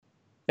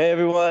Hey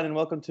everyone, and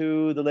welcome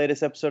to the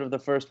latest episode of the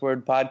First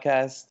Word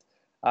podcast.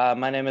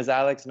 My name is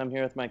Alex, and I'm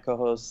here with my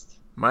co-host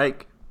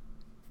Mike.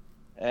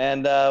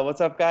 And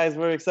what's up, guys?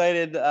 We're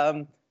excited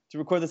to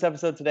record this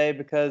episode today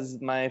because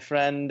my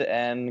friend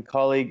and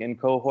colleague and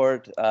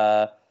cohort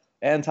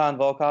Anton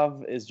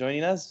Volkov is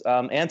joining us.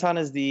 Anton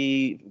is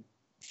the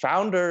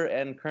founder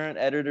and current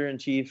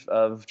editor-in-chief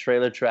of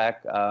Trailer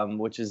Track,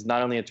 which is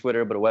not only a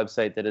Twitter but a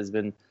website that has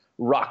been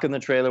rocking the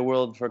trailer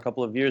world for a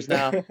couple of years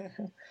now.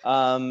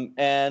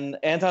 And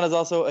Anton is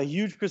also a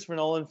huge Christopher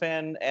Nolan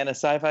fan and a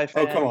sci-fi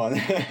fan. Oh, come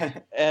on.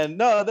 And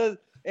no,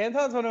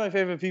 Anton's one of my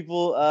favorite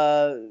people,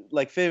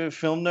 like favorite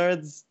film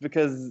nerds,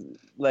 because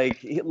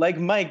like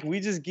Mike, we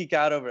just geek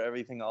out over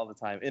everything all the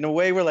time in a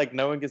way where like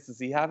no one gets to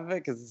see half of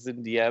it because it's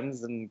in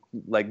DMs and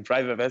like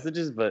private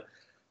messages. But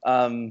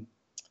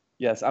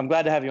yes, I'm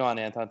glad to have you on,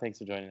 Anton. Thanks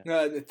for joining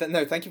us.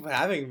 No, thank you for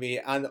having me.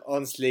 And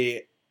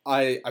honestly,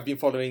 I've been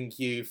following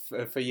you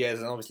for years,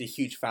 and obviously a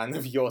huge fan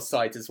of your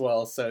site as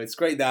well. So it's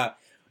great that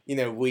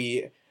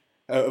we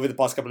over the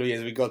past couple of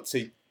years we got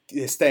to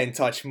stay in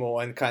touch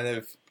more and kind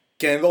of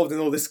get involved in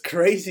all this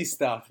crazy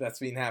stuff that's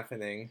been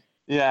happening.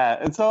 Yeah,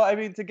 and so I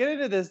mean, to get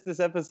into this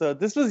episode,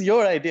 this was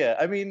your idea.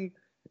 I mean,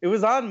 it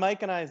was on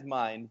Mike and I's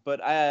mind, but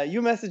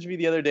you messaged me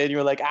the other day and you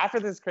were like, after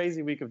this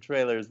crazy week of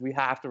trailers, we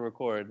have to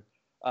record.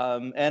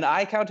 And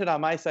I counted on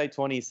my site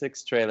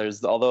 26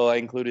 trailers, although I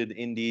included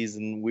indies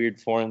and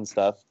weird foreign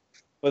stuff.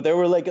 But there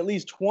were like at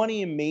least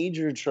 20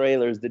 major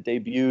trailers that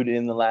debuted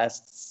in the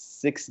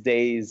last 6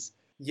 days.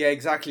 Yeah,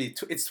 exactly.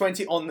 It's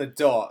 20 on the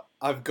dot.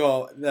 I've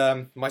got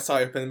my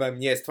site open at the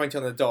moment. Yeah, it's 20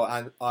 on the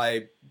dot.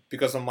 And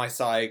because on my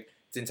site,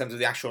 in terms of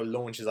the actual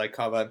launches, I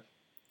cover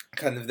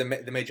kind of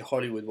the major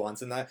Hollywood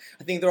ones. And I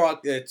think there are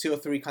 2 or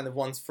 3 kind of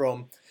ones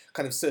from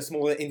kind of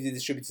smaller indie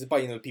distributors,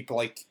 but people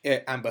like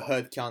Amber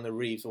Heard, Keanu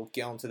Reeves. We'll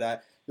get onto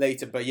that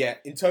later. But yeah,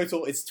 in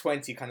total, it's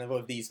 20 kind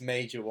of these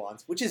major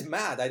ones, which is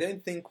mad. I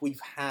don't think we've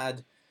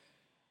had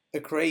a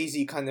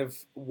crazy kind of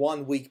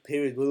 1 week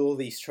period with all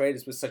these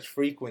trailers with such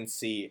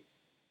frequency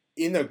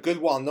in a good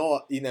while,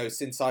 not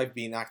since I've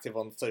been active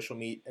on social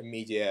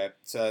media.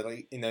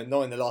 So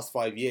not in the last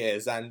 5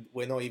 years, and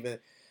not even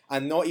I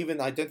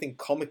don't think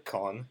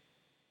Comic-Con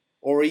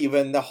or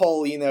even the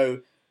whole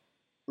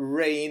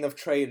reign of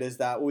trailers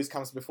that always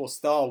comes before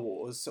Star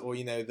Wars or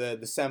the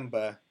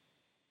December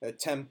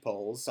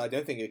temples. I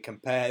don't think it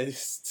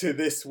compares to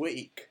this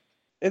week.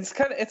 It's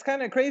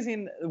kind of crazy.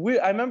 And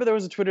I remember there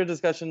was a Twitter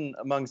discussion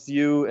amongst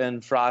you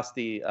and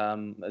Frosty,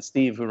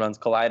 Steve, who runs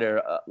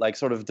Collider, like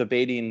sort of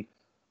debating,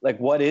 like,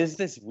 what is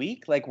this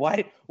week? Like,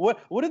 why? What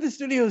do the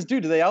studios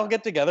do? Do they all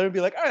get together and be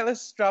like, all right,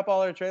 let's drop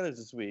all our trailers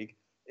this week?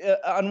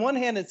 On one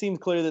hand, it seems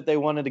clear that they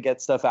wanted to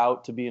get stuff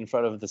out to be in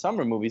front of the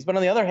summer movies. But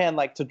on the other hand,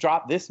 like, to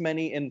drop this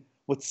many in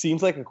what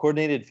seems like a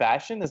coordinated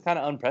fashion is kind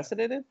of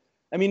unprecedented.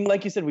 I mean,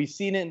 like you said, we've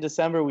seen it in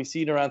December. We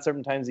see it around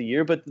certain times a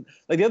year. But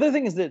like the other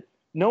thing is that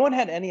no one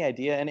had any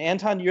idea. And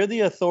Anton, you're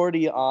the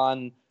authority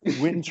on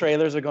when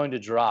trailers are going to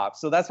drop.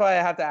 So that's why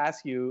I have to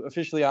ask you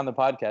officially on the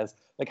podcast,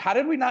 like, how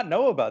did we not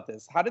know about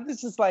this? How did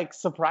this just like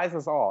surprise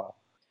us all?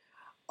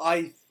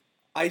 I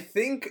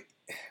think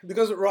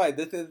because right,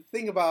 the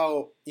thing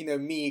about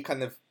me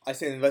kind of, I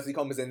say in inverted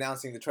commas,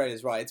 announcing the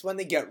trailers, right? It's when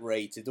they get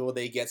rated or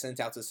they get sent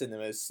out to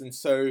cinemas. And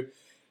so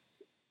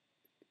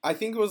I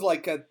think it was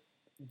like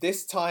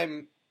this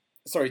time,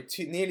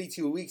 nearly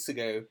 2 weeks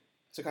ago.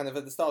 So kind of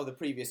at the start of the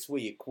previous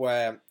week,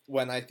 when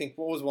I think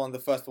what was one of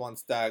the first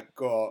ones that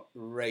got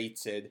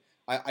rated,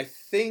 I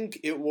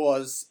think it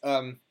was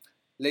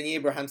Lenny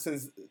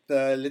Abrahamson's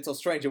The Little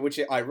Stranger, which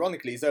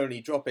ironically is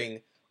only dropping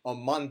on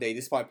Monday,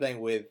 despite playing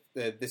with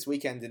this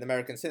weekend in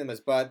American cinemas.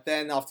 But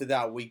then after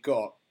that, we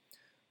got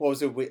what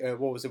was it?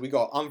 We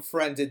got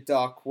Unfriended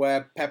Dark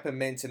Web,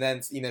 Peppermint, and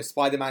then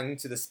Spider-Man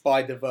Into the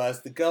Spider-Verse,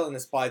 The Girl in the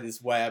Spider's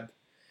Web.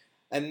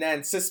 And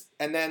then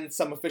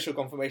some official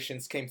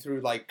confirmations came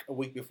through like a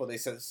week before they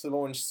said it's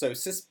launched. So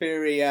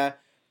Suspiria,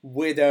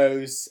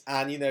 Widows,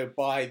 and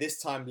by this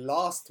time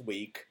last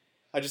week,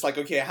 I just I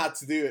had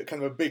to do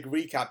kind of a big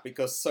recap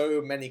because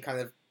so many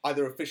kind of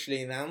either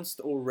officially announced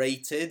or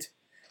rated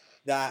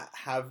that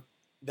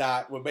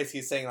were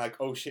basically saying like,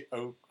 oh shit,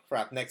 oh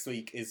crap, next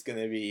week is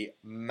gonna be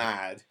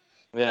mad.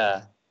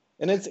 Yeah,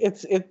 and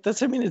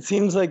it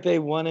seems like they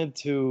wanted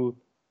to.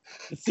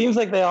 It seems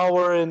like they all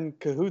were in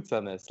cahoots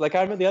on this. Like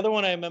the other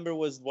one I remember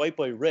was White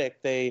Boy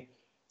Rick. They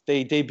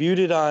debuted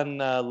it on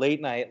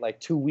late night like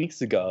 2 weeks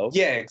ago.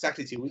 Yeah,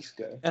 exactly 2 weeks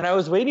ago. And I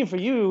was waiting for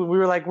you. We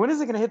were like, when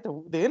is it going to hit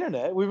the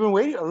internet? We've been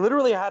waiting. I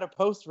literally had a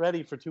post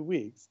ready for 2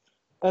 weeks.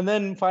 And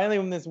then finally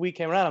when this week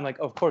came around, I'm like,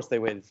 of course they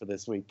waited for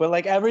this week. But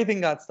like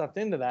everything got stuffed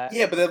into that.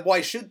 Yeah, but then why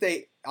should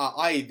they?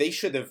 They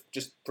should have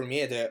just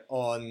premiered it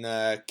on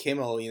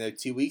Kimmel,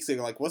 2 weeks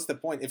ago. Like, what's the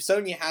point? If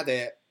Sony had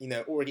it,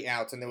 already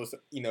out and there was,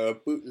 a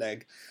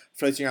bootleg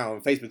floating around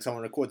on Facebook,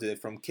 someone recorded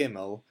it from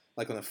Kimmel,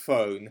 like on a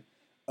phone,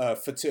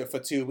 for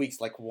 2 weeks.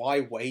 Like,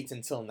 why wait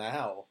until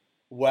now?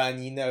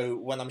 When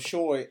I'm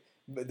sure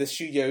the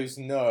studios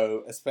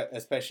know,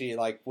 especially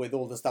like with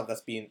all the stuff that's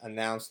been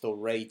announced or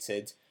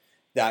rated,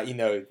 that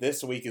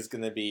this week is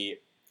going to be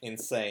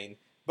insane.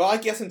 But I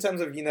guess in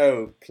terms of,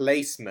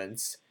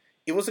 placements,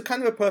 it was a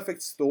kind of a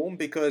perfect storm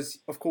because,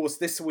 of course,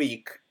 this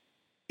week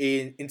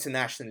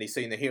internationally, so,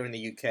 here in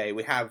the UK,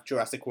 we have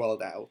Jurassic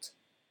World out.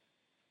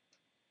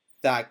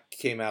 That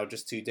came out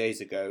just 2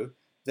 days ago.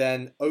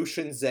 Then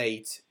Ocean's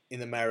 8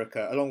 in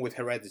America, along with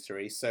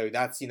Hereditary. So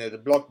that's,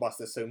 the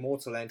blockbuster. So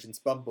Mortal Engines,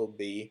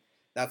 Bumblebee.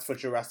 That's for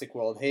Jurassic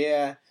World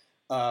here.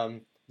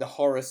 The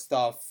horror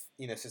stuff,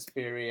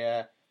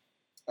 Suspiria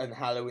and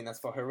Halloween, that's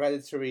for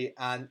Hereditary.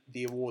 And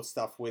the award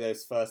stuff,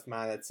 Widow's First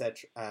Man,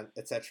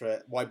 etc.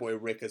 White Boy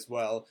Rick as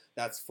well.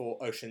 That's for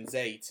Ocean's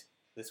 8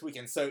 this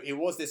weekend. So it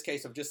was this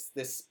case of just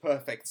this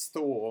perfect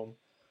storm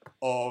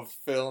of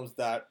films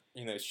that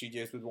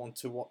studios would want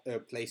to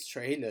place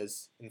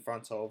trailers in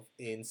front of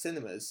in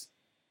cinemas,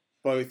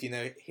 both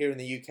here in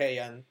the UK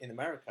and in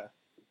America.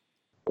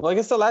 Well, I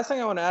guess the last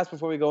thing I want to ask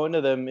before we go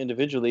into them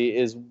individually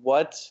is,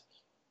 what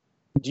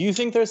do you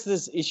think there's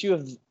this issue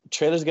of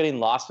trailers getting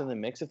lost in the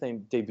mix if they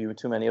debut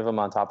too many of them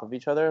on top of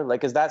each other?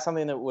 Like, is that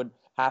something that would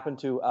happen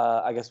to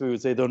I guess we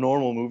would say the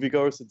normal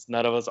moviegoer, since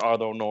none of us are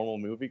the normal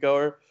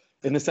moviegoer,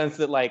 in the sense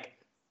that, like,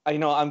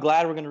 I'm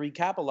glad we're going to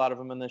recap a lot of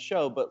them in this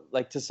show, but,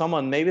 like, to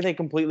someone, maybe they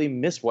completely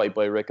miss White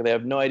Boy Rick, and they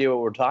have no idea what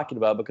we're talking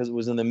about because it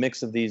was in the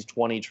mix of these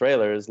 20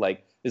 trailers.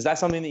 Like, is that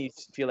something that you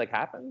feel like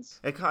happens?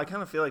 I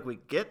kind of feel like we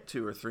get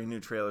 2 or 3 new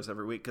trailers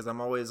every week because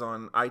I'm always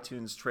on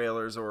iTunes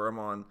trailers or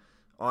I'm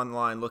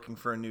online looking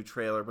for a new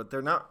trailer, but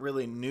they're not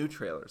really new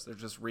trailers. They're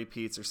just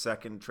repeats or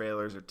second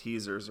trailers or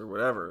teasers or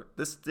whatever.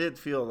 This did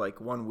feel like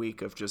 1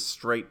 week of just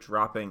straight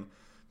dropping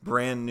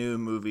brand new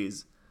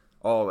movies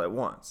all at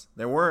once.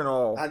 There weren't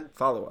all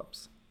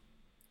follow-ups.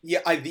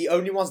 Yeah, the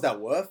only ones that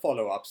were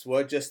follow-ups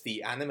were just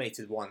the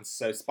animated ones.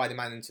 So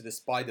Spider-Man Into the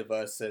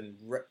Spider-Verse and,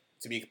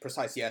 to be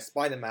precise,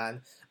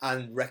 Spider-Man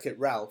and Wreck-It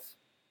Ralph.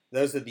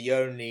 Those are the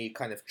only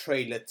kind of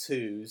trailer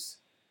 2s.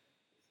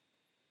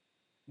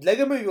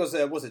 Lego Movie was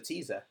a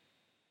teaser.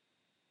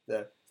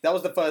 That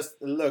was the first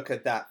look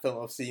at that film.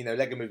 Obviously,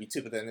 Lego Movie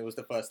 2, but then it was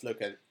the first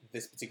look at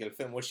this particular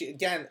film. Which,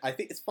 again, I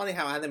think it's funny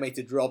how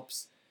animated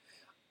drops.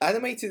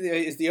 Animated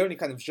is the only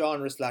kind of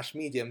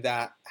genre/medium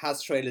that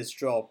has trailers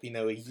drop,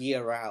 a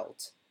year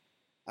out,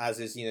 as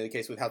is, the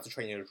case with How to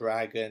Train Your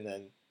Dragon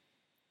and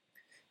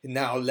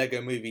now Lego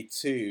Movie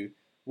 2,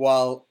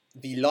 while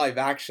the live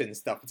action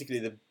stuff,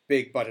 particularly the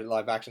big budget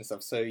live action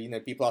stuff, so,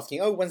 people asking,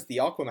 oh, when's the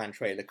Aquaman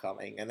trailer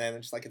coming? And then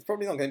it's like, it's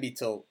probably not going to be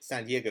till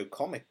San Diego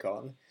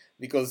Comic-Con,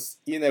 because,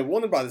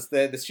 Warner Brothers,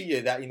 the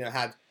studio that,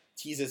 had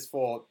teasers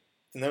for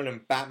the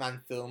Nolan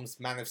Batman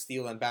films, Man of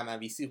Steel and Batman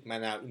v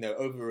Superman out,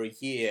 over a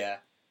year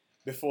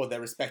before their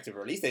respective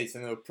release dates,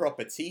 and they were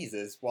proper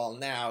teasers, while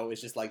now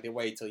it's just like they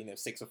wait till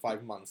 6 or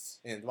 5 months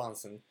in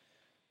advance and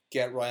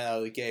get right out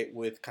of the gate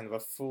with kind of a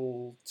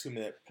full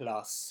 2-minute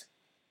plus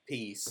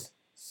piece.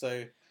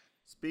 So,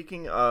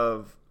 speaking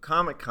of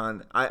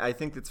Comic-Con, I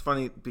think it's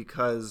funny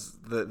because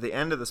the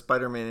end of the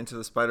Spider-Man Into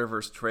the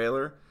Spider-Verse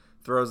trailer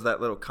throws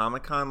that little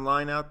Comic-Con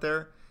line out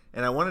there,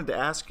 and I wanted to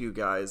ask you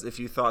guys if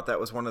you thought that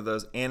was one of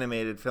those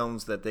animated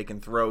films that they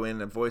can throw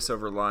in a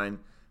voiceover line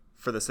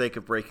for the sake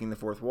of breaking the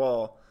fourth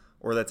wall,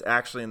 or that's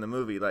actually in the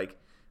movie. Like,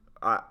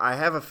 I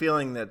have a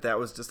feeling that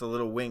was just a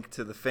little wink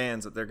to the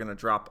fans that they're going to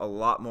drop a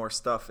lot more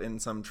stuff in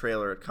some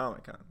trailer at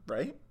Comic-Con,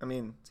 right? I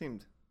mean, it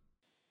seemed...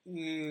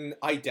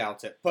 I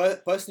doubt it.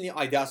 Personally,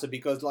 I doubt it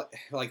because,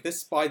 like this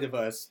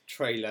Spider-Verse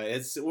trailer,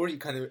 it's already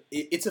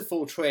it's a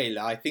full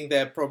trailer. I think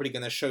they're probably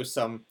going to show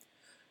some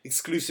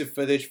exclusive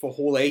footage for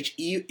Hall H.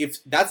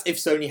 If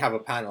Sony have a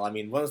panel. I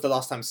mean, when was the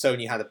last time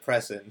Sony had a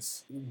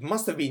presence? It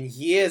must have been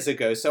years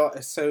ago. So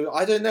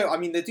I don't know. I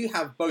mean, they do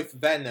have both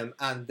Venom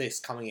and this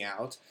coming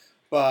out,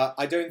 but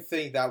I don't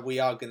think that we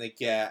are going to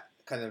get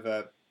kind of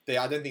a...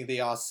 I don't think they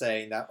are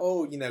saying that,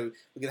 we're going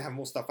to have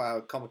more stuff out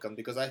at Comic-Con,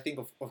 because I think,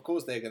 of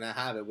course, they're going to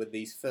have it with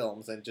these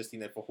films and just,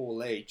 for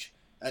Hall H.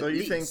 So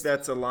you think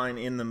that's a line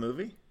in the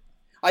movie?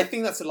 I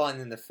think that's a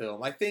line in the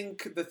film. I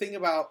think the thing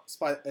about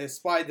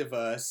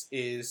Spider-Verse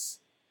is,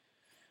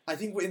 I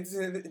think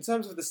in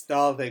terms of the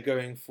style they're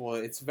going for,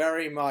 it's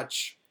very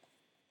much...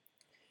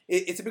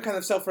 It's a bit kind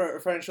of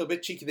self-referential, a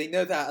bit cheeky. They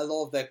know that a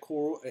lot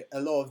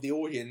of the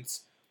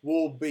audience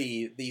will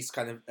be these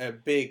kind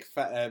of big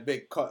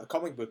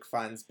comic book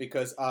fans,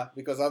 because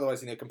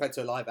otherwise, compared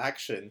to a live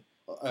action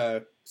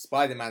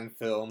Spider-Man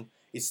film,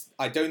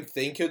 I don't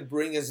think it would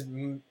bring as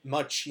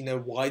much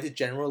wider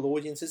general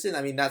audiences in.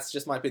 I mean, that's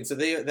just my opinion. So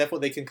therefore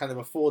they can kind of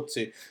afford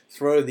to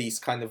throw these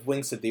kind of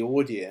winks at the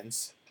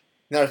audience.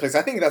 No, I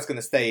think that's going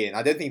to stay in.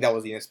 I don't think that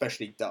was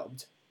especially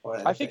dubbed.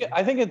 But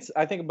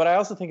I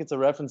also think it's a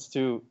reference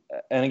to,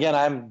 and again,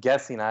 I'm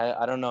guessing.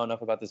 I don't know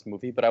enough about this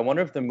movie, but I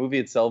wonder if the movie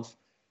itself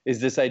is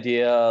this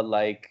idea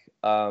like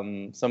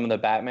some of the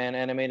Batman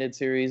animated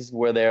series,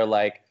 where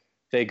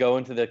they go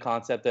into the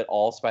concept that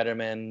all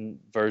Spider-Man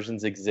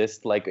versions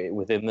exist like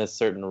within this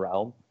certain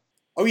realm.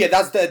 Oh yeah,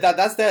 that's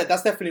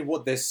definitely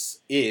what this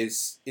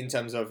is in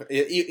terms of.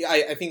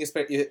 I think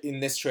especially in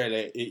this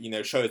trailer,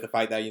 it shows the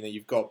fact that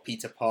you've got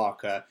Peter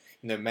Parker,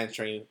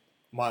 mentoring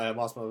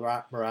Miles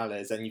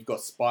Morales, and you've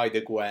got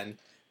Spider-Gwen.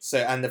 So,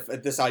 and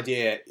this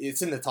idea,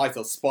 it's in the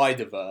title,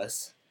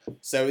 Spider-Verse.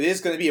 So it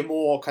is going to be a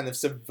more kind of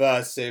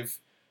subversive,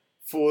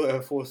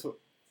 not fourth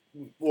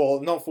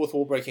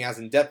wall breaking as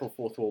in depth of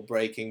fourth wall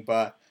breaking,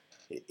 but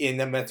in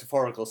a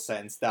metaphorical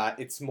sense that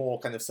it's more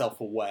kind of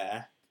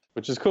self-aware.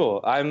 Which is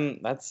cool. I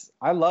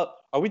love.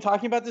 Are we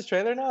talking about this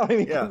trailer now? I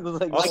mean, Yeah.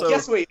 like, Also, I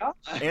guess we are.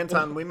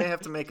 Anton, we may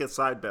have to make a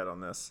side bet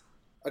on this.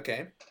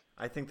 Okay.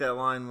 I think that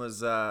line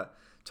was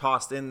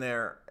tossed in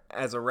there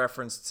as a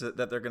reference to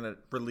that they're going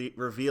to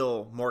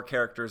reveal more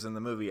characters in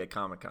the movie at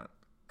Comic-Con.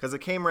 Because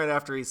it came right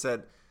after he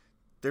said,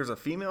 there's a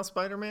female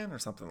Spider-Man or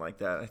something like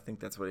that. I think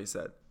that's what he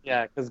said.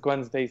 Yeah, because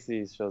Gwen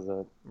Stacy shows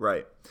up.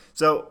 Right.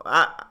 So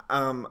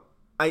I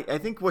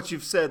think what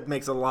you've said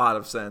makes a lot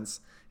of sense.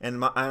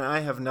 And I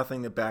have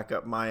nothing to back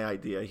up my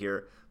idea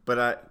here.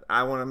 But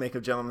I want to make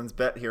a gentleman's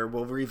bet here.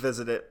 We'll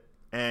revisit it,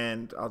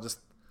 and I'll just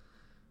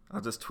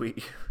tweet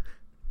you.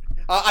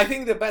 I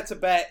think the better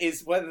bet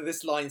is whether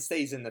this line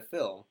stays in the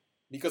film.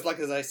 Because, like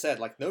as I said,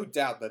 like no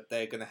doubt that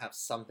they're going to have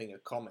something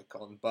at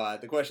Comic-Con,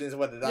 but the question is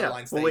whether that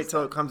line stays. We'll wait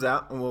till it comes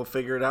out, and we'll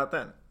figure it out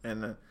then.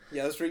 And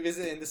yeah, let's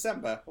revisit it in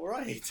December. All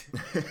right.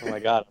 Oh my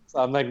god,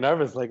 I'm like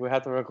nervous. Like we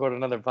have to record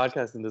another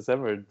podcast in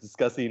December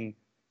discussing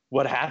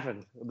what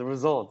happened, the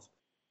results.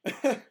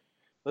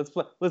 Let's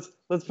put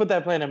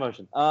that plan in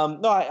motion.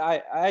 No,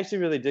 I actually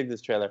really dig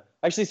this trailer.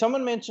 Actually,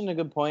 someone mentioned a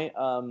good point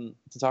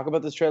to talk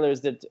about this trailer is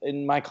that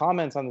in my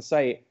comments on the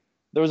site,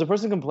 there was a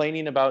person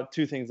complaining about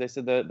two things. They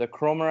said the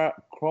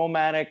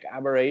chromatic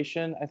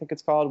aberration, I think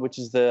it's called, which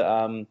is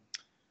the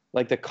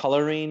like the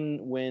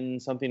coloring when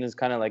something is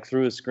kind of like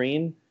through a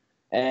screen,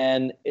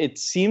 and it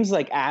seems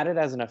like added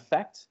as an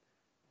effect.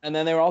 And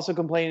then they were also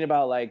complaining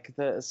about like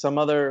some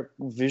other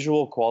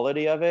visual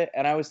quality of it.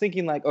 And I was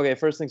thinking like, okay,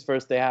 first things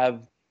first, they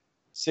have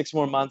 6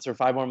 more months or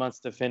 5 more months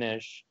to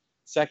finish.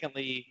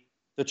 Secondly,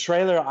 the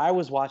trailer I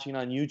was watching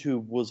on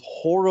YouTube was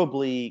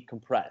horribly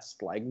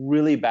compressed, like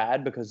really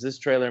bad, because this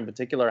trailer in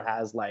particular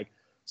has like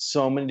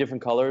so many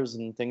different colors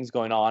and things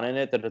going on in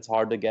it that it's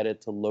hard to get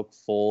it to look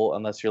full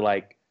unless you're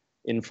like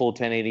in full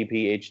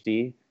 1080p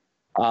HD.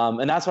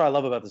 And that's what I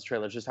love about this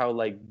trailer, just how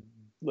like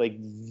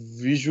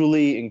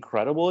visually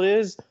incredible it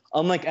is.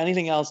 Unlike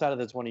anything else out of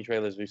the 20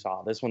 trailers we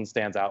saw, this one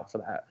stands out for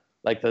that.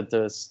 Like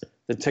the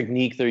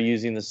technique they're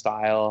using, the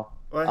style.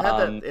 Well,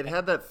 it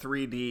had that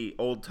 3D,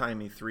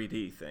 old-timey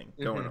 3D thing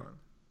going on.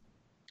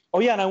 Oh,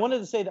 yeah, and I wanted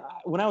to say that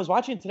when I was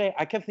watching it today,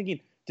 I kept thinking,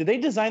 did they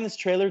design this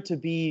trailer to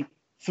be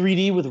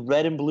 3D with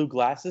red and blue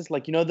glasses?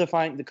 Like, you know, the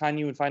kind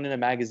you would find in a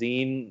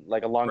magazine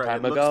like a long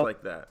time ago? It looks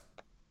like that.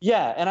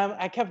 Yeah, and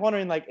I kept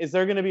wondering, like, is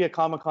there going to be a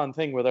Comic-Con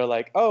thing where they're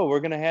like, oh, we're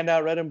going to hand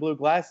out red and blue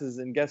glasses,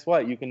 and guess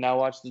what? You can now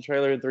watch the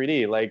trailer in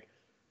 3D. Like,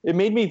 it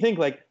made me think,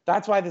 like,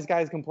 that's why this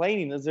guy's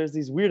complaining, is there's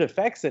these weird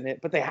effects in it,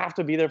 but they have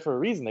to be there for a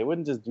reason. They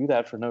wouldn't just do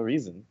that for no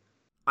reason.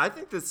 I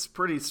think that's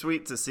pretty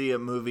sweet to see a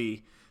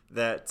movie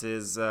that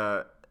is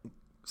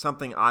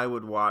something I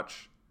would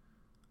watch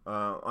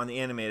on the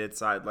animated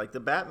side. Like, the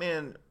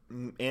Batman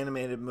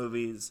animated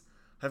movies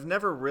have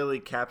never really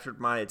captured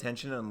my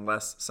attention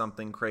unless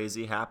something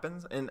crazy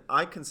happens. And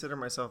I consider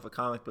myself a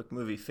comic book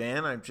movie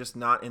fan. I'm just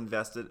not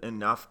invested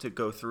enough to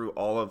go through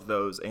all of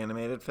those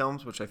animated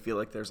films, which I feel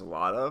like there's a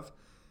lot of.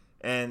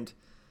 And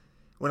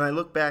when I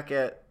look back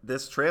at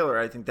this trailer,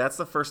 I think that's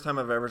the first time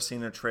I've ever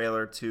seen a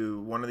trailer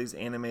to one of these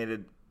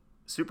animated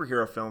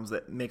superhero films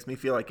that makes me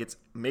feel like it's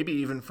maybe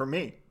even for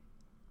me.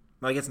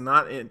 Like it's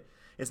not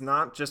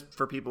just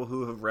for people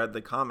who have read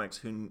the comics,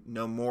 who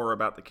know more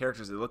about the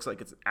characters. It looks like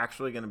it's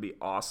actually going to be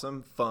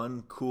awesome,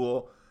 fun,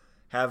 cool,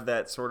 have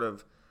that sort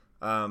of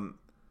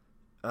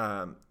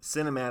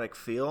cinematic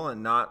feel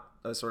and not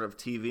a sort of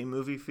TV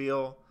movie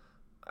feel.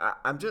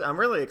 I'm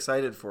really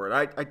excited for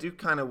it. I do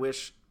kind of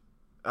wish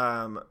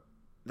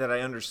that I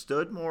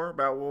understood more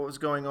about what was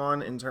going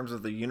on in terms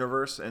of the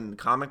universe and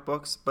comic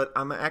books, but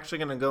I'm actually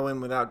going to go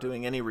in without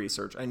doing any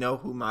research. I know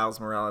who Miles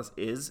Morales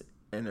is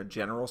in a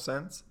general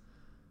sense,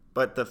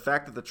 but the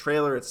fact that the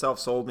trailer itself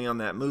sold me on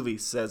that movie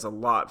says a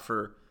lot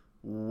for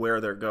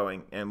where they're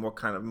going and what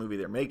kind of movie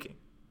they're making.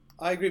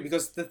 I agree,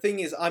 because the thing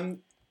is,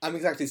 I'm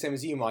exactly the same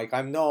as you, Mike.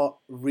 I'm not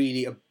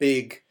really a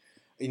big,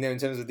 in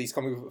terms of these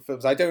comic book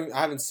films. I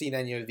haven't seen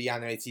any of the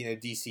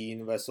animated, DC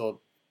universe or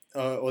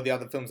the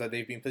other films that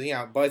they've been putting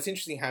out. But it's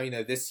interesting how,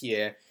 this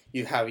year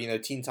you have,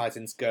 Teen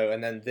Titans Go,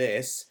 and then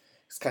this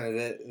is kind of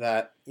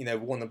that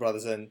Warner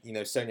Brothers and,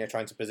 Sony are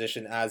trying to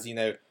position as,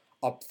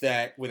 up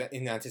there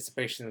in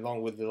anticipation,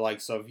 along with the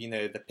likes of,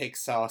 the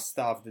Pixar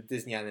stuff, the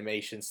Disney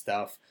animation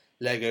stuff,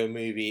 Lego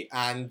Movie.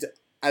 And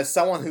as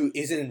someone who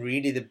isn't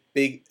really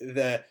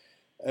the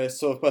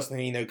sort of person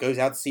who, goes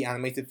out to see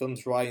animated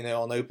films right,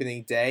 on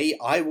opening day,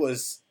 I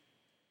was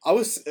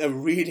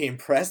really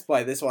impressed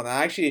by this one. And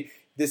actually,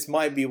 this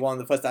might be one of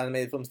the first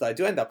animated films that I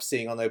do end up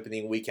seeing on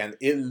opening weekend.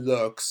 It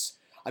looks,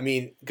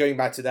 going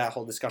back to that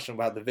whole discussion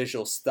about the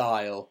visual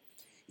style,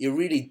 it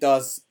really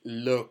does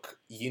look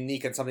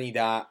unique and something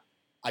that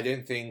I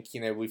don't think,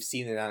 we've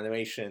seen in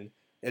animation,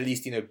 at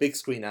least, big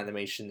screen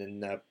animation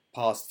in the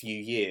past few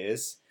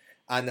years.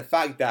 And the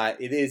fact that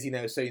it is,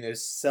 so,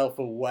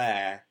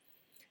 self-aware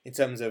in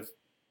terms of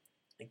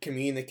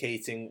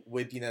communicating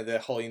with the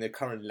whole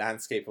current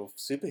landscape of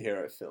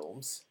superhero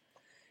films.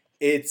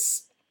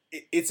 It's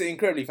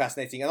incredibly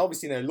fascinating, and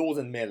obviously Lord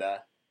and Miller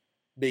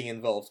being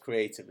involved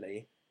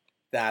creatively,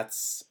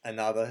 that's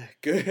another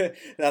good.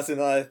 That's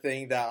another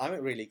thing that I'm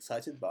really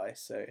excited by.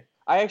 So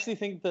I actually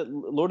think that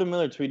Lord and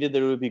Miller tweeted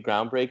that it would be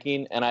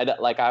groundbreaking, and I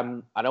don't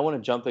want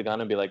to jump the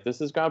gun and be like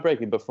this is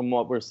groundbreaking, but from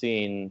what we're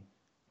seeing,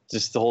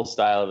 just the whole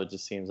style of it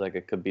just seems like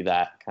it could be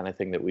that kind of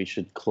thing that we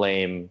should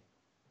claim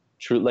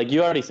true. Like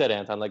you already said,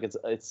 Anton, like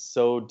it's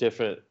so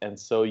different and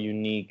so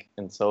unique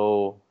and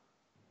so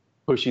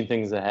pushing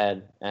things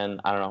ahead.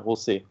 And I don't know.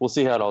 We'll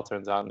see how it all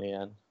turns out in the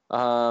end.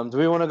 Do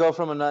we want to go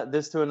from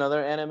this to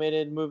another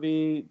animated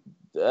movie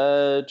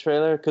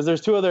trailer? Because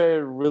there's two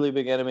other really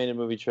big animated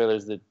movie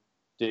trailers that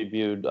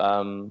debuted: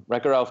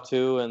 Wreck-It Ralph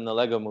 2 and the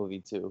Lego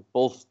Movie 2.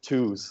 Both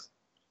twos.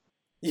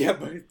 Yeah,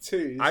 both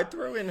twos. I'd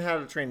throw in How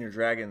to Train Your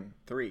Dragon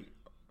 3.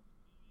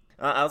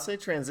 I'll say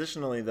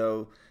transitionally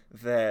though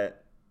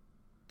that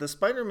the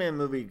Spider-Man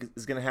movie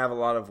is going to have a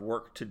lot of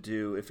work to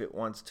do if it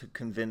wants to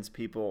convince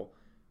people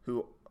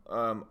who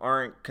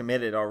aren't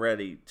committed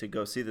already to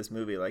go see this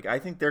movie. Like, I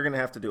think they're going to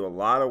have to do a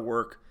lot of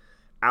work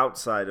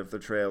outside of the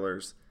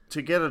trailers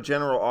to get a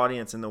general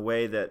audience in the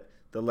way that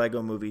the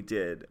Lego Movie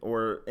did.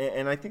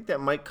 And I think that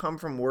might come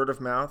from word of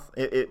mouth.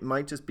 It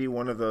might just be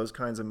one of those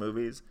kinds of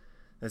movies.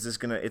 It's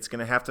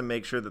gonna have to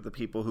make sure that the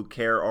people who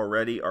care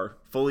already are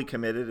fully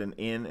committed and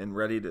in and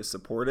ready to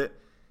support it,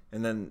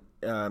 and then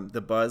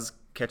the buzz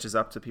catches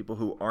up to people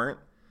who aren't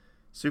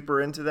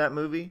super into that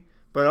movie.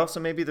 But also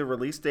maybe the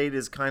release date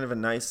is kind of a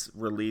nice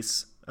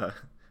release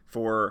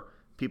for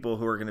people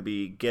who are going to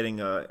be getting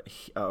a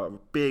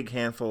big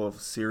handful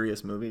of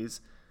serious movies.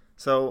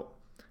 So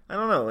I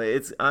don't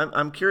know.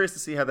 I'm curious to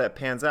see how that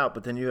pans out.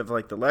 But then you have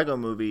like the Lego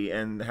Movie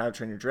and How to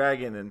Train Your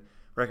Dragon and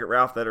Wreck-It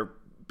Ralph that are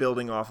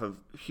building off of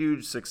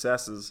huge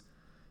successes,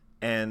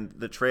 and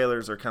the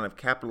trailers are kind of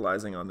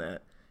capitalizing on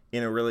that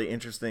in a really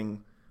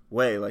interesting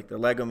way. Like the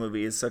Lego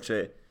Movie is such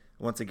a,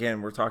 once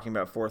again, we're talking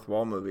about fourth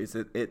wall movies.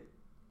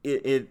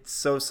 It's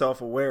so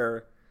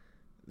self-aware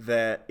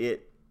that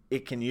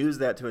it can use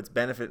that to its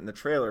benefit in the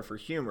trailer for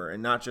humor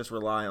and not just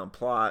rely on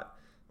plot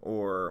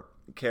or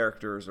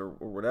characters or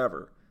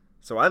whatever.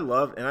 So I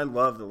love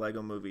the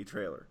Lego Movie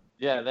trailer.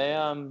 Yeah,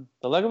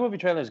 the Lego Movie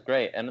trailer is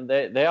great, and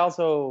they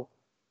also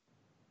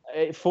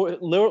for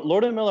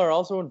Lord and Miller are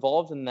also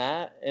involved in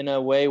that in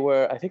a way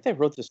where I think they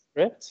wrote the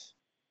script.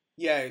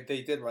 Yeah,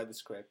 they did write the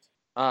script.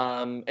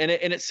 And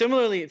it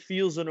similarly, it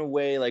feels in a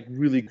way like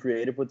really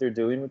creative what they're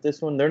doing with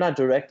this one. They're not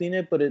directing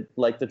it, but it,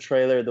 like the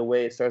trailer, the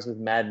way it starts with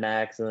Mad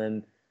Max and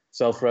then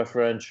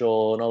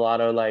self-referential and a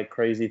lot of like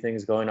crazy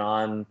things going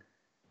on.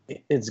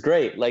 It's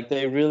great. Like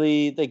they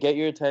get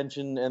your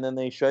attention, and then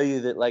they show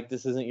you that like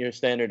this isn't your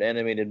standard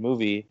animated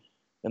movie,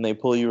 and they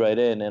pull you right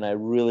in. And I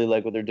really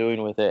like what they're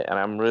doing with it, and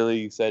I'm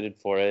really excited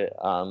for it.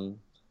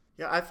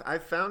 Yeah, I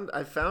found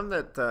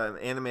that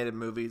animated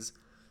movies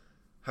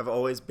have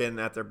always been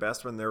at their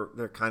best when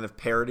they're kind of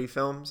parody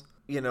films.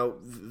 You know,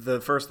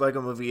 the first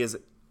Lego Movie is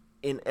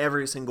in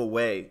every single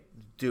way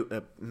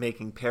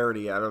making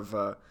parody out of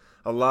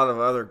a lot of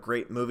other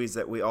great movies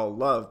that we all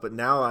love. But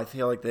now I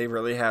feel like they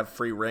really have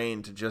free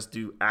reign to just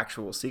do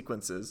actual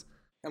sequences.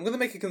 I'm going to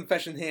make a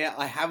confession here.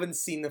 I haven't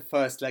seen the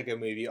first Lego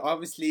Movie.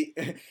 Obviously,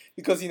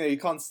 because, you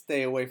can't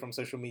stay away from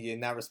social media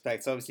in that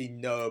respect. So obviously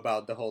know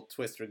about the whole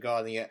twist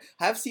regarding it.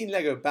 I have seen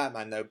Lego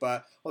Batman, though,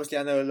 but obviously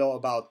I know a lot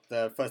about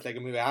the first Lego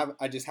Movie.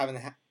 I just haven't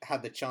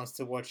had the chance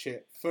to watch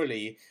it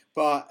fully.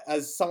 But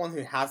as someone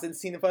who hasn't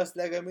seen the first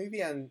Lego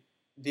Movie, and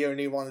the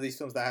only one of these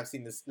films that I have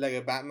seen is Lego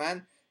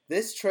Batman,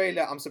 this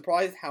trailer, I'm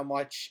surprised how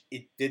much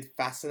it did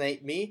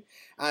fascinate me.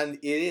 And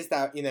it is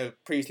that,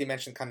 previously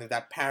mentioned kind of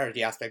that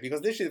parody aspect.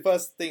 Because literally the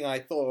first thing I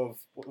thought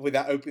of with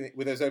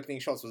those opening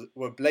shots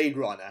were Blade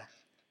Runner.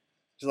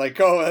 Just like,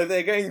 oh,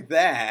 they're going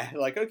there.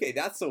 Like, okay,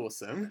 that's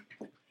awesome.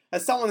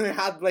 As someone who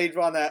had Blade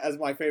Runner as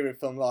my favorite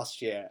film last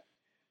year.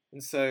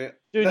 And so...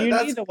 Dude,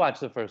 you need to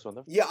watch the first one,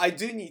 though. Yeah, I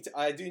do need to.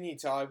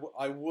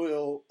 I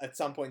will at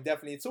some point,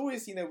 definitely. It's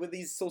always, with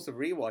these sorts of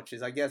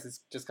rewatches, I guess it's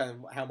just kind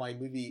of how my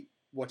movie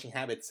watching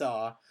habits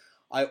are.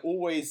 I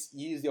always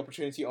use the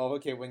opportunity of,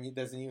 okay, when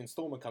there's a new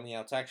installment coming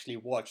out, to actually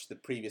watch the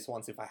previous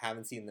ones if I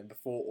haven't seen them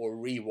before, or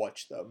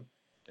rewatch them.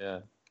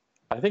 Yeah,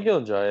 I think you'll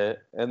enjoy it,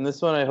 and this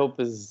one I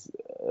hope is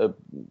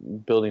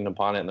building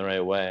upon it in the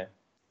right way.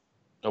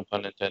 No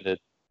pun intended.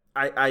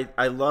 I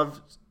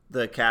loved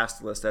the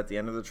cast list at the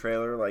end of the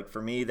trailer. Like,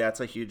 for me, that's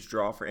a huge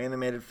draw for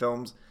animated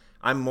films.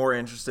 I'm more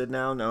interested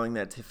now knowing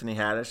that Tiffany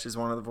Haddish is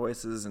one of the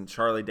voices and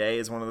Charlie Day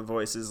is one of the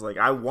voices. Like,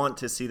 I want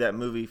to see that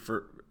movie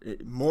for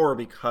more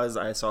because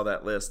I saw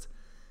that list,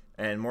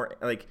 and more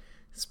like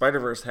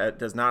Spider-Verse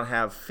does not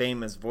have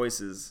famous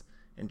voices,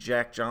 and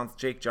Jake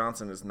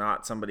Johnson is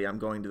not somebody I'm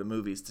going to the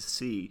movies to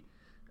see.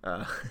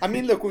 I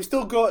mean, look, we've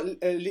still got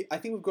I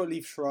think we've got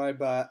Liev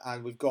Schreiber,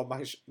 and we've got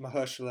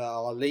Mahershala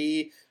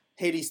Ali.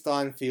 Haley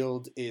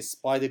Steinfeld is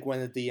Spider-Gwen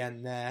at the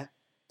end there.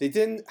 They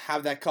didn't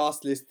have that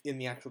cast list in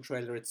the actual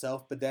trailer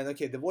itself, but then,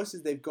 okay, the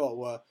voices they've got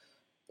were...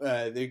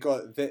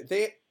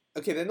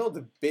 okay, they're not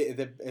the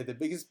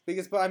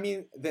biggest, but I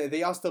mean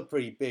they are still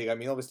pretty big. I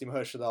mean, obviously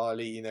Mahershala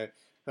Ali,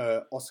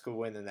 Oscar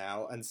winner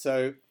now,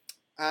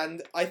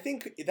 and I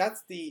think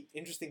that's the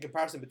interesting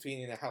comparison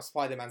between how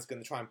Spider-Man's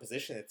going to try and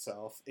position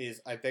itself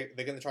is I think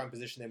they're going to try and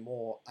position it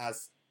more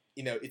as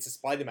it's a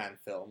Spider-Man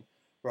film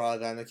rather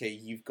than okay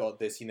you've got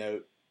this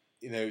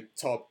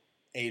top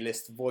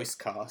A-list voice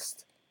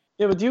cast.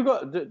 Yeah, but do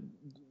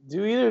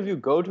either of you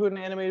go to an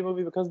animated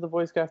movie because of the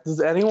voice cast?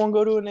 Does anyone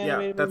go to an animated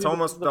movie? Yeah, that's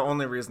almost the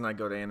only reason I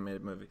go to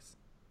animated movies.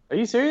 Are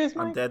you serious,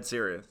 Mike? I'm dead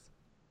serious.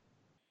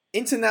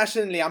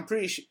 Internationally, I'm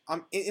pretty sure.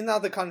 In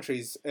other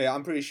countries,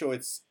 I'm pretty sure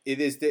it's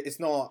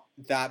not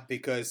that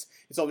because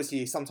it's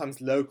obviously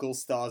sometimes local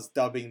stars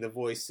dubbing the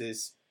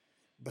voices,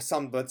 but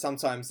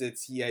sometimes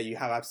it's you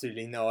have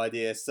absolutely no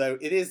idea. So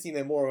it is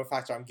more of a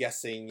factor. I'm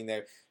guessing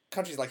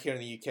countries like here in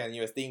the UK and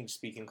US, the English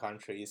speaking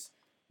countries,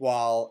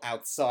 while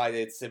outside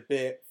it's a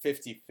bit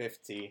 50-50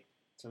 in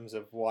terms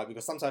of why,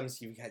 because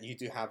sometimes you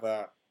do have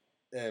a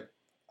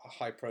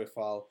high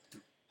profile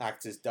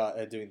actors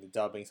doing the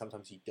dubbing.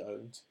 Sometimes you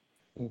don't.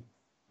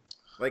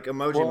 Like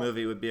Emoji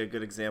Movie would be a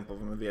good example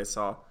of a movie I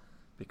saw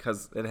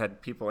because it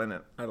had people in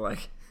it I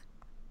like.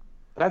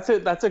 That's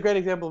a great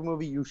example of a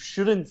movie you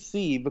shouldn't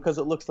see because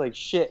it looks like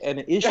shit and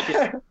it is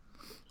shit.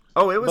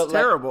 Oh, it was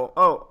terrible.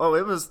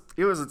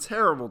 It was a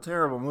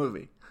terrible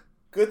movie.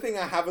 Good thing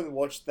I haven't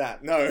watched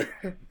that. No.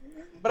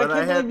 But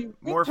I can't believe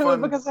you more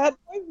fun because I had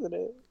voice in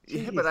it.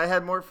 Yeah, but I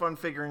had more fun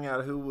figuring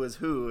out who was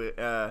who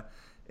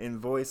in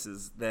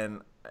voices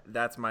than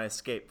that's my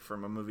escape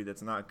from a movie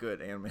that's not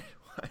good animated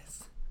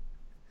wise.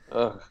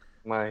 Ugh,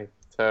 my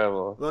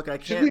terrible. Look, I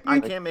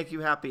can't make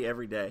you happy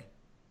every day.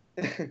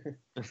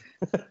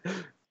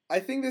 I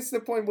think this is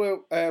the point where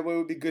it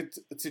would be good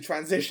to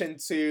transition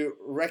to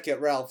Wreck-It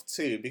Ralph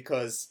 2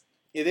 because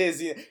it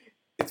is.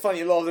 It's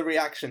funny, a lot of the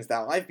reactions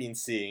that I've been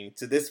seeing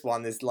to this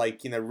one is like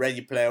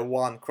Ready Player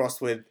One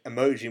crossed with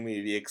Emoji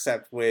Movie,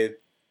 except with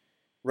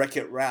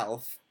Wreck-It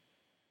Ralph.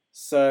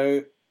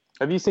 So,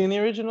 have you seen the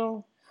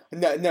original?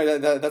 No,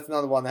 that's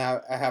another one I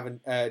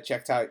haven't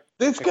checked out.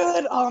 It's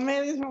good. Oh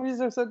man, these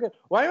movies are so good.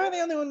 Why am I the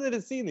only one that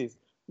has seen these?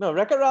 No,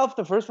 Wreck-It Ralph,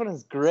 the first one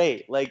is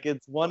great. Like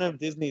it's one of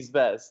Disney's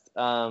best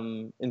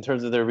in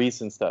terms of their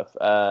recent stuff.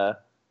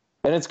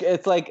 And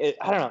it's like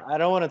I don't know. I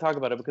don't want to talk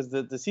about it because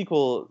the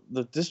sequel,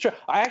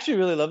 I actually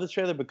really love this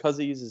trailer because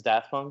it uses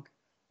Daft Punk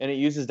and it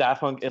uses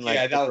Daft Punk in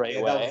like a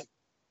great way.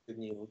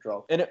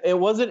 And it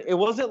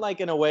wasn't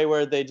like in a way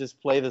where they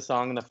just play the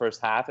song in the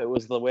first half. It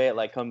was the way it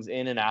like comes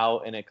in and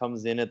out and it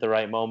comes in at the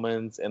right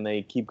moments and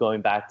they keep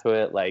going back to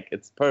it. Like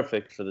it's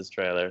perfect for this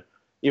trailer.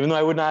 Even though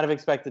I would not have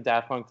expected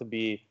Daft Punk to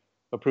be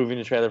approving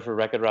a trailer for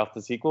Wreck-It Ralph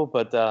the sequel,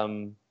 but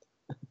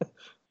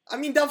I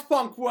mean, Daft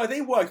Punk,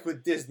 they worked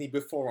with Disney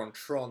before on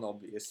Tron,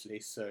 obviously,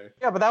 so...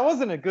 Yeah, but that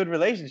wasn't a good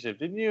relationship,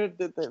 didn't you?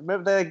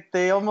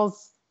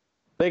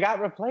 They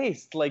got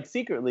replaced, like,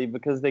 secretly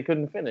because they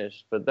couldn't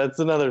finish, but that's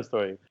another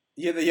story.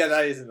 Yeah,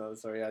 that is another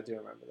story, I do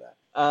remember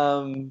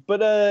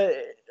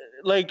that.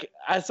 Like,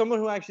 as someone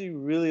who actually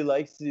really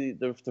likes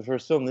the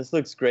first film, this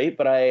looks great,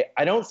 but I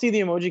don't see the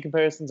emoji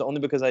comparisons only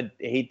because I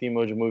hate the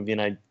Emoji Movie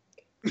and I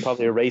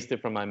probably erased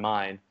it from my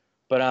mind.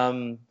 But,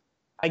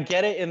 I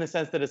get it in the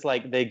sense that it's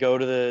like they go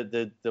to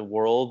the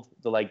world,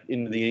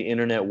 into the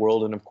internet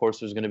world, and of course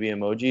there's going to be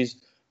emojis,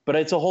 but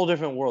it's a whole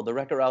different world. The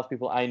Wreck-It Ralph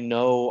people I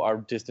know are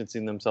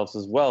distancing themselves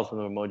as well from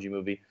the Emoji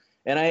Movie,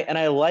 and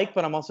I like,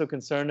 but I'm also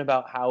concerned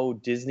about how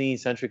Disney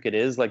centric it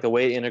is, like the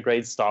way it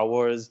integrates Star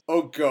Wars.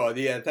 Oh god,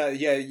 yeah,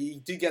 you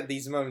do get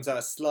these moments that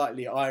are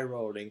slightly eye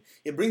rolling.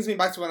 It brings me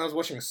back to when I was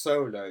watching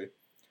Solo,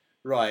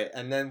 right?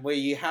 And then where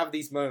you have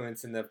these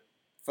moments in the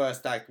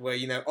first act where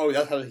oh,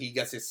 that's how he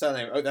gets his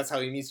surname. Oh, that's how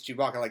he meets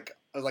Chewbacca. I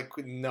was like,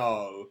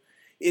 no,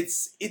 it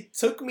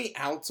took me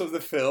out of the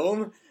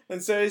film,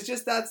 and so it's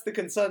just that's the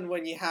concern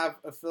when you have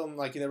a film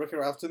like Wreck-It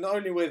Ralph, not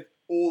only with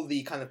all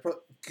the kind of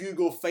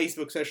Google,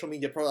 Facebook, social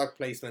media product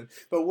placement,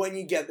 but when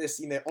you get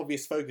this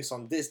obvious focus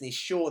on Disney.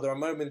 Sure, there are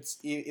moments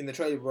in the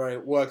trailer where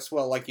it works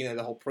well, like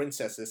the whole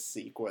princesses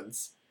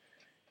sequence.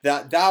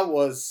 That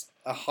was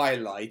a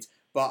highlight,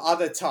 but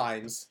other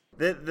times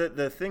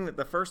the thing that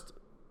the first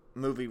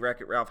movie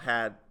Wreck-It Ralph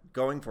had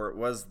going for it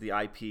was the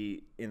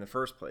IP in the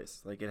first place.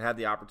 Like it had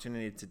the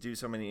opportunity to do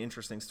so many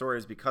interesting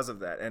stories because of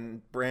that,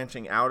 and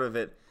branching out of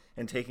it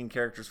and taking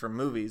characters from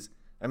movies.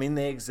 I mean,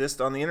 they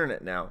exist on the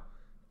internet now,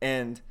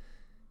 and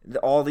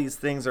all these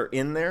things are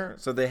in there,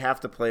 so they have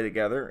to play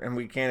together, and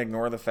we can't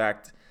ignore the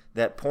fact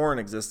that porn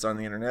exists on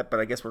the internet, but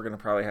I guess we're going to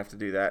probably have to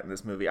do that in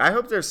this movie. I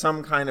hope there's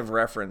some kind of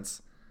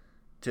reference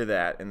to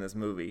that in this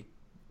movie.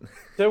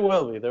 There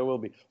will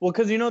be. Well,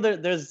 because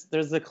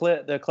there's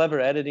the clever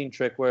editing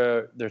trick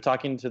where they're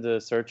talking to the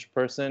search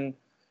person,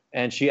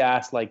 and she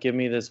asks like, "Give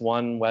me this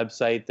one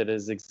website that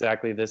is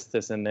exactly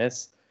this, and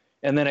this,"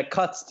 and then it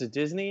cuts to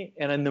Disney,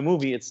 and in the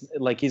movie, it's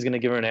like he's gonna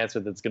give her an answer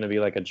that's gonna be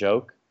like a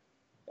joke,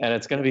 and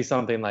it's gonna be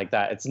something like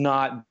that. It's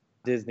not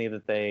Disney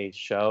that they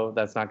show.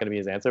 That's not gonna be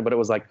his answer, but it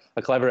was like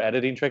a clever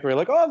editing trick where you're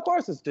like, "Oh, of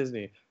course it's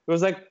Disney." It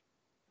was like.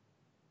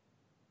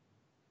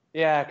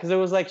 Yeah, because it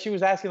was like she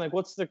was asking like,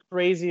 "What's the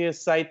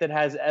craziest site that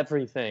has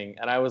everything?"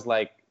 And I was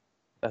like,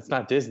 "That's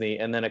not Disney."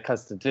 And then it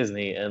cuts to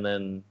Disney, and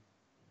then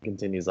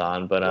continues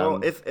on. But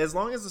Well, if as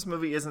long as this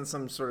movie isn't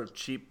some sort of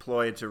cheap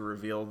ploy to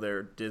reveal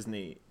their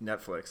Disney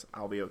Netflix,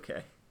 I'll be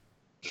okay.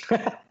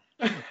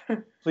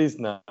 please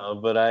no.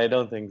 But I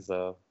don't think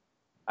so.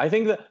 I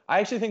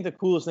actually think the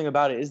coolest thing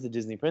about it is the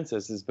Disney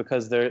princesses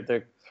because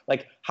they're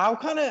like how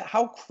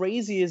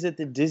crazy is it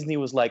that Disney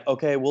was like,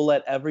 okay, we'll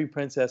let every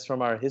princess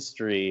from our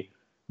history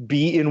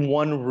be in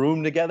one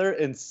room together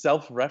and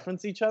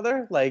self-reference each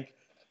other. Like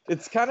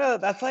it's kind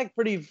of that's like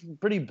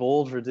pretty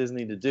bold for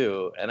Disney to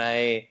do. And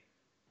I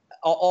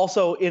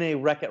also in a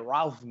Wreck-It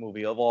Ralph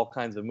movie of all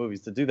kinds of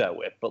movies to do that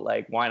with, but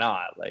like why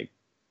not? Like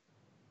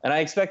and I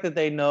expect that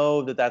they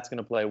know that that's going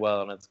to play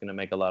well and it's going to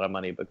make a lot of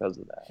money because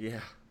of that.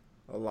 Yeah,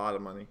 a lot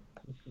of money.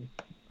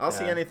 I'll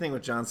see anything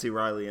with John C.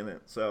 Reilly in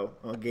it. So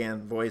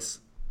again, voice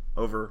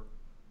over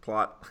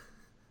plot.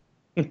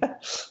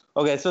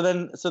 Okay, so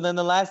then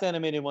the last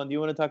animated one. Do you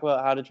want to talk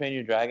about How to Train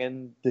Your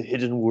Dragon: The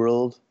Hidden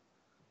World?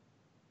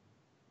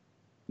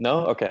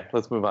 No. Okay,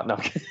 let's move on. No.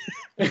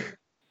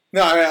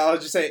 No, I mean, I'll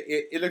just say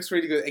it looks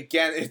really good.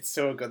 Again, it's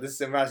so good. This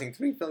is embarrassing.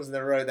 3 films in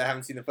a row that I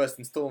haven't seen the first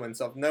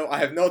installments of. No, I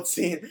have not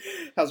seen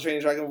How to Train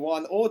Your Dragon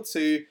 1 or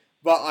 2,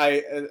 but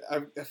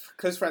a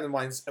close friend of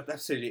mine's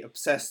absolutely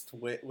obsessed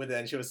with it,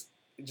 and she was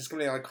just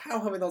complaining like, how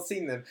have I not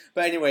seen them?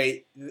 But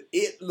anyway,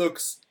 it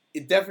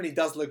definitely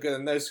does look good,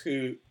 and those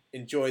who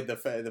enjoyed the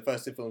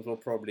first 2 films will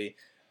probably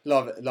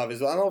love it as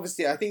well. And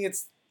obviously, I think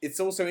it's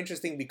also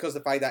interesting because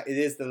the fact that it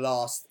is the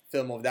last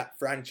film of that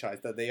franchise,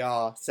 that they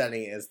are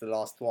selling it as the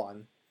last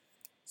one.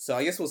 So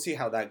I guess we'll see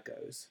how that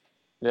goes.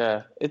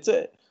 Yeah,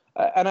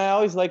 and I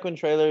always like when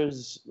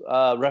trailers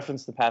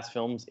reference the past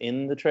films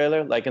in the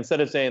trailer. Like instead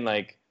of saying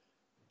like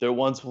there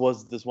once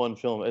was this one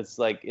film, it's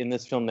like in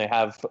this film they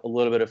have a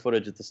little bit of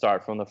footage at the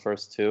start from the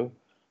first 2,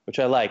 which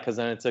I like because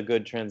then it's a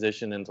good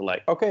transition into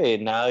like, okay,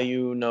 now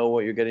you know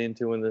what you're getting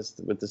into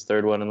with this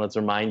third one, and let's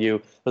remind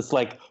you, let's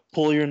like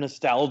pull your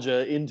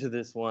nostalgia into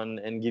this one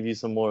and give you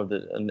some more of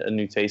a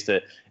new taste of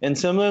it. And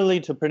similarly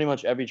to pretty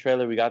much every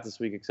trailer we got this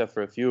week, except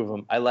for a few of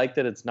them, I like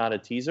that it's not a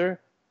teaser.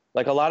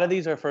 Like a lot of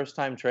these are first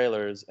time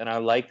trailers, and I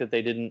like that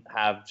they didn't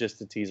have just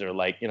a teaser,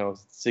 like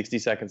 60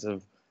 seconds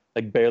of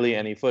like barely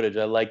any footage.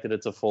 I like that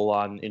it's a full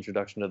on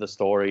introduction to the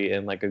story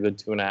and like a good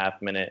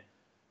 2.5 minute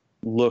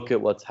look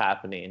at what's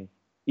happening.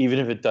 Even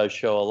if it does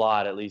show a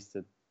lot, at least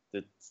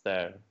it's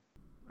there.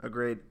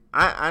 Agreed.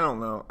 I don't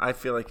know. I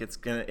feel like it's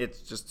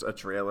just a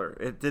trailer.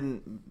 It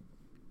didn't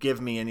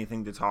give me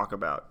anything to talk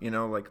about,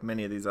 like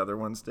many of these other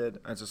ones did.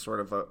 I just sort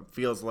of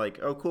feels like,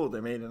 oh cool,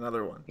 they made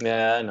another one.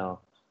 Yeah, I know.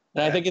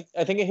 And yeah.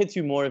 I think it hits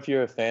you more if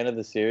you're a fan of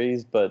the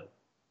series, but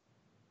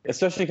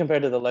especially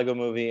compared to the Lego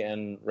Movie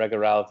and Wreck-It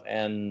Ralph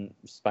and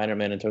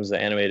Spider-Man in terms of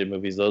animated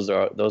movies,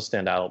 those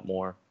stand out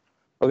more.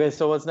 Okay,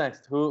 so what's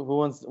next? Who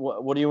wants?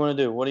 What do you want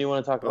to do? What do you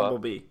want to talk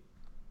about?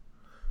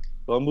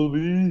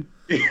 Bumblebee.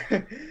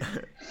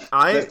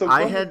 I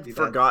had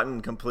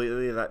forgotten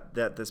completely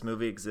that this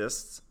movie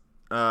exists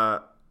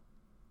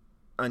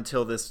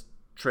until this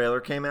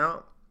trailer came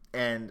out,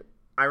 and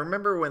I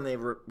remember when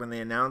they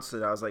announced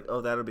it, I was like,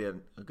 oh, that'll be a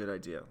good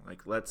idea.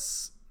 Like,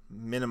 let's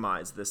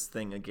minimize this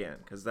thing again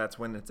because that's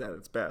when it's at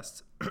its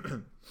best.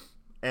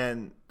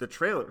 And the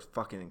trailer is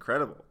fucking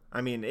incredible. I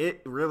mean,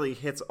 it really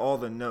hits all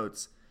the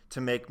notes to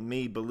make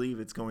me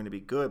believe it's going to be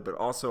good, but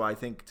also I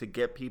think to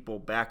get people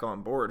back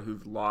on board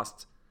who've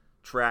lost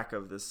track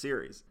of this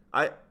series.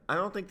 I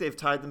don't think they've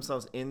tied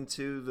themselves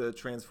into the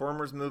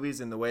Transformers movies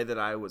in the way that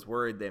I was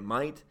worried they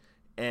might,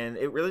 and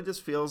it really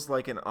just feels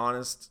like an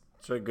honest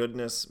to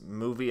goodness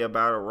movie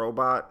about a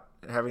robot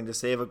having to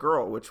save a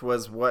girl, which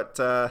was what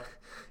the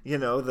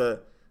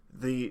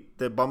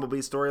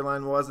Bumblebee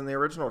storyline was in the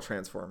original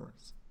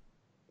Transformers.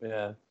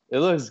 Yeah, it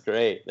looks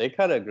great. They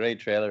cut a great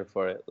trailer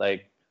for it.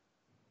 Like,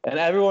 and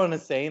everyone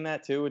is saying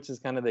that too, which is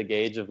kind of the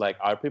gauge of like,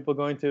 are people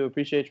going to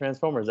appreciate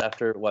Transformers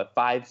after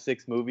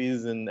 5-6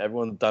 movies and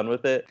everyone's done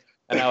with it?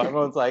 And now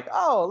everyone's like,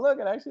 oh, look,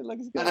 it actually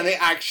looks good. And it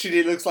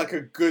actually looks like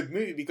a good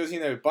movie because,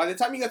 by the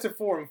time you get to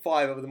 4 and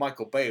 5 of the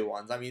Michael Bay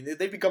ones, I mean,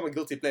 they become a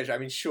guilty pleasure. I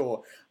mean,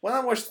 sure, when I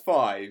watched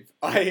 5,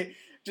 I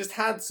just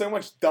had so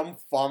much dumb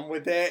fun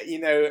with it.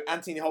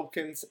 Anthony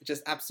Hopkins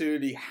just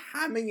absolutely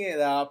hamming it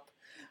up.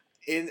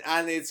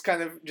 And it's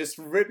kind of just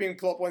ripping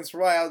plot points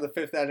right out of the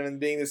Fifth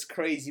Element, being this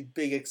crazy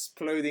big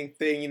exploding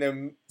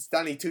thing.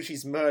 Stanley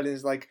Tucci's Merlin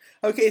is like,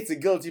 okay, it's a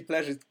guilty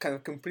pleasure, it's kind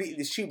of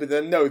completely stupid.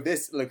 Then no,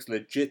 this looks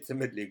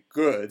legitimately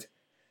good.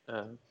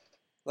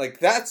 Like,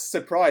 that's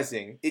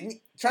surprising.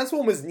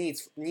 Transformers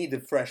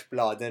needed fresh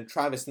blood, and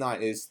Travis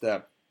Knight is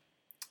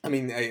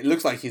it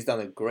looks like he's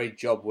done a great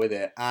job with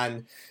it.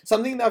 And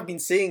something that I've been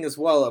seeing as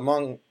well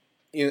among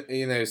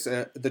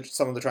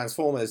some of the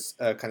Transformers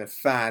kind of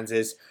fans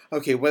is,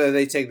 okay, whether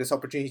they take this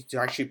opportunity to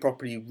actually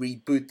properly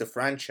reboot the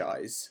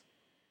franchise,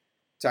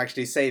 to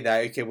actually say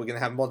that, okay, we're going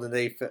to have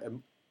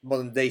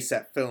modern day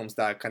set films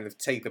that kind of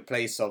take the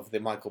place of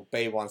the Michael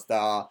Bay ones that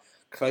are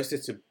closer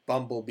to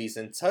Bumblebees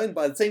in tone.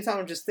 But at the same time,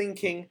 I'm just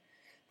thinking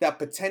that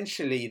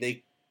potentially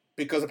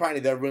because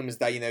apparently there are rumors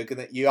that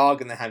you are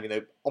gonna have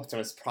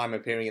Optimus Prime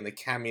appearing in the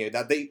cameo,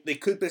 that they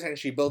could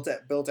potentially build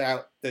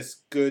out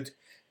this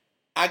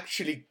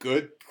actually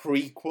good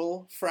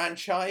prequel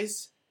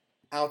franchise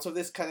out of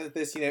this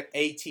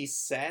 80s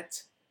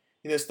set.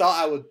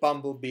 Start out with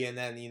Bumblebee and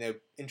then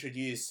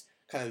introduce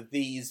kind of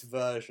these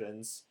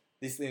versions,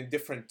 these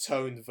different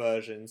toned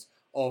versions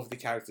of the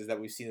characters that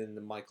we've seen in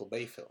the Michael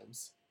Bay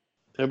films.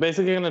 They're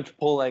basically going to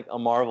pull like a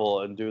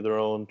Marvel and do their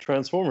own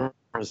Transformers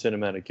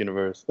cinematic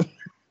universe.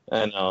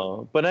 I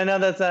know, but I know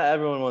that's not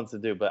everyone wants to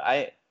do. But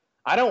I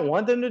don't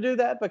want them to do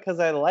that because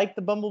I like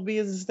the Bumblebee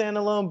as a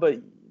standalone.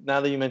 But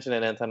now that you mention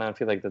it, Anton, I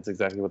feel like that's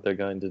exactly what they're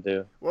going to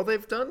do. Well,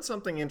 they've done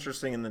something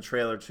interesting in the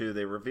trailer too.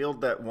 They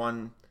revealed that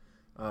one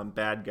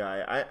bad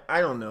guy.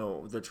 I don't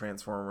know the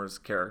Transformers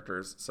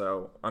characters,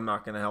 so I'm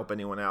not going to help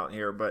anyone out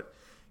here. But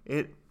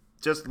it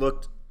just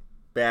looked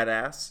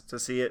badass to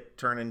see it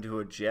turn into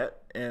a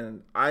jet,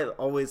 and I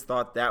always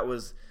thought that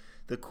was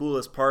the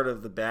coolest part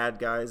of the bad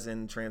guys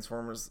in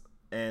Transformers,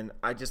 and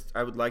I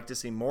would like to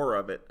see more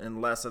of it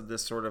and less of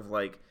this sort of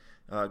like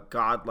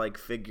godlike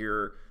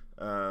figure,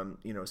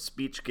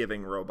 speech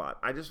giving robot.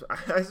 I just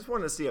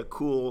want to see a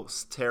cool,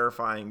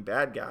 terrifying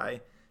bad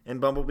guy,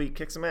 and Bumblebee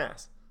kicks some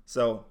ass.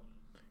 So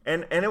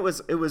and it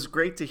was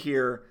great to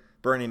hear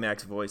Bernie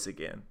Mac's voice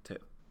again too.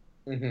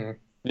 Mm-hmm.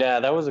 Yeah,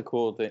 that was a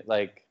cool thing.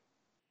 Like,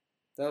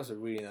 that was a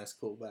really nice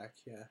callback.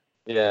 Yeah.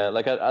 Yeah,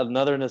 like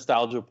another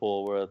nostalgia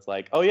pull where it's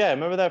like, oh yeah,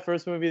 remember that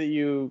first movie that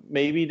you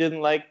maybe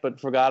didn't like but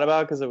forgot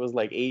about because it was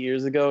like 8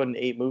 years ago and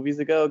 8 movies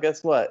ago?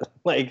 Guess what?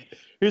 Like,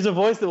 here's a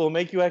voice that will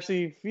make you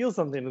actually feel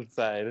something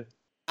inside.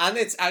 And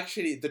it's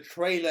actually, the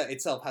trailer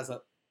itself has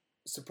a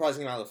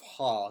surprising amount of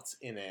heart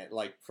in it,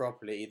 like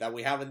properly, that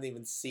we haven't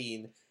even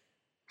seen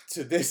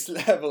to this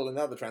level in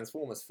other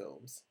Transformers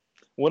films.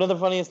 One of the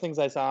funniest things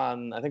I saw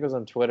on, I think it was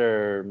on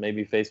Twitter, or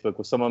maybe Facebook,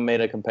 was someone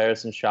made a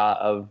comparison shot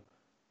of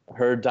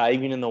her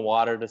diving in the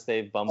water to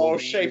save Bumblebee. Oh,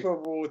 Shape of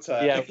Water.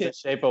 Yeah, with the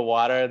Shape of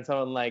Water, and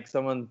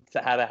someone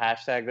had a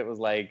hashtag that was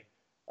like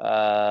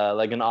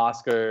an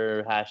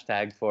Oscar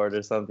hashtag for it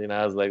or something.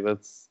 I was like,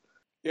 that's...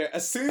 Yeah,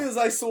 as soon as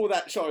I saw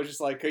that shot, I was just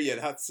like, oh yeah,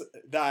 that's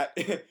that.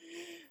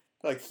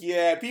 Like,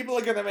 yeah, people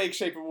are gonna make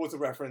Shape of Water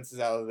references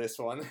out of this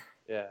one.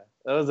 Yeah,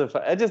 that was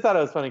I just thought it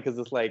was funny because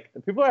it's like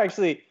people are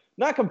actually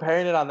not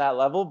comparing it on that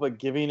level, but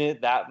giving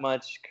it that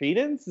much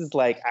credence is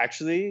like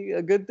actually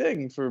a good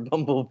thing for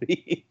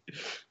Bumblebee.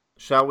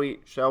 Shall we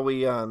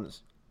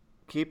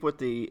keep with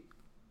the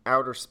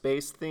outer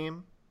space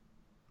theme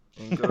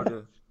and go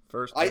to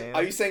First Man?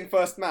 Are you saying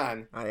First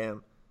Man? I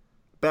am.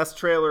 Best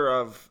trailer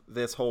of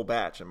this whole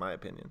batch, in my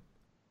opinion.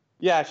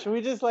 Yeah, should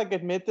we just like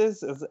admit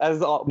this as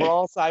we're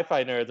all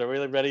sci-fi nerds? Are we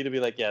like, ready to be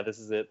like, yeah, this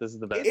is it. This is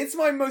the best. It's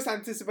my most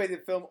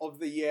anticipated film of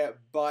the year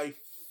by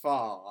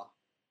far.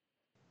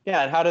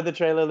 Yeah, and how did the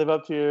trailer live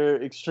up to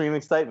your extreme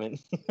excitement?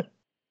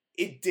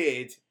 It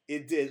did.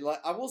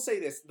 Like, I will say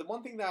this: the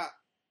one thing that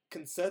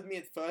concerned me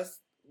at first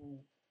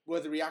were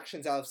the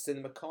reactions out of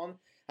CinemaCon,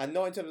 and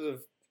not in terms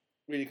of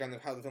really kind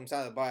of how the film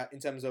sounded, but in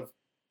terms of,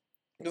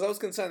 because I was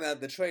concerned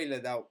that the trailer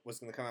that was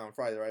going to come out on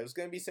Friday, right, it was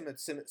going to be similar to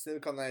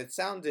CinemaCon, and it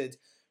sounded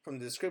from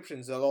the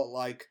descriptions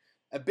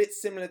a bit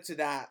similar to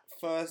that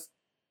first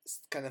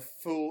kind of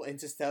full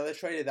Interstellar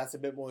trailer. That's a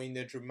bit more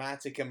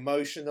dramatic,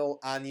 emotional,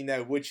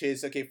 and which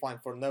is okay, fine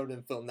for a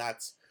Nolan film.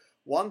 That's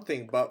one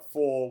thing, but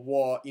for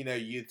what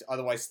you'd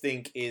otherwise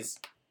think is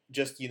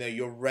just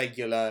your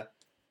regular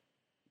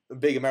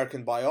big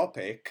American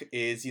biopic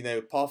is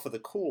par for the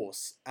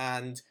course.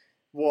 And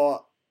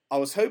what I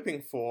was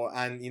hoping for,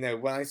 and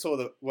when I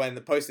saw when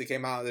the poster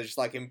came out, they just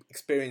like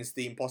experience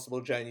the impossible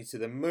journey to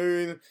the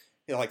moon,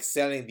 like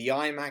selling the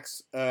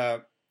IMAX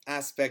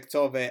aspect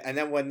of it, and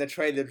then when the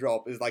trailer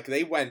dropped, it's like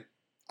they went,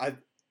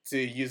 to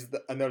use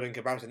a Nolan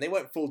comparison, they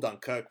went full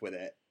Dunkirk with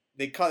it.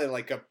 They cut it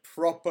like a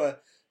proper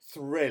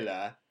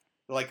thriller.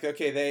 Like,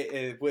 okay,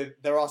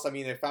 there are some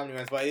family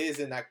members, but it is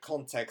in that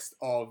context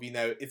of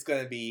it's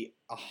going to be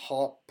a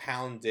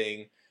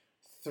heart-pounding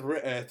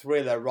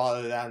thriller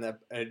rather than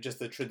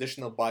just a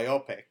traditional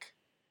biopic.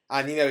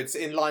 And it's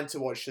in line to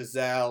what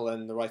Chazelle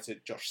and the writer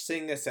Josh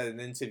Singer said in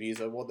interviews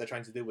of what they're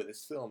trying to do with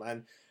this film.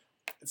 And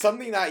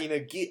something that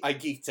I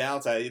geeked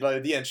out at,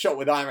 at the end, shot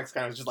with IMAX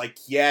camera, was just like,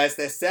 yes,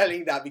 they're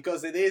selling that,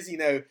 because it is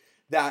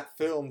that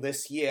film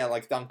this year,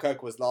 like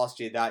Dunkirk was last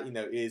year, that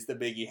is the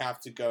big, you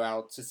have to go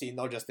out to see,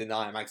 not just in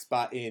IMAX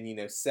but in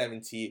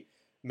 70mm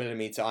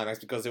IMAX,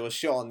 because it was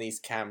shot on these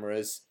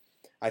cameras.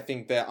 I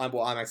think that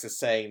what IMAX is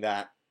saying,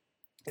 that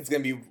it's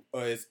going to be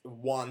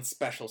one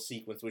special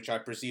sequence, which I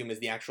presume is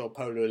the actual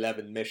Apollo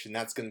 11 mission.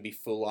 That's going to be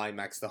full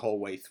IMAX the whole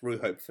way through,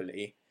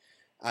 hopefully.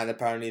 And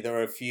apparently there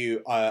are a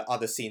few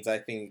other scenes, I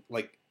think,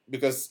 like,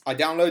 because I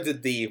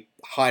downloaded the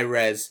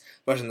high-res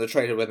version of the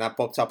trailer when that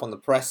popped up on the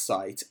press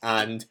site,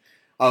 and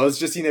I was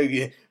just,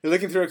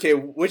 looking through, okay,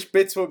 which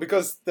bits were,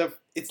 because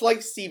it's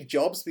like Steve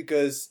Jobs,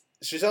 because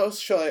Chazelle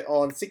shot it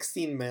on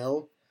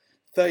 16mm,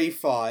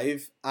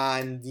 35,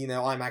 and,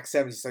 IMAX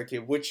 70, so, okay,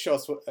 which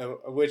shots,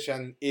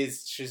 and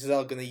is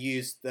Chazelle going to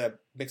use the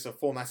mix of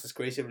formats as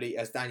creatively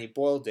as Danny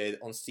Boyle did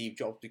on Steve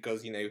Jobs,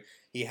 because,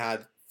 he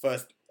had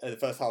the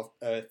first half,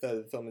 third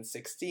of the film in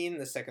 16,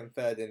 the second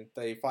third in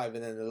 35,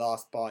 and then the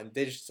last part in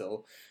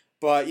digital.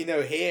 But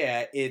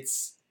here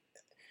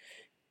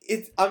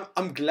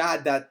I'm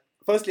glad that.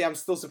 Firstly, I'm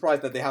still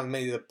surprised that they haven't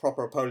made a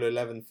proper Apollo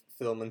 11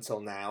 film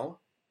until now,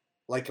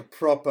 like a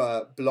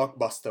proper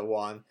blockbuster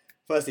one.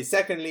 Firstly,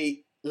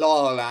 secondly,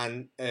 La La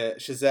Land,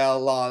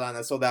 Chazelle, La La Land.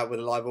 I saw that with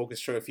a live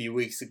orchestra a few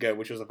weeks ago,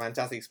 which was a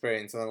fantastic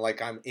experience, and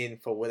I'm in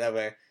for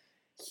whatever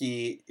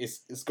he is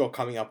got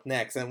coming up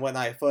next. And when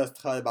I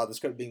first heard about the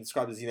script being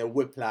described as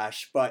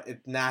Whiplash, but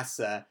at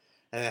NASA,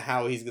 and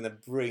how he's gonna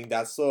bring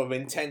that sort of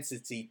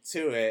intensity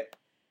to it,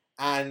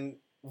 and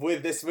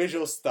with this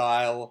visual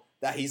style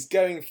that he's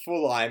going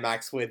full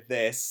IMAX with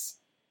this,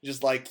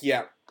 just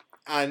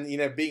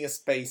and being a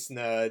space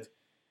nerd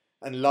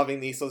and loving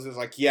these sorts of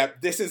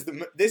this is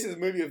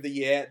movie of the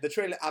year. The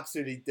trailer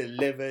absolutely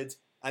delivered,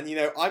 and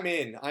I'm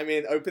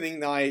in opening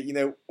night,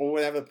 or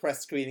whatever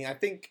press screening. I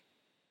think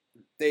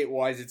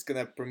date-wise it's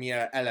gonna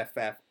premiere at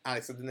LFF.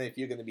 Alex, I don't know if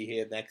you're gonna be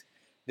here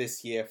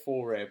this year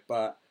for it,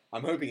 but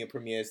I'm hoping it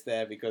premieres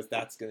there because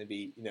that's gonna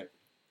be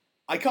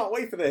I can't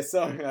wait for this.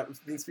 Sorry,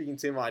 I've been speaking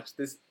too much.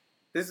 This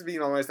has been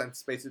my most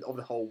anticipated of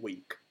the whole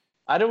week.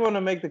 I don't want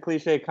to make the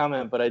cliche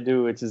comment, but I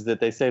do, which is that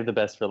they saved the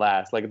best for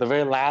last. Like the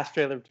very last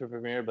trailer to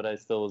premiere, but I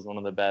still was one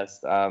of the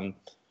best.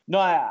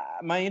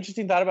 My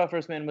interesting thought about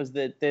First Man was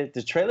that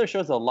the trailer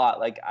shows a lot.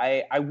 Like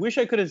I wish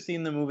I could have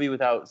seen the movie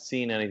without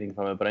seeing anything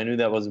from it, but I knew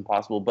that wasn't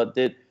possible. But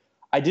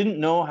I didn't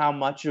know how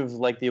much of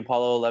the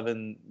Apollo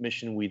 11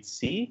 mission we'd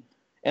see,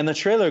 and the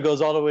trailer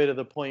goes all the way to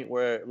the point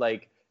where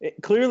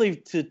clearly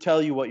to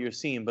tell you what you're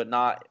seeing, but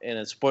not in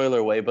a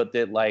spoiler way, but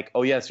that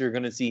oh yes, you're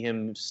going to see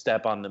him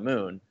step on the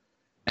moon,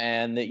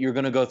 and that you're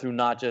going to go through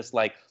not just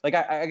I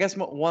guess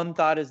one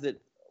thought is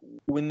that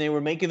when they were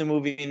making the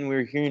movie and we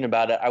were hearing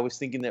about it, I was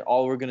thinking that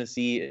all we're going to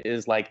see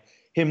is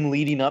him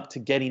leading up to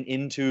getting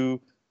into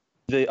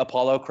the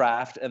Apollo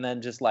craft and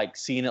then just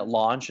seeing it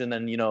launch, and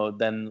then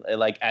then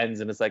it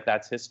ends and it's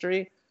that's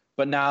history.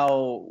 But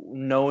now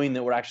knowing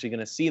that we're actually going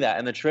to see that,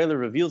 and the trailer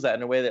reveals that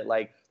in a way that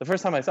the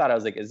first time I saw it, I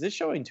was is this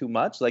showing too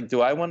much?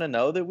 Do I want to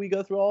know that we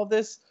go through all of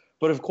this?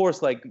 But of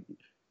course,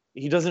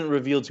 he doesn't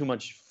reveal too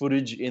much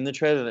footage in the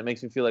trailer that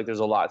makes me feel there's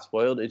a lot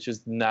spoiled. It's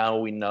just now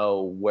we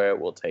know where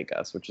it will take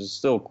us, which is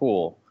still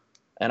cool.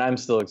 And I'm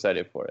still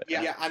excited for it.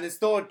 Yeah, and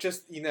it's not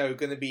just, going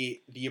to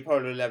be the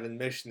Apollo 11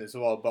 mission as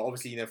well, but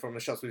obviously, from the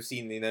shots we've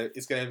seen,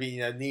 it's going to be,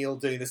 Neil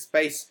doing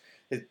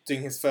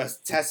doing his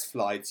first test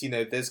flights.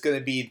 There's going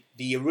to be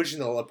the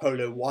original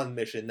Apollo 1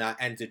 mission that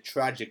ended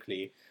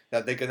tragically,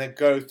 that they're going to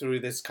go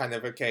through this kind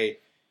of,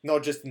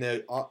 not just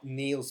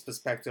Neil's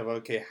perspective,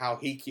 how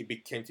he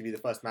became to be the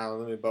first man on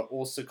the moon, but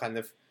also kind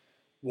of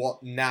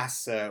what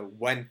NASA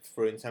went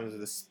through in terms of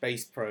the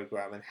space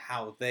program and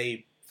how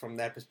they, from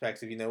their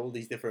perspective, all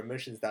these different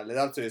missions that led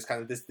up to is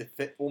kind of this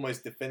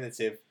almost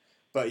definitive,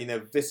 but,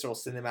 visceral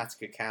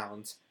cinematic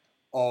account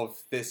of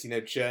this,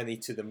 journey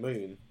to the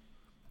moon.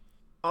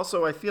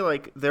 Also, I feel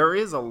there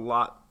is a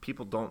lot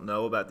people don't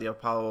know about the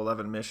Apollo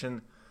 11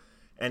 mission,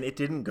 and it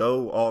didn't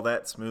go all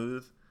that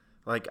smooth.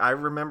 I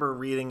remember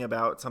reading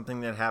about something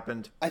that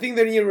happened. I think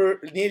they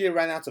nearly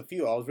ran out of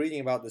fuel. I was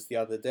reading about this the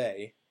other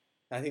day.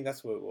 I think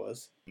that's what it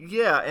was.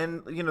 Yeah,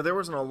 and there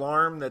was an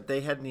alarm that they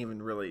hadn't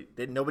even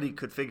nobody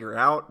could figure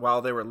out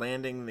while they were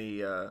landing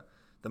the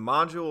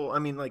module. I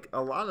mean,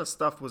 a lot of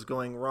stuff was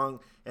going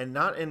wrong, and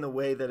not in the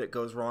way that it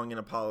goes wrong in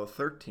Apollo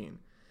 13,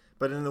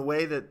 but in the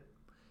way that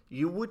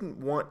you wouldn't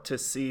want to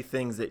see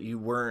things that you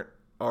weren't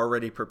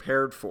already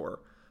prepared for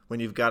when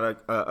you've got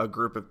a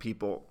group of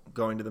people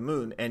going to the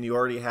moon, and you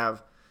already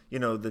have,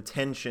 the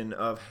tension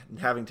of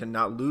having to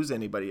not lose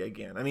anybody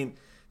again. I mean,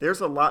 there's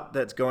a lot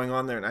that's going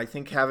on there, and I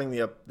think having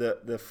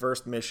the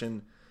first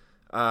mission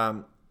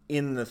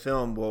in the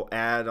film will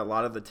add a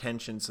lot of the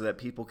tension so that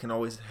people can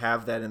always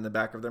have that in the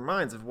back of their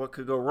minds of what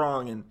could go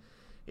wrong. And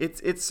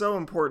it's so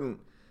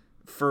important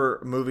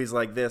for movies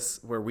like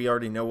this where we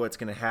already know what's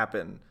going to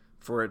happen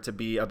for it to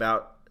be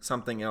about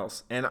something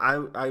else. And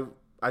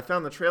I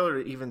found the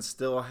trailer to even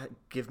still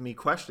give me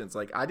questions.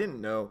 I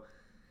didn't know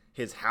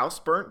his house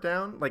burnt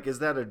down. Is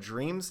that a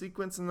dream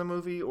sequence in the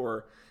movie,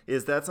 or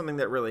is that something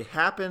that really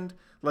happened?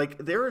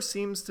 There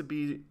seems to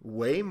be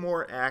way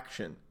more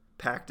action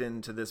packed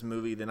into this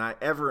movie than I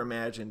ever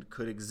imagined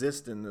could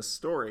exist in this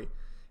story.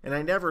 And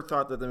I never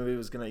thought that the movie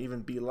was going to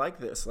even be like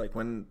this.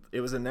 When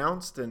it was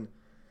announced and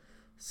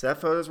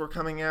set photos were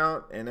coming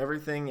out and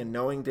everything, and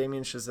knowing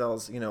Damien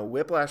Chazelle's,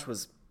 Whiplash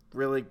was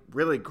really,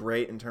 really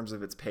great in terms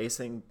of its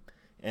pacing,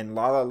 and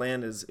La La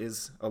Land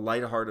is a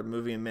lighthearted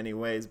movie in many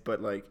ways,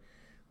 but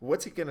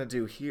what's he gonna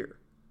do here?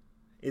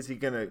 Is he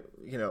gonna,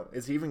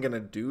 is he even gonna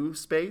do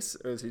space,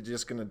 or is he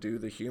just gonna do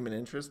the human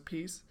interest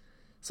piece?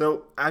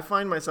 So I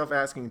find myself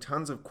asking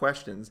tons of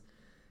questions,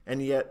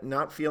 and yet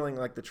not feeling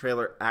like the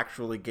trailer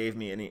actually gave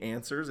me any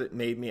answers. It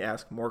made me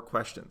ask more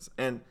questions,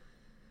 and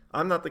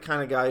I'm not the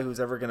kind of guy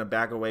who's ever going to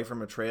back away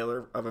from a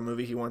trailer of a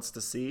movie he wants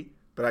to see,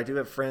 but I do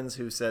have friends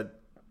who said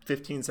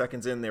 15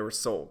 seconds in they were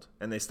sold,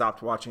 and they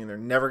stopped watching, and they're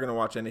never going to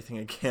watch anything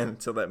again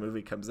until that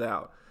movie comes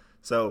out.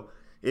 So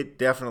it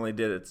definitely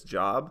did its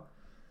job.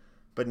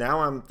 But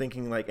now I'm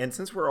thinking like, and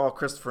since we're all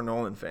Christopher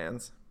Nolan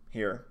fans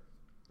here,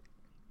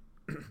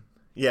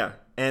 yeah.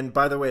 And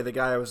by the way, the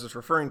guy I was just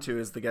referring to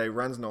is the guy who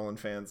runs Nolan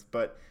Fans.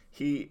 But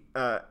we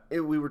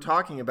were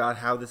talking about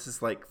how this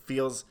is like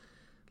feels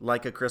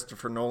like a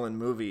Christopher Nolan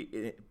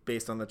movie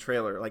based on the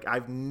trailer. Like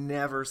I've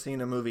never seen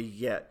a movie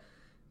yet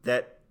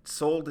that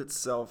sold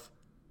itself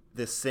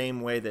the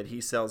same way that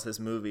he sells his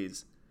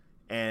movies,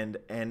 and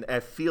I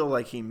feel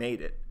like he made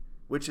it,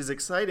 which is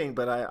exciting.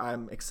 But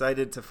I'm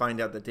excited to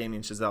find out that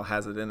Damien Chazelle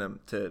has it in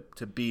him to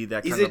be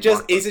that. Is it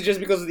just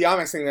because of the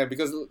IMAX thing though?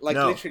 Because like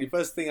No. literally,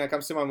 first thing that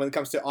comes to mind when it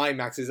comes to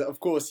IMAX is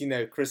of course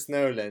Chris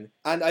Nolan,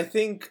 and I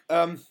think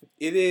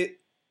it is.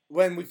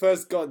 When we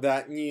first got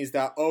that news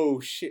that, oh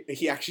shit,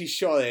 he actually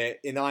shot it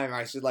in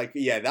IMAX, it's like,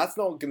 yeah, that's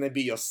not going to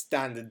be your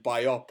standard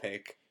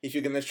biopic if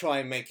you're going to try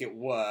and make it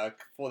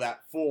work for that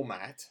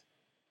format.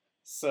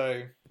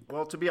 So...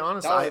 Well, to be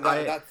honest,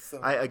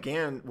 I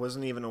again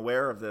wasn't even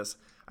aware of this.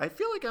 I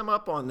feel like I'm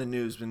up on the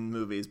news in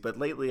movies, but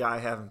lately I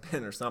haven't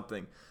been or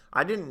something.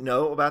 I didn't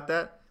know about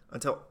that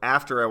until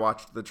after I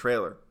watched the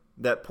trailer.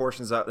 That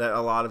that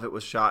a lot of it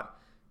was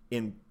shot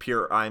in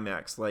pure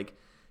IMAX. Like,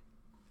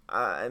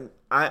 I'm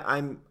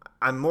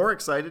more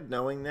excited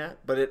knowing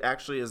that, but it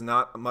actually is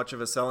not much of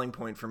a selling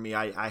point for me.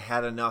 I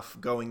had enough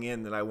going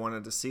in that I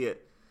wanted to see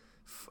it.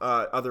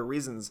 Other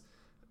reasons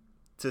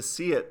to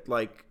see it,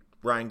 like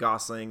Ryan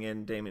Gosling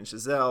and Damien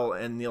Chazelle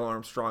and Neil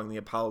Armstrong, the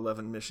Apollo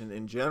 11 mission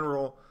in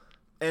general,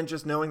 and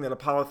just knowing that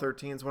Apollo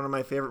 13 is one of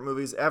my favorite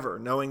movies ever,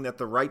 knowing that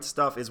The Right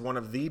Stuff is one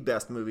of the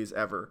best movies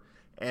ever.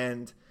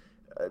 And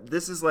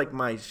this is like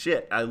my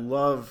shit. I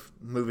love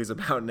movies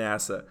about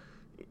NASA.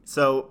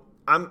 So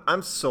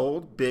I'm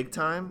sold big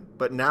time,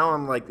 but now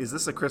I'm like, is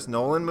this a Chris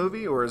Nolan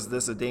movie or is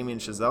this a Damien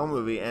Chazelle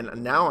movie?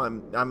 And now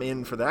I'm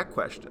in for that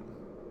question.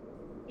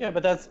 Yeah,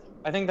 but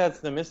I think that's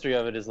the mystery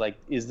of it, is like,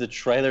 is the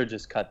trailer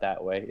just cut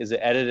that way? Is it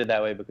edited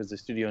that way because the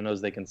studio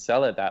knows they can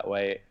sell it that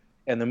way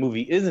and the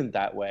movie isn't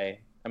that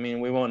way? I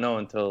mean, we won't know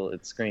until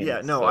it's screened.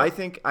 Yeah, no, so. I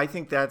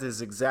think that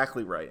is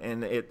exactly right.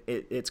 And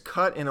it's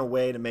cut in a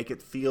way to make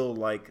it feel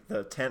like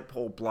the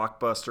tentpole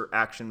blockbuster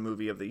action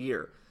movie of the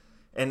year.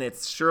 And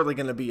it's surely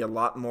going to be a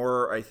lot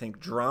more, I think,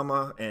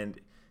 drama and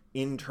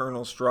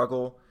internal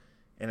struggle.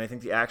 And I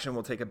think the action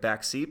will take a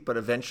back seat, but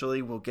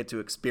eventually we'll get to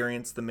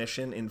experience the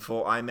mission in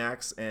full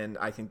IMAX. And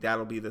I think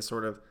that'll be the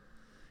sort of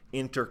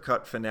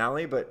intercut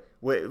finale. But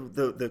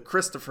the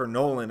Christopher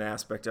Nolan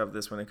aspect of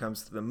this when it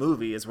comes to the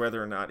movie is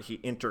whether or not he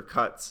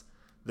intercuts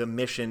the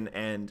mission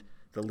and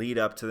the lead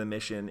up to the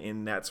mission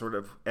in that sort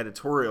of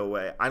editorial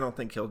way. I don't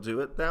think he'll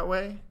do it that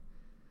way.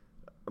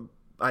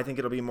 I think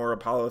it'll be more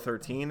Apollo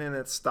 13 in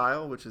its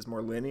style, which is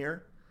more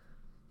linear.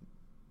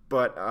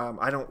 But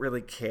I don't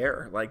really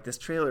care. Like, this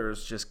trailer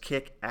is just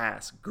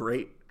kick-ass.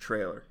 Great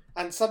trailer.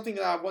 And something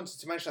that I wanted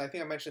to mention, I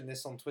think I mentioned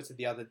this on Twitter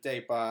the other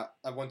day, but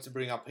I wanted to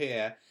bring up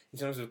here in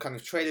terms of kind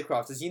of trailer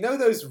craft is,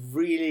 those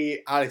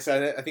really, Alex,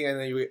 I think I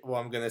know what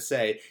I'm going to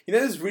say.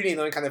 Those really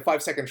annoying kind of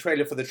 5-second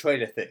trailer for the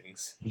trailer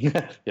things.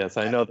 Yes,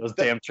 I know those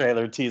damn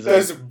trailer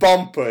teasers. Those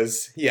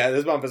bumpers. Yeah,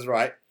 those bumpers,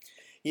 right.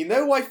 You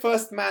know why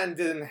First Man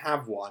didn't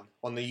have one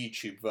on the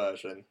YouTube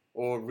version,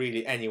 or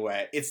really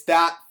anywhere? It's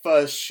that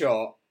first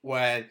shot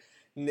when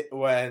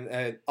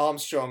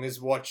Armstrong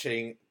is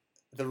watching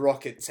the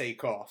rocket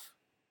take off.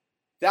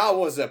 That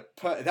was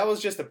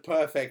just a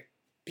perfect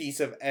piece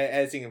of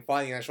editing and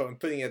finding that shot and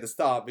putting it at the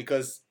start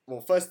because,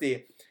 well,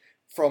 firstly,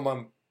 from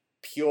a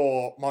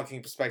pure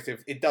marketing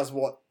perspective, it does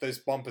what those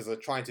bumpers are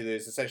trying to do.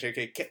 Is essentially,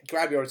 okay,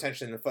 grab your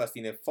attention in the first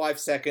 5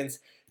 seconds,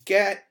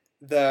 get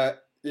the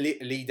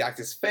lead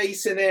actor's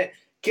face in it,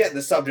 get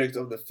the subject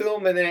of the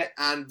film in it,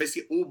 and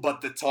basically all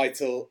but the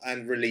title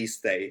and release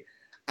date.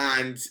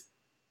 And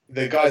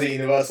the guys at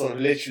Universal have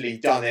literally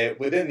done it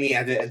within the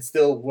edit and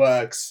still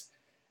works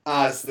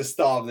as the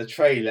start of the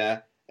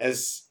trailer.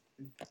 As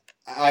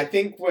I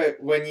think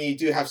when you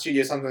do have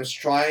studios sometimes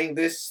trying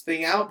this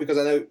thing out, because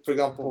I know, for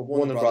example,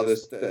 Warner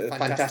Brothers, the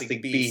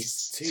Fantastic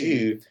Beasts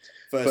 2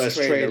 first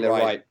trailer,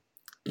 right?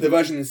 The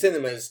version in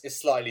cinemas is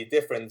slightly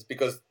different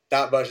because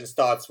that version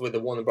starts with the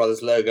Warner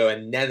Brothers logo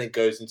and then it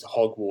goes into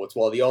Hogwarts,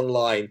 while the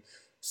online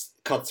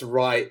cuts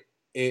right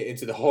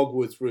into the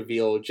Hogwarts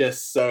reveal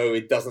just so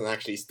it doesn't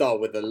actually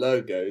start with the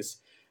logos.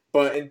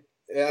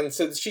 And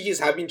so the studios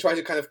have been trying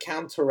to kind of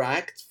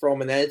counteract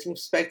from an editing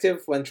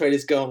perspective when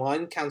trailers go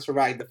online,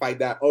 counteract the fact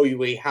that,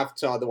 we have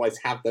to otherwise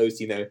have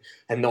those,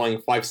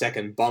 annoying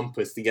 5-second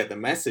bumpers to get the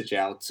message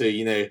out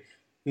to,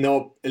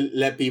 not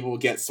let people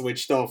get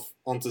switched off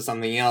onto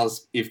something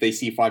else if they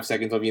see 5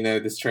 seconds of,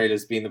 this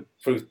trailer's being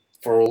approved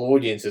for all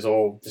audiences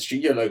or the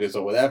studio logos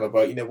or whatever.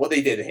 But, what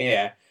they did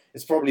here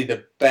is probably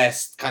the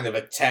best kind of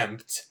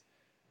attempt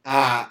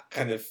at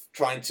kind of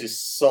trying to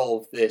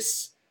solve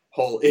this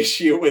whole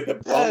issue with the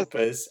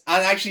bumpers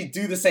and actually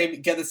get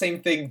the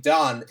same thing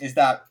done. Is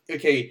that,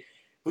 okay,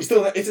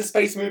 it's a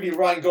space movie,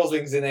 Ryan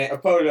Gosling's in it,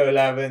 Apollo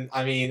 11,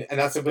 and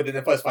that's within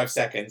the first 5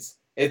 seconds.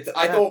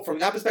 I thought from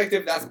that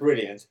perspective, that's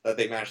brilliant that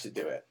they managed to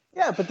do it.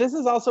 Yeah, but this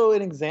is also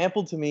an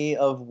example to me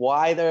of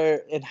why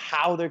there and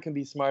how there can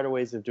be smarter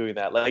ways of doing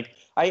that. Like,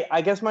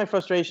 I guess my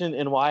frustration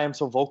and why I'm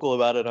so vocal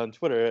about it on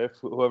Twitter, if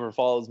whoever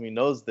follows me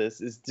knows this,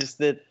 is just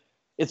that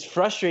it's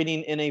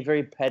frustrating in a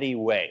very petty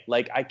way.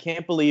 Like, I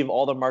can't believe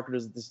all the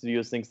marketers at the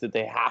studios thinks that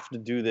they have to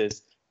do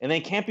this and they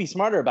can't be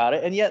smarter about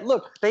it. And yet,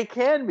 look, they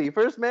can be.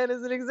 First Man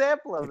is an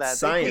example of It's that.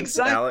 science,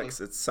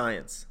 Alex. It's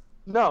science.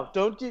 No,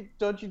 don't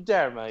you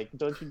dare, Mike.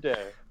 Don't you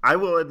dare. I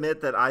will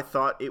admit that I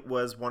thought it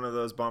was one of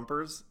those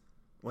bumpers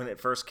when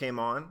it first came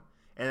on,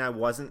 and I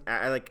wasn't.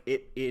 I like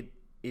it.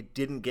 It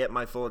didn't get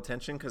my full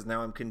attention because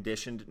now I'm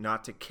conditioned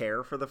not to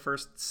care for the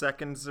first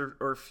seconds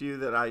or few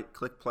that I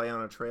click play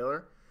on a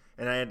trailer,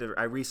 and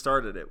I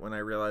restarted it when I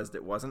realized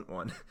it wasn't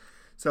one.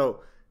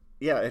 So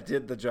yeah, it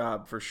did the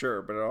job for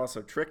sure, but it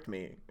also tricked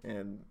me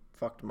and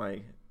fucked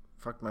my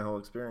whole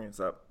experience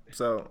up.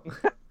 So.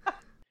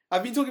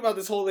 I've been talking about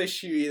this whole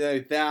issue,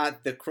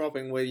 that the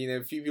cropping where,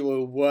 few people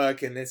will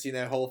work in this,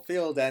 whole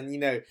field. And,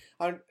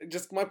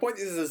 my point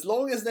is, as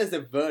long as there's a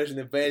version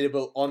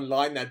available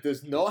online that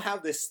does not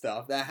have this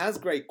stuff, that has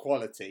great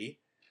quality,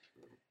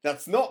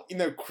 that's not,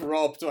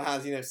 cropped or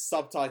has,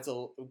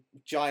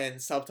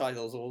 giant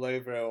subtitles all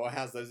over it or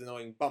has those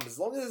annoying bumps, as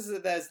long as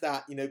there's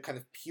that, kind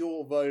of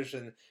pure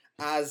version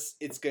as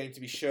it's going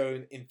to be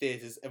shown in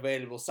theaters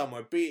available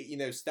somewhere, be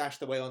it,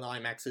 stashed away on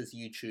IMAX's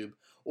YouTube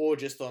or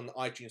just on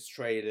iTunes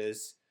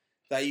trailers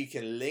that you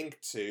can link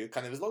to,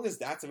 kind of as long as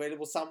that's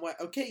available somewhere,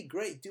 okay,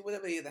 great, do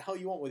whatever the hell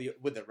you want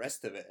with the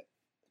rest of it.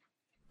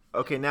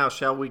 Okay, now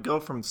shall we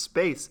go from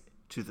space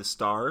to the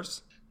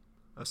stars?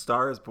 A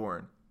Star is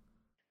Born.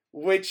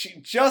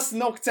 Which just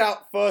knocked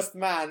out First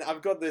Man.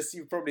 I've got this,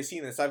 you've probably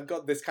seen this, I've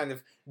got this kind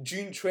of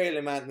June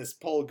trailer madness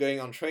poll going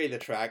on Trailer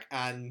Track,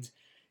 and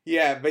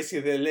yeah,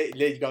 basically the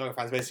Lady Gaga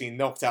fans basically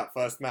knocked out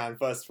First Man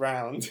first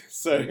round.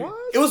 So what?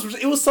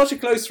 It was such a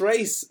close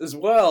race as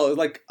well.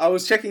 Like, I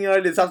was checking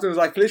earlier this afternoon, it was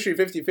like literally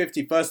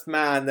 50-50 First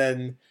Man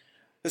and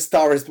The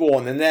Star is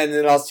Born. And then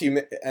in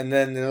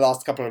the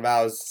last couple of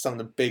hours, some of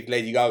the big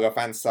Lady Gaga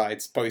fan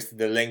sites posted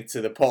the link to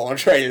the poll on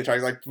Trailer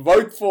Track. Like,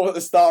 vote for The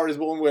Star is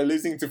Born, we're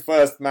losing to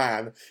First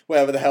Man,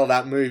 whatever the hell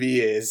that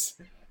movie is.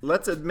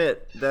 Let's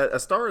admit that A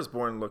Star is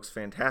Born looks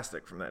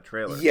fantastic from that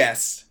trailer.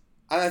 Yes.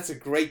 And that's a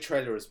great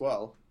trailer as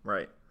well.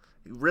 Right.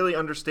 Really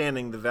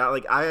understanding the value.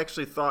 Like, I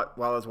actually thought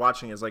while I was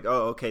watching, it's like,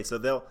 oh, okay, so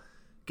they'll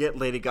get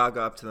Lady Gaga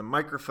up to the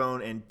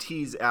microphone and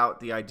tease out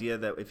the idea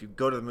that if you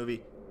go to the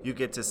movie, you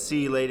get to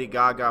see Lady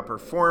Gaga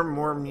perform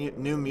more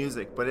new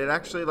music. But it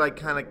actually, like,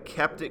 kind of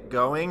kept it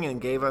going and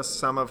gave us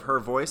some of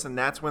her voice, and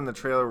that's when the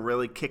trailer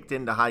really kicked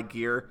into high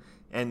gear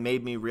and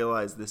made me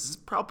realize this is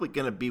probably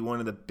going to be one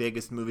of the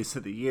biggest movies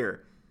of the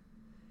year.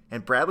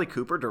 And Bradley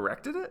Cooper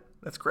directed it?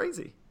 That's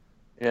crazy.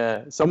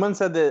 Yeah, someone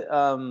said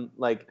that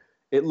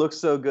it looks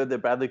so good that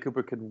Bradley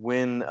Cooper could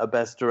win a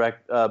best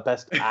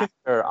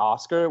actor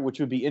Oscar, which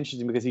would be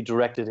interesting because he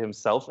directed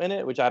himself in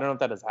it, which I don't know if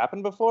that has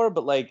happened before,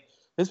 but like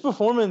his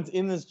performance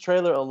in this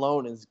trailer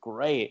alone is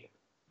great.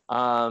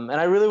 And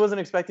I really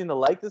wasn't expecting to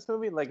like this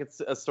movie. Like, it's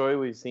a story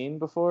we've seen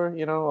before,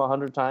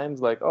 100 times.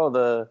 Like,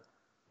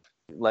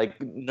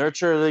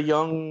 nurture the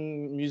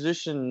young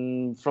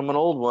musician from an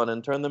old one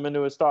and turn them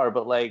into a star.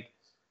 But like,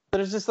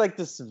 there's just like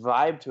this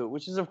vibe to it,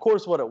 which is of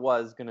course what it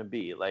was going to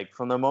be. Like,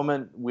 from the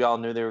moment we all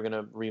knew they were going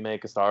to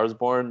remake A Star is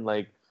Born,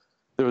 like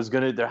there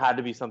had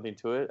to be something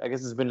to it. I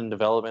guess it's been in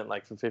development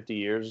like for 50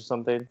 years or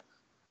something.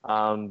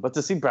 But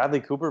to see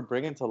Bradley Cooper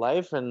bring it to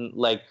life and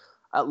the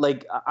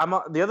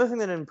other thing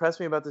that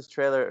impressed me about this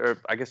trailer,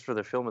 or I guess for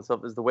the film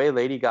itself, is the way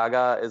Lady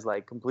Gaga is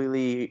like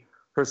completely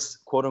her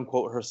quote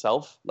unquote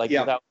herself, like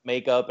without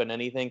makeup and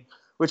anything.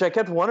 Which I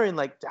kept wondering,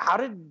 like, how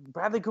did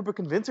Bradley Cooper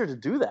convince her to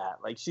do that?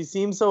 Like, she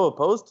seems so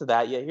opposed to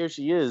that, yet here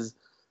she is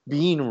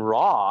being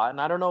raw. And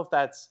I don't know if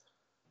that's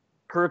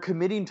her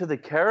committing to the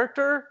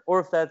character or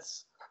if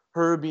that's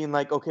her being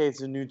like, okay,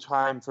 it's a new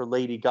time for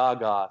Lady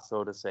Gaga,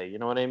 so to say. You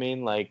know what I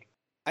mean? Like,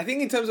 I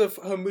think in terms of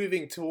her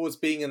moving towards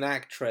being an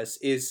actress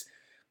is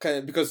kind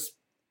of because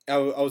I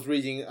was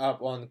reading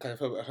up on kind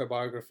of her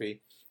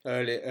biography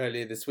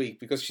earlier this week,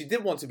 because she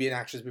did want to be an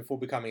actress before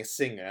becoming a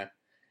singer.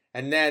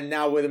 And then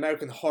now with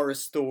American Horror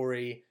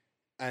Story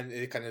and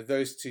kind of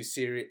those two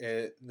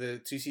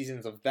the 2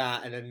 seasons of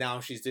that, and then now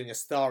she's doing A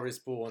Star is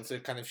Born, so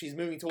kind of she's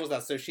moving towards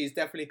that. So she's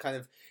definitely kind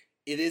of,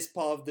 it is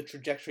part of the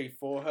trajectory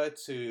for her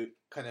to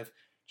kind of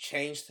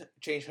change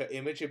her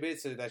image a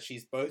bit, so that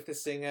she's both a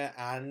singer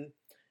and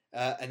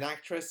an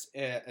actress,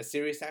 a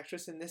serious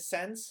actress in this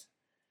sense.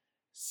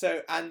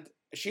 So, and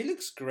she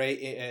looks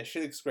great. She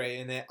looks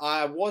great in it.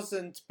 I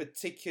wasn't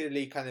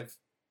particularly kind of,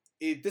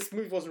 this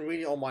movie wasn't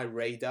really on my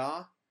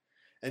radar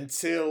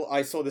until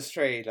I saw this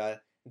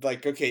trailer.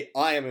 Like, okay,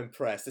 I am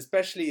impressed,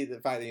 especially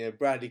the fact that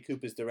Bradley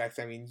Cooper's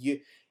director. I mean,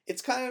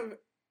 it's kind of,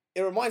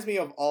 it reminds me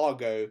of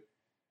Argo,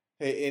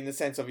 in the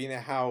sense of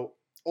how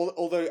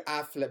although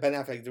Ben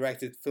Affleck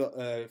directed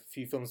a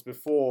few films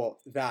before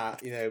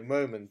that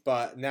moment,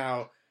 but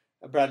now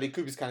Bradley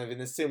Cooper's kind of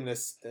in a similar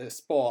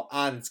spot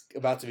and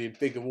about to be a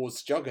big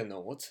awards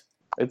juggernaut.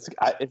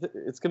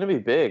 It's gonna be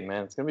big,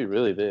 man. It's gonna be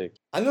really big.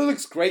 And it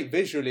looks great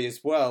visually as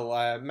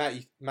well.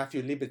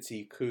 Matthew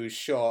Liberty, who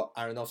shot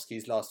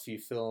Aronofsky's last few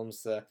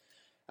films,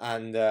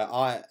 and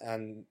I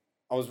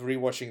was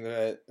rewatching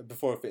the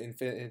before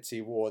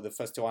Infinity War, the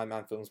first two Iron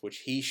Man films, which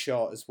he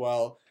shot as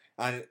well,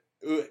 and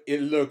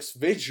it looks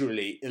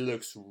visually, it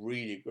looks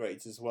really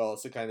great as well.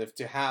 So kind of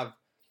to have,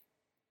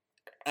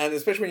 and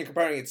especially when you're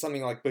comparing it to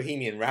something like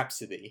Bohemian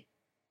Rhapsody,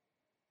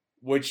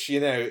 which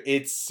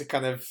it's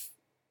kind of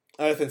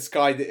Earth and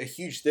Sky, a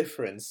huge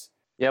difference.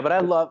 Yeah, but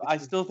I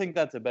still think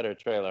that's a better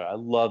trailer. I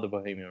love the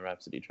Bohemian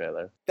Rhapsody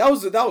trailer. That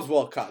was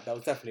well cut. That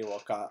was definitely well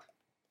cut.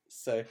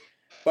 So,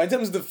 but in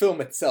terms of the film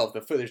itself,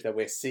 the footage that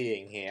we're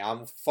seeing here,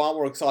 I'm far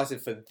more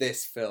excited for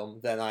this film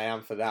than I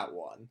am for that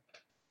one.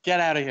 Get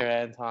out of here,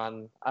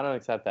 Anton. I don't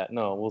accept that.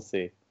 No, we'll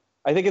see.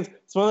 I think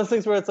it's one of those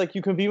things where it's like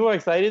you can be more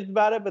excited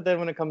about it, but then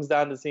when it comes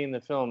down to seeing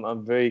the film,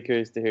 I'm very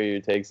curious to hear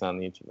your takes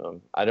on each of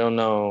them. I don't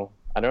know.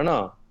 I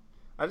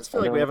just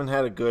feel like we haven't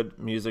had a good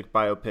music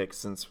biopic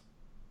since,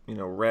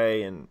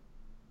 Ray and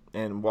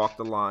Walk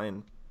the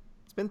Line.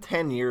 It's been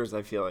 10 years,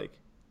 I feel like.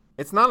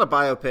 It's not a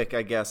biopic,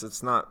 I guess.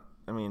 It's not,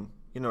 you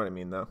know what I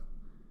mean, though.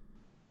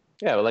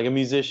 Yeah, but like a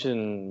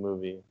musician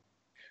movie.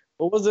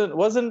 What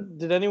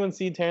did anyone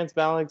see Terrence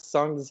Malick's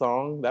Song to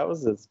Song? That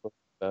was his.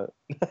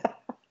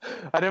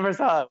 I never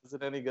saw it. Was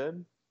it any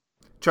good?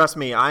 Trust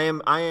me, I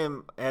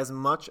am as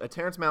much,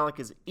 Terrence Malick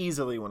is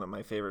easily one of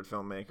my favorite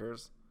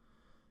filmmakers.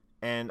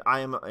 And I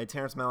am a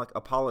Terrence Malick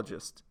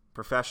apologist,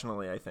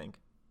 professionally, I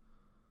think.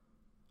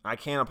 I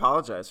can't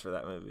apologize for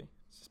that movie.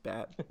 It's just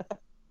bad.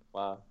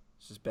 Wow.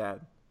 It's just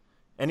bad.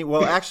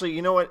 Well, actually,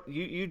 you know what?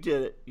 You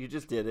did it. You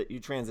just did it. You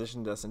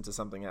transitioned us into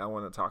something I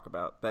want to talk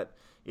about. That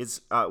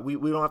is, we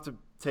don't have to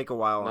take a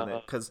while on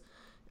it because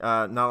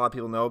not a lot of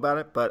people know about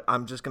it. But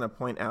I'm just going to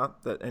point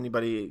out that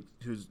anybody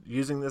who's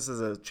using this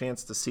as a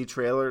chance to see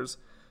trailers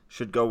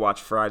should go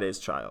watch Friday's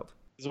Child.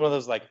 It's one of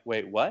those like,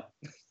 wait, what?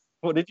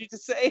 What did you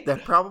just say?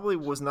 That probably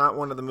was not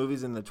one of the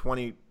movies in the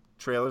 20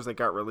 trailers that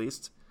got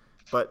released,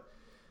 but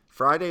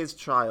Friday's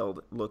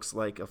Child looks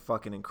like a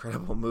fucking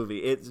incredible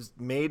movie. It's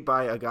made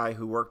by a guy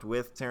who worked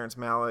with Terrence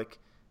Malick,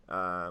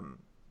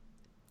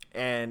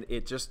 and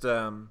it just,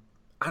 I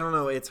don't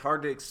know, it's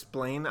hard to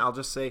explain. I'll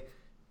just say,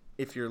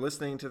 if you're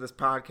listening to this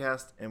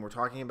podcast and we're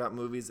talking about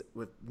movies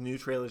with new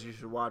trailers you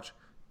should watch,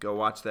 go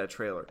watch that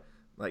trailer.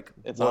 Like,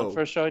 it's on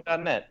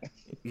firstshow.net.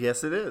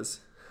 Yes, it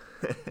is.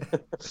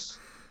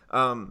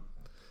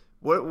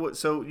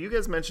 So you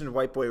guys mentioned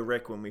White Boy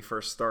Rick when we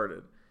first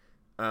started,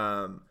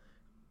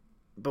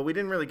 but we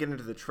didn't really get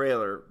into the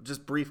trailer.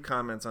 Just brief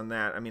comments on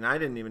that. I mean, I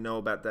didn't even know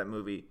about that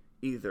movie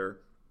either,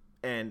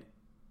 and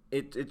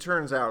it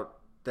turns out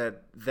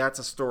that that's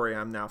a story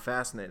I'm now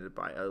fascinated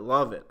by. I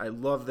love it. I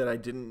love that I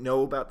didn't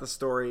know about the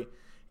story,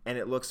 and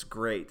it looks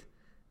great.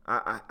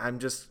 I'm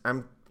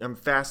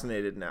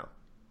fascinated now.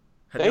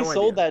 They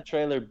sold that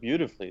trailer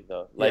beautifully,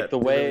 though. Like, the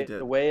way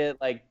it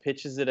like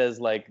pitches it as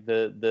like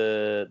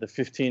the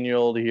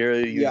 15-year-old hero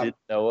you didn't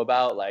know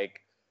about. Like,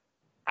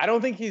 I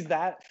don't think he's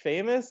that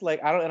famous.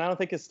 Like, I don't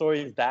think his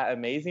story is that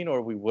amazing,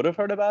 or we would have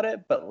heard about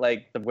it. But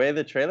like the way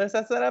the trailer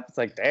sets that up, it's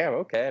like, damn,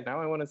 okay, now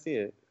I want to see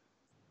it.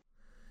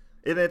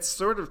 And it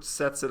sort of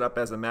sets it up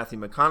as a Matthew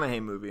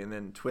McConaughey movie, and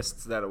then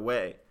twists that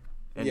away.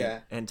 And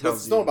tells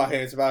it's not about him.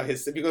 It's about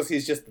because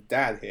he's just the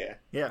dad here.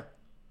 Yeah.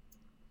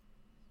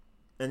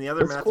 And the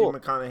other Matthew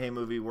McConaughey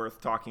movie worth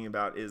talking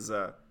about is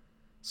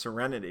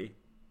Serenity,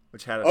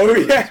 which had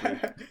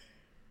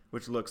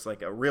which looks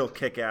like a real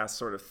kick-ass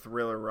sort of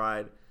thriller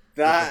ride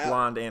with a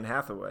blonde Anne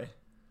Hathaway.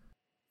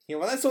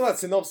 When I saw that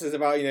synopsis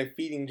about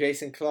feeding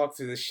Jason Clarke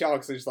to the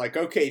sharks, I was like,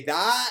 okay,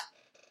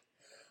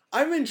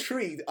 I'm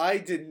intrigued. I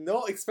did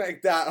not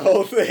expect that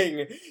whole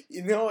thing.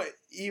 Because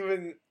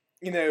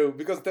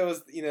there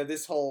was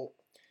this whole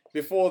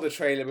before the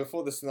trailer,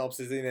 before the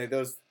synopsis, there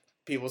was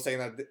people saying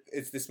that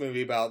it's this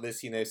movie about this,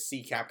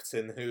 sea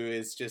captain who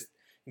is just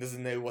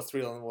doesn't know what's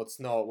real and what's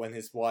not when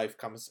his wife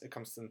comes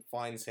and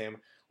finds him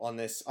on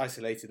this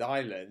isolated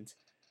island,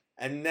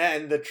 and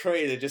then the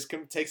trailer just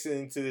takes it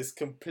into this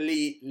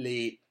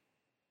completely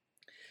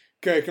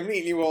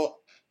well,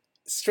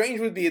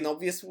 strange would be an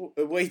obvious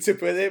way to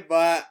put it,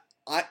 but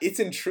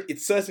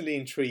it's certainly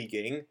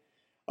intriguing.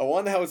 I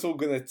wonder how it's all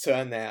going to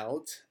turn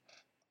out.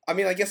 I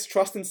mean, I guess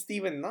trust in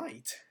Stephen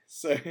Knight.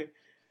 So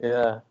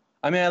yeah.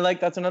 I mean,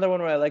 that's another one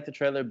where I like the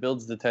trailer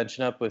builds the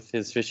tension up with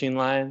his fishing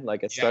line.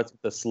 Like, it starts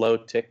with the slow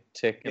tick,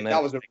 tick. And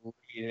that was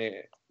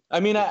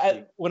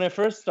when I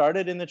first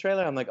started in the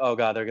trailer, I'm like, oh,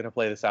 God, they're going to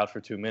play this out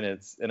for 2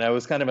 minutes. And I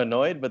was kind of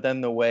annoyed, but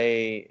then the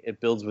way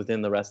it builds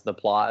within the rest of the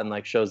plot and,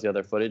 like, shows the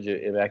other footage,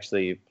 it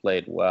actually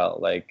played well.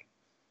 Like,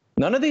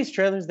 none of these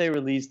trailers they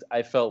released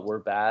I felt were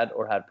bad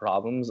or had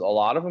problems. A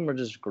lot of them were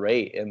just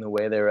great in the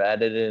way they were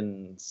edited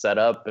and set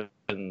up.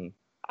 And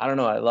I don't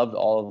know, I loved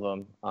all of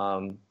them.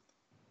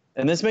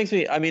 And this makes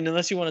me, I mean,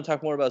 unless you want to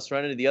talk more about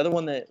Serenity, the other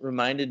one that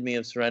reminded me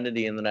of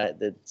Serenity and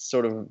that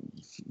sort of,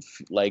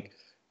 like,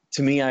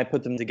 to me, I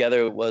put them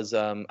together was,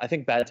 I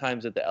think, Bad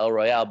Times at the El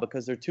Royale,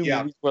 because they're two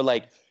movies where,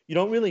 like, you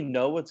don't really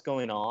know what's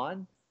going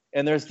on.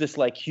 and there's this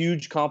like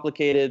huge,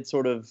 complicated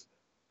sort of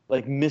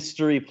like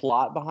mystery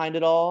plot behind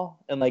it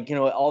all, and like, you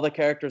know, all the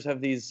characters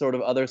have these sort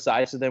of other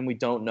sides to them we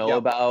don't know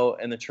about,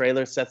 and the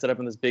trailer sets it up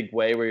in this big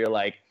way where you're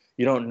like,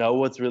 you don't know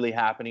what's really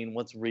happening,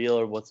 what's real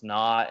or what's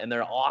not, and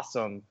they're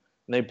awesome.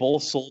 And they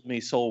both sold me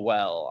so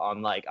well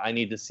on like, I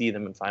need to see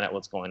them and find out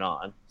what's going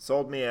on.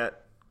 Sold me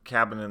at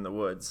Cabin in the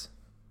Woods.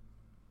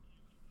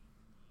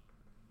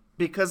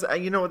 Because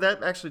you know,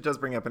 that actually does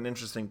bring up an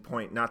interesting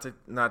point. Not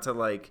to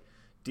like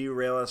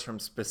derail us from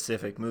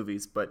specific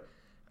movies, but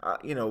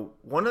you know,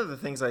 one of the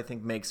things I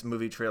think makes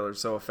movie trailers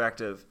so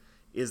effective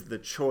is the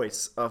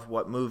choice of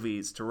what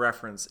movies to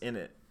reference in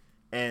it.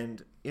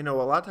 And you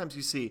know, a lot of times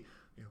you see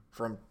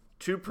from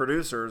two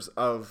producers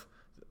of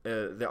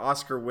the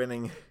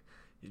Oscar-winning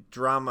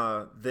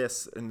drama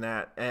this and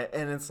that,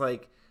 and it's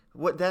like,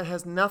 what, that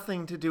has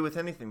nothing to do with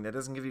anything. That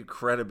doesn't give you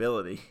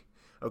credibility.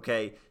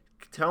 Okay,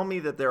 tell me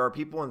that there are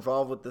people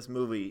involved with this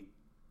movie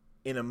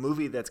in a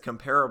movie that's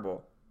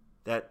comparable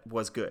that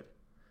was good,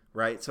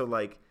 right? So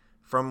like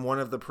from one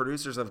of the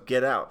producers of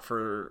Get Out,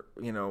 for,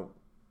 you know,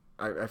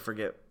 I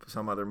forget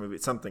some other movie,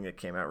 something that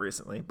came out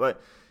recently, but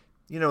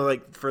you know,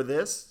 like for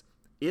this,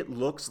 it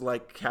looks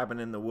like Cabin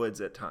in the Woods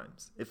at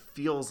times. It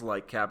feels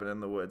like Cabin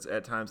in the Woods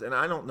at times. And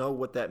I don't know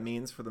what that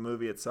means for the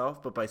movie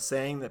itself, but by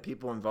saying that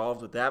people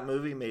involved with that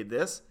movie made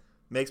this,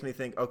 makes me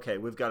think, okay,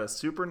 we've got a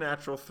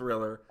supernatural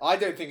thriller. I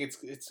don't think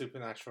it's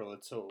supernatural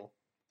at all.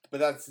 But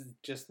that's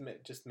just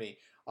me.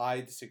 I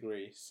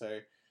disagree. So,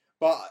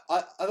 but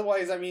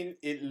otherwise, I mean,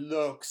 it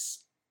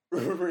looks...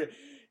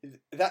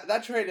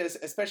 that trailer,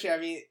 especially, I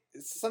mean,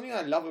 something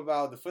I love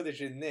about the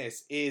footage in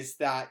this is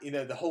that, you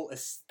know, the whole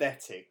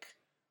aesthetic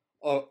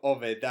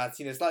of it, that's,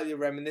 you know, slightly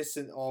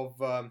reminiscent of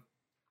what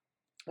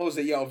was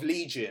it? Yeah, of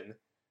Legion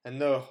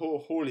and the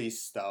holy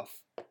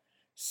stuff.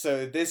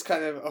 So this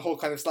kind of a whole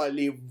kind of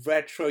slightly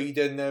retro. You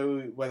don't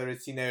know whether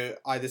it's, you know,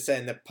 either set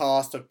in the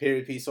past or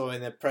period piece or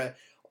in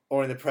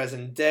the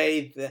present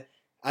day.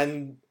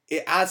 And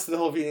it adds to the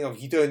whole feeling of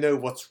you don't know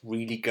what's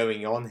really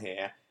going on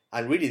here.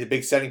 And really, the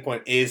big selling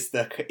point is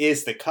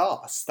the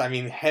cast. I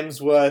mean,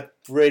 Hemsworth,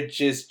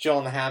 Bridges,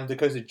 John Hamm,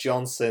 Dakota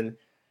Johnson,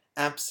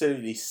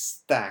 absolutely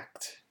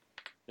stacked.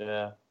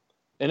 Yeah,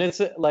 and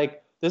it's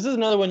like, this is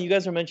another one you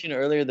guys were mentioning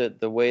earlier, that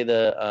the way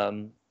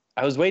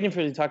I was waiting for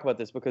you to talk about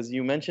this because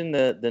you mentioned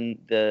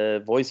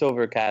the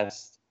voiceover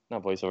cast,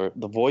 not voiceover,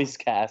 the voice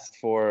cast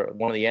for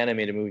one of the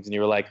animated movies, and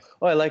you were like,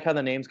 oh, I like how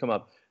the names come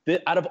up.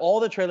 Out of all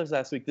the trailers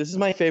last week, this is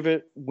my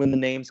favorite when the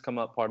names come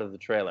up part of the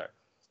trailer.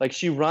 Like,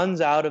 she runs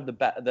out of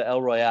the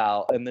El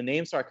Royale and the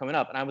names start coming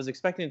up, and I was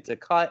expecting it to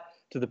cut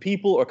to the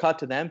people or cut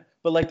to them,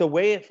 but like the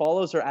way it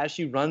follows her as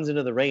she runs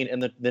into the rain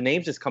and the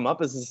names just come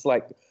up is just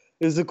like,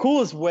 is the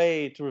coolest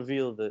way to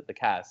reveal the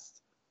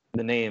cast,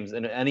 the names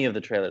in any of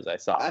the trailers I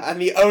saw. And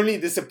the only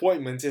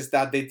disappointment is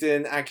that they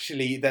didn't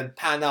actually then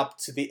pan up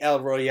to the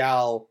El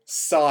Royale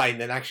sign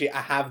and actually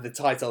have the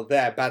title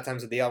there, Bad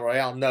Times at the El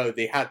Royale. No,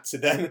 they had to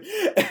then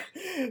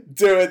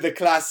do it the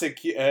classic.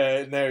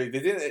 No, they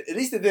didn't. At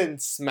least they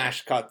didn't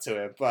smash cut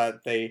to it,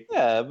 but they.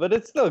 Yeah, but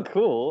it's still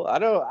cool. I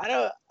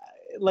don't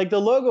like,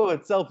 the logo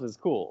itself is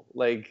cool.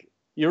 Like,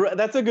 you're right,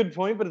 that's a good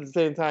point, but at the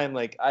same time,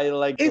 like, I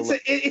like it's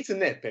a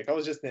nitpick. I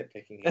was just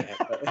nitpicking here.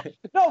 But...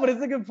 No, but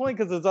it's a good point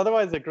because it's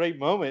otherwise a great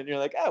moment. You're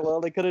like,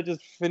 well, they could have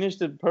just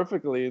finished it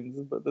perfectly,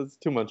 but that's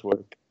too much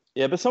work.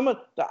 Yeah, but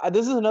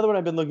this is another one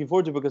I've been looking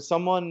forward to because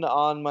someone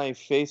on my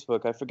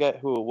Facebook, I forget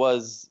who it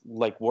was,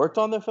 like worked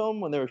on the film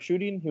when they were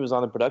shooting. He was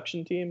on the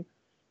production team.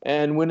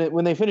 And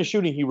when they finished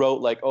shooting, he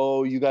wrote like,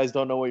 oh, you guys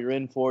don't know what you're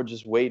in for.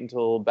 Just wait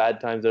until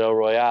Bad Times at El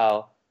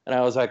Royale. And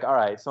I was like, all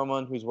right,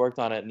 someone who's worked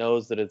on it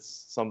knows that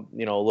it's some,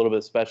 you know, a little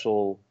bit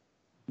special,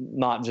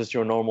 not just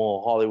your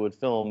normal Hollywood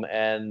film.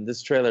 And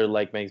this trailer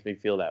like makes me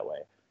feel that way.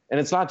 And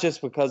it's not just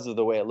because of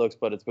the way it looks,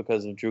 but it's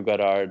because of Drew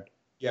Goddard.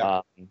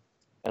 Yeah.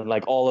 And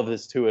like all of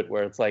this to it,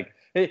 where it's like,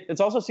 it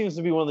also seems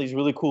to be one of these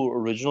really cool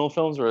original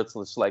films where it's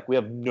just like, we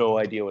have no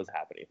idea what's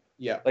happening.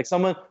 Yeah. Like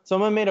someone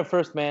made a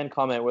First Man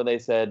comment where they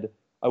said,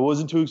 I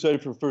wasn't too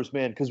excited for First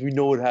Man because we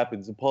know what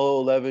happens.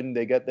 Apollo 11,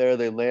 they get there,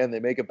 they land, they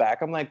make it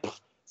back. I'm like,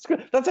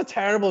 that's a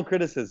terrible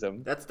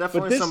criticism. That's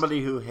definitely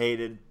somebody who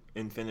hated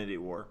Infinity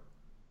War.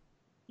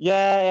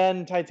 Yeah,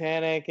 and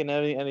Titanic and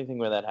anything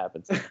where that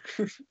happens.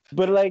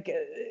 But like,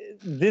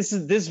 the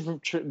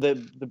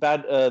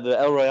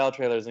El Royale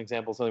trailer is an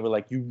example of something where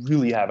like you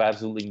really have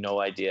absolutely no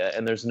idea,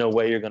 and there's no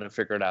way you're gonna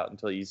figure it out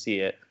until you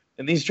see it.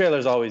 And these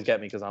trailers always get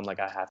me because I'm like,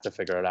 I have to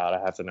figure it out. I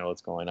have to know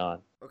what's going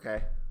on.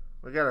 Okay,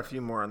 we got a few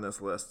more on this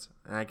list,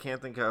 and I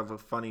can't think of a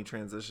funny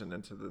transition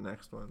into the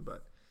next one,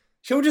 but.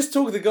 Shall we just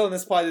talk The Girl in the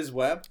Spider's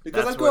Web?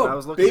 Because That's I've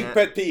got a big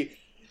pet peeve.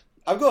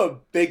 I've got a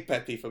big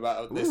pet peeve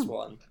about this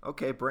one.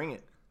 Okay, bring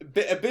it.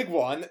 A big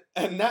one,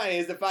 and that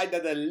is the fact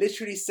that they're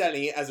literally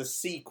selling it as a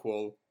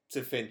sequel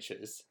to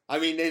Fincher's. I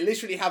mean, they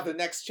literally have the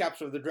next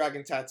chapter of the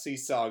Dragon Tattoo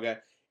saga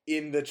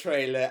in the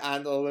trailer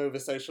and all over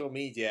social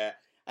media,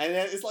 and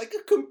then it's like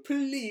a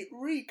complete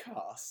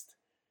recast.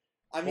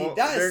 I mean,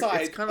 that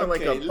aside, it's kind of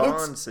like a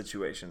Bond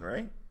situation,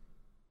 right?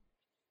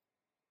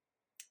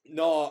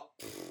 not.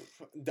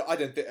 I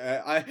don't think.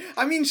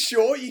 I mean,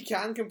 sure, you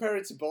can compare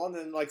it to Bond,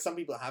 and like some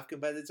people have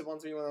compared it to Bond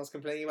to me when I was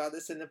complaining about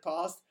this in the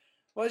past.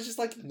 Well, it's just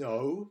like,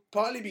 no.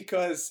 Partly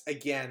because,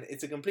 again,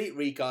 it's a complete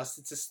recast.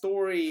 It's a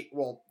story.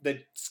 Well,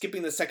 they're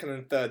skipping the second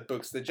and third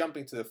books. They're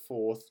jumping to the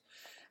fourth.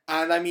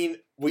 And I mean,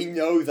 we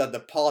know that the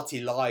party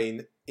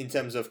line in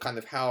terms of kind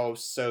of how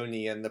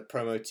Sony and the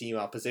promo team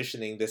are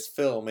positioning this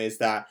film is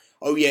that,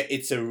 oh yeah,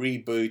 it's a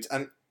reboot.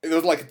 And it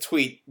was like a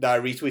tweet that I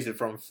retweeted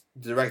from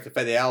director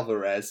Fede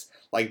Alvarez,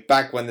 like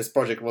back when this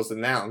project was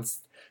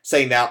announced,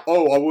 saying that,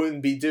 oh, I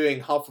wouldn't be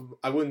doing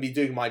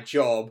my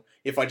job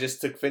if I just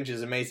took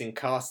Fincher's amazing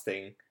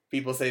casting.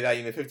 People say that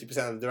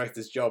 50% of the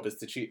director's job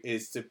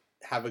is to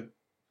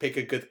pick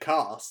a good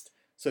cast.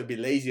 So it'd be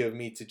lazy of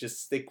me to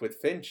just stick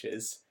with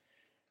Fincher's.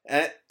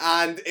 And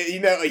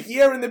a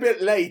year and a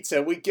bit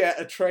later, we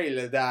get a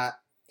trailer that,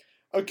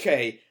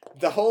 okay,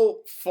 the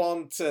whole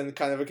font and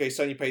kind of, okay,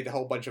 Sony paid a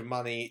whole bunch of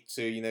money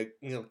to,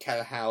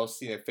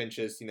 Kellerhouse,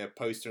 Fincher's,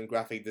 poster and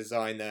graphic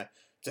designer,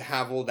 to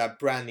have all that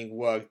branding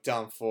work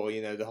done for,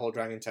 the whole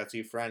Dragon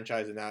Tattoo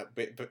franchise,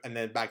 and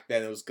then back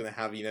then it was going to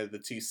have,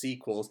 the 2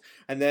 sequels,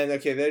 and then,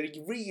 okay, they're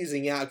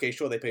reusing it, okay,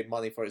 sure, they paid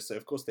money for it, so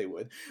of course they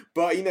would,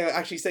 but,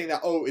 actually saying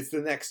that, oh, it's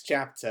the next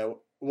chapter,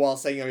 while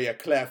saying, oh yeah,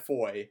 Claire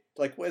Foy,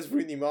 like, where's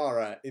Rooney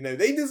Mara?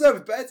 They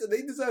deserve better,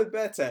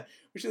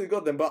 we should have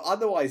got them, but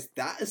otherwise,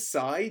 that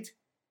aside,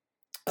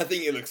 I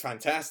think it looks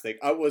fantastic.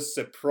 I was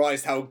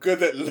surprised how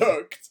good it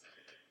looked.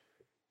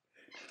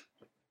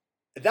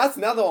 That's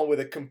another one with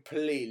a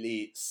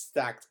completely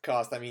stacked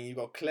cast. I mean, you've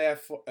got Claire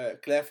Foy,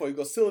 you've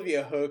got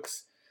Sylvia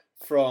Hooks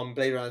from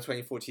Blade Runner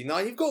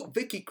 2049. You've got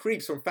Vicky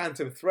Krieps from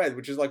Phantom Thread,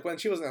 which is like, when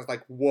she was in, I was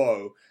like,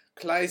 whoa.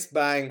 Clarice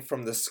Bang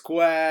from The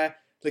Square,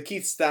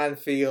 Lakeith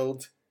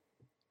Stanfield.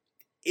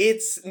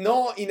 It's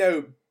not,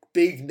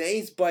 big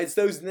names, but it's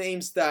those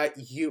names that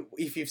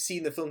if you've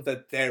seen the films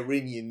that they're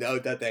in, you know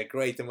that they're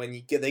great. And when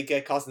they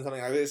get cast in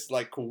something like this,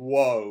 like,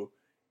 whoa.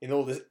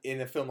 In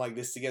a film like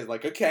this together,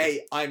 like,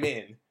 okay, I'm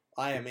in.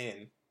 I am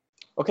in.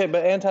 Okay,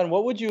 but Anton,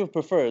 what would you have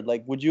preferred?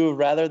 Like, would you have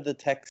rather the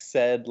text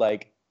said,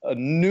 like, a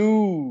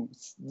new,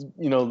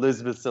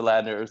 Lisbeth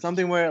Salander, or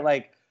something where,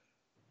 like,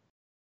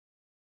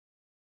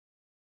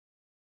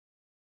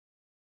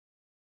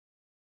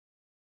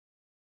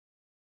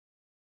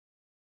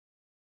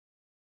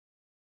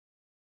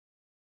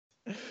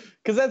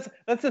 because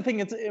that's the thing.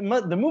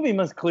 The movie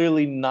must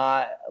clearly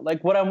not,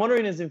 like, what I'm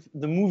wondering is if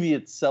the movie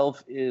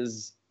itself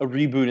is a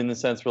reboot in the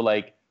sense where,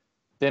 like,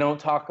 they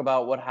don't talk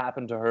about what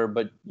happened to her,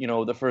 but,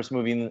 the first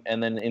movie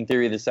and then, in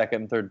theory, the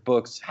second and third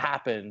books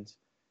happened,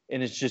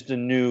 and it's just a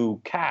new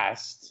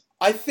cast.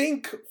 I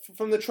think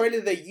from the trailer,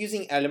 they're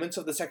using elements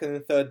of the second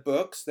and third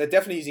books. They're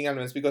definitely using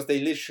elements because they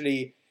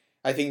literally,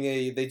 I think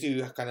they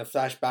do kind of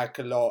flashback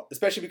a lot,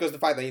 especially because the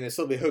fact that,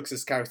 Sylvia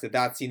Hooks' character,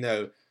 that's,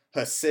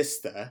 her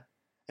sister.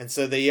 And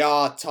so they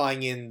are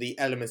tying in the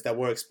elements that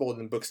were explored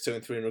in books 2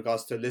 and 3 in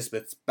regards to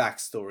Elizabeth's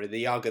backstory.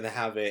 They are going to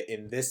have it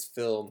in this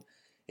film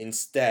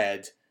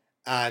instead.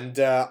 And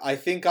I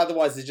think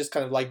otherwise it's just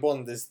kind of like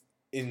Bond is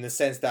in the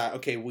sense that,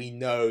 okay, we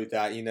know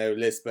that,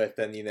 Lisbeth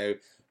and,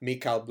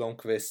 Mikael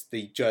Blomkvist,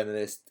 the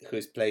journalist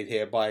who's played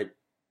here by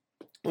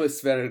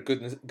Sverre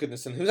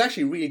Gudnason, who's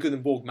actually really good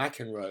in Borg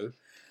McEnroe.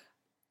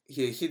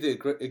 He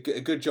did a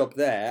good job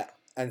there.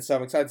 And so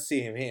I'm excited to see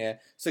him here.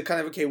 So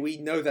kind of, okay, we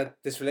know that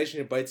this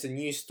relationship, but it's a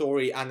new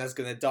story. Anna's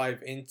going to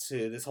dive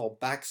into this whole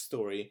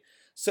backstory.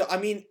 So, I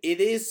mean,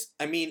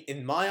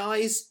 in my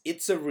eyes,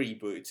 it's a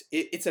reboot.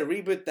 It's a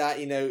reboot that,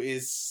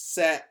 is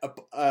set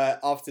up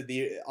after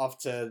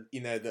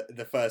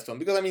the first one.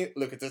 Because, I mean,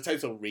 look, it's a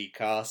total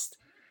recast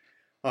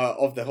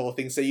of the whole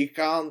thing. So you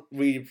can't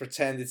really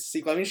pretend it's a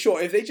sequel. I mean,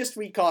 sure, if they just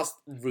recast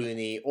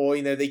Rooney or,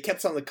 they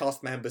kept some of the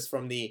cast members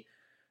from the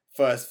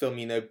first film,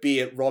 be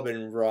it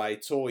Robin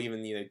Wright or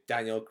even,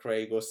 Daniel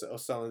Craig or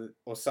some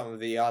of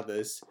the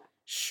others,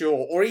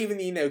 sure. Or even,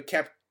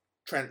 kept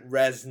Trent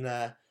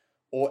Reznor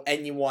or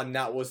anyone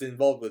that was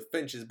involved with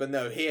Fincher's, but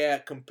no,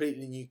 here,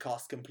 completely new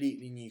cast,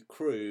 completely new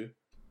crew.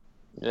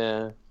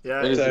 Yeah.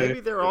 Yeah, maybe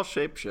they're all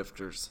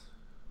shapeshifters.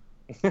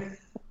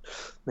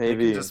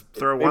 Maybe. You can just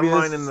throw one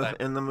line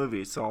in the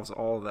movie, solves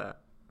all of that.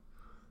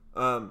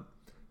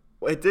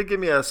 It did give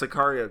me a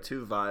Sicario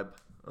 2 vibe,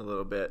 a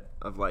little bit,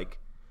 of like,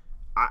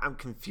 I'm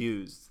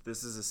confused.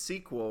 This is a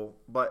sequel,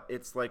 but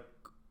it's like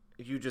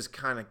you just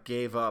kind of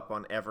gave up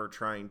on ever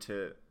trying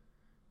to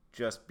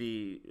just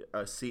be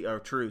a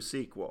true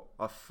sequel,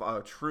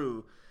 a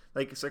true,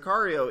 like,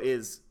 Sicario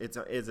is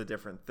a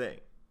different thing.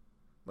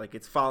 Like,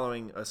 it's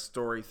following a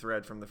story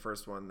thread from the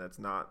first one that's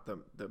not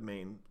the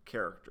main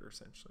character,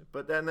 essentially.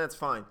 But then that's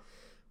fine.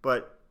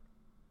 But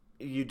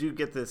you do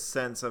get this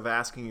sense of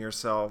asking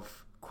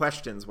yourself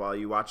questions while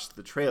you watch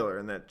the trailer,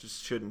 and that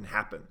just shouldn't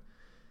happen.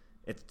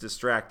 It's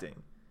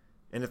distracting.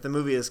 And if the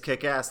movie is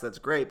kick-ass, that's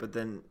great, but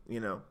then,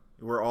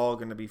 we're all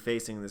going to be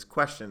facing this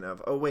question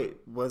of, oh, wait,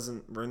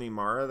 wasn't Rooney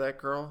Mara that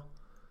girl?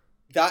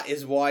 That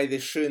is why they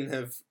should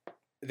have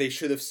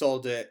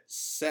sold it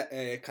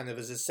kind of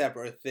as a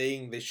separate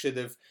thing. They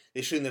shouldn't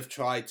have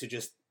tried to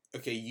just,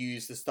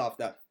 use the stuff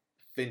that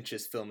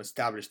Fincher's film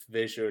established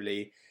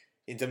visually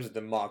in terms of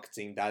the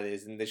marketing, that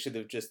is, and they should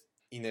have just,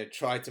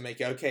 tried to make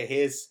it, okay,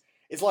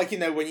 it's like,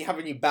 when you have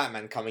a new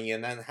Batman coming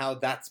in and how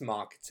that's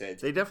marketed.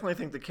 They definitely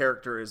think the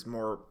character is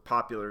more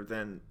popular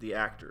than the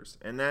actors,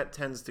 and that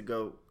tends to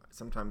go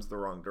sometimes the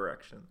wrong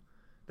direction.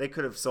 They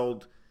could have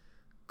sold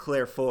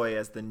Claire Foy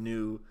as the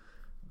new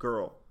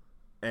girl,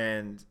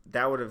 and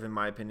that would have, in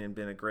my opinion,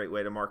 been a great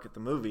way to market the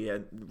movie,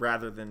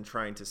 rather than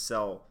trying to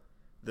sell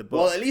the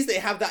book. Well, at least they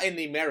have that in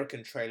the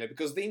American trailer,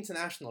 because the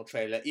international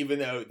trailer, even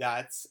though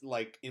that's,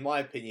 like, in my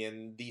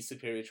opinion, the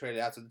superior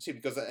trailer out of the two,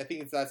 because I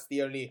think that's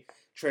the only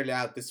trailer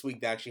out this week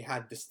that actually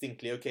had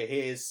distinctly, okay,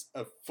 here's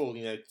a full,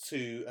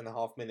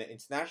 2.5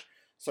 minute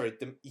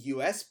the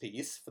US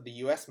piece for the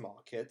US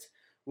market,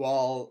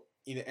 while,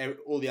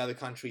 all the other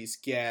countries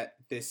get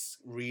this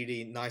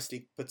really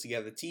nicely put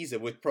together teaser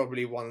with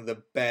probably one of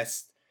the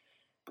best.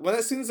 Well,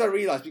 as soon as I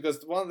realized,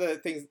 because one of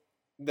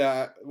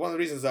the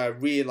reasons I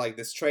really like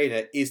this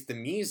trailer is the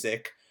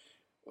music.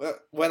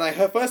 When I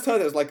first heard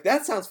it, I was like,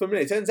 that sounds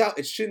familiar. It turns out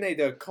it's Sinead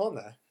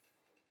O'Connor.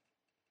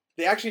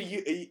 They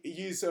actually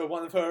use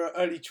one of her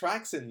early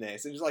tracks in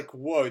this. And it's like,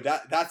 whoa,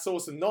 that's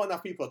awesome. Not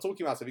enough people are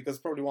talking about it, because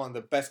it's probably one of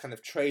the best kind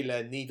of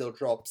trailer needle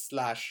drop /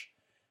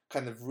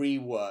 kind of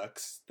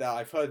reworks that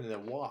I've heard in a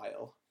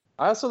while.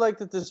 I also like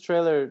that this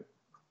trailer,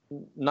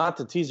 not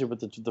the teaser, but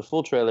the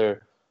full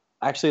trailer,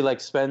 actually like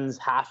spends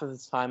half of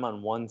its time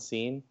on one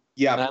scene.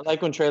 Yeah, and I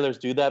like when trailers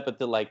do that, but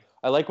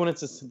I like when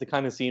it's the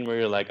kind of scene where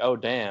you're like, oh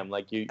damn,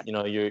 like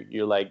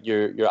you're like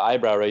your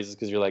eyebrow raises,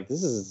 because you're like,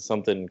 this is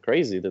something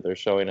crazy that they're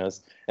showing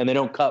us, and they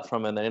don't cut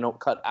from it, and they don't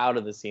cut out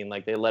of the scene,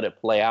 like they let it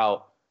play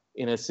out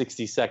in a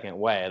 60-second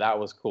way. That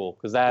was cool,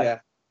 because I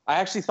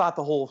actually thought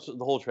the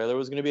whole trailer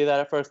was going to be that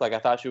at first. Like I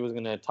thought she was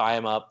going to tie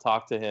him up,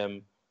 talk to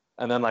him,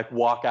 and then like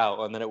walk out,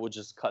 and then it would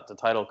just cut to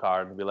title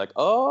card and be like,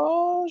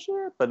 oh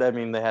sure. But I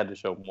mean, they had to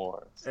show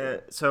more.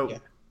 So.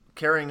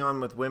 Carrying on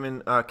with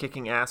women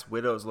kicking ass,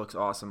 Widows looks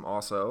awesome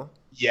also.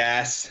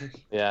 Yes.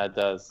 Yeah, it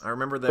does. I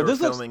remember they were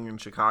filming in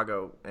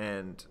Chicago,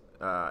 and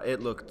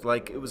it looked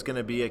like it was going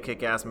to be a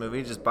kick-ass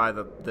movie just by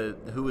the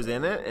who was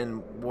in it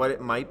and what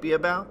it might be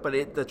about.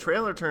 But the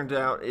trailer turned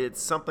out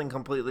it's something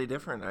completely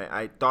different.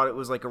 I thought it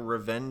was like a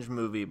revenge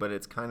movie, but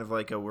it's kind of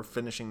like a we're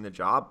finishing the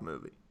job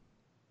movie.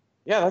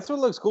 Yeah, that's what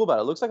looks cool about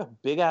it. It looks like a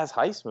big-ass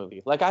heist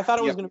movie. Like, I thought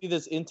it was going to be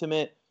this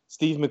intimate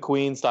Steve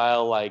McQueen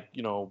style, like,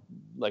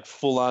 like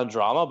full-on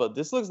drama, but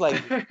this looks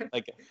like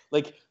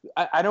like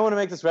I don't want to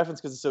make this reference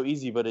because it's so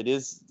easy, but it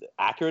is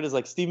accurate. It's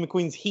like Steve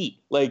McQueen's Heat,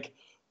 like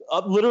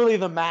literally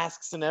the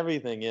masks and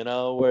everything,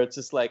 where it's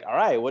just like, all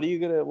right, what do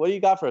you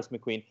got for us,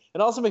 McQueen?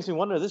 It also makes me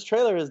wonder, this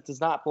trailer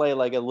does not play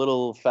like a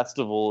little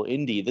festival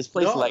indie. This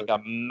plays like a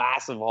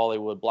massive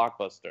Hollywood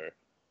blockbuster,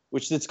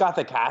 which it's got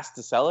the cast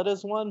to sell it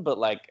as one, but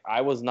like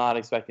I was not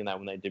expecting that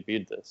when they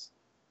debuted this.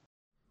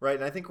 Right,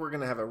 and I think we're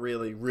going to have a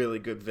really, really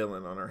good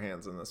villain on our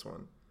hands in this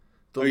one.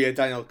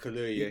 Daniel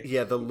Kaluuya.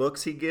 Yeah, the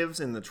looks he gives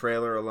in the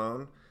trailer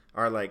alone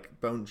are, like,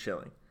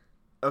 bone-chilling.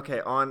 Okay,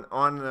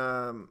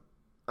 I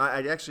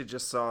actually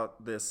just saw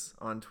this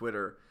on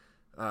Twitter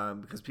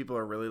because people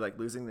are really, like,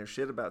 losing their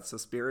shit about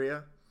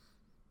Suspiria.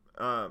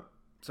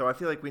 So I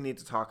feel like we need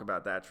to talk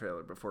about that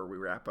trailer before we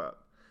wrap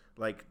up.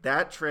 Like,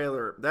 that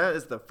trailer, that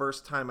is the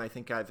first time I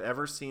think I've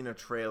ever seen a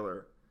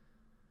trailer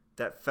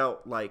that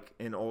felt like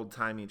an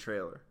old-timey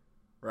trailer.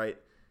 Right,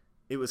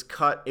 it was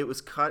cut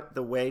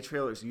the way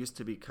trailers used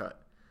to be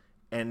cut,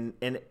 and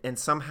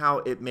somehow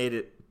it made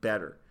it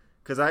better.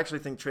 Because I actually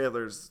think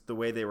trailers, the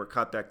way they were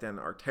cut back then,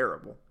 are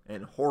terrible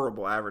and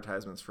horrible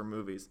advertisements for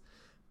movies.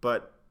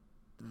 But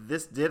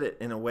this did it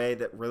in a way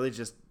that really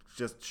just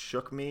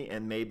shook me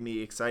and made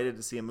me excited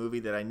to see a movie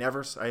that I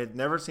had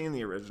never seen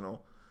the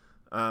original.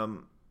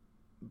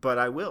 But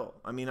I will.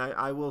 I mean,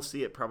 I will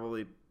see it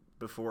probably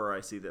before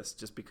I see this,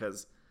 just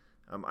because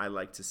I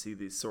like to see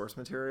these source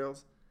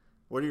materials.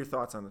 What are your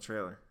thoughts on the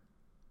trailer?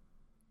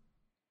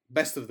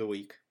 Best of the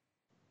week.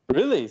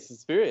 Really?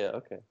 Suspiria?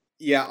 Okay.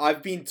 Yeah,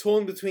 I've been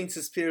torn between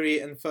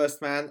Suspiria and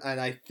First Man, and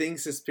I think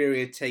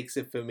Suspiria takes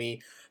it for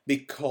me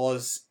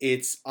because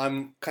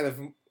I'm kind of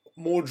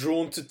more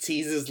drawn to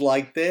teasers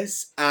like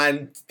this,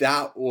 and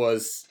that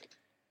was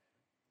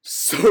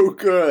so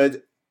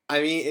good.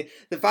 I mean,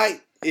 the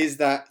fact is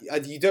that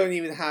you don't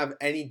even have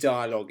any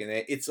dialogue in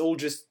it. It's all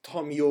just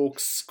Tom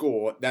York's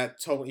score that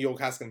Tom York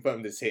has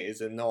confirmed is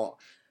his and not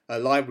a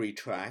library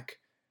track.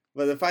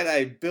 But the fact that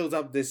it builds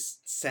up this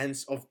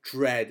sense of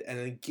dread and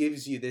then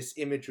gives you this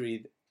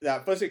imagery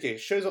that first, okay,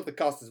 shows off the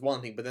cast is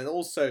one thing, but then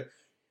also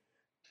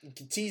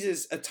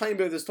teases a tiny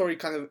bit of the story,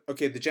 kind of,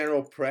 okay, the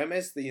general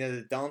premise,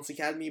 the dance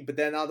academy, but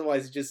then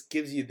otherwise it just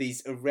gives you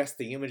these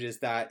arresting images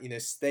that,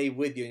 stay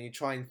with you, and you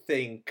try and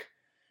think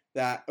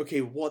that,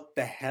 okay, what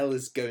the hell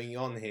is going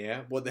on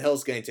here? What the hell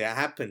is going to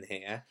happen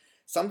here?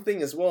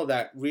 Something as well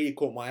that really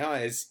caught my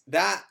eye is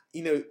that,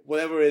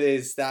 whatever it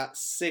is, that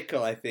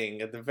sickle, I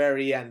think, at the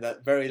very end,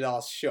 that very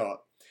last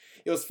shot.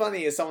 It was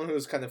funny as someone who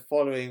was kind of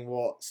following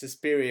what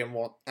Suspiria and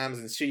what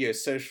Amazon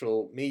Studios'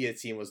 social media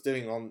team was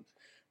doing on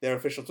their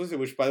official Twitter,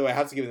 which, by the way, I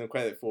have to give them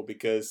credit for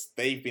because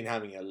they've been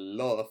having a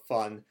lot of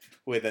fun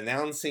with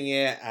announcing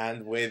it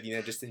and with,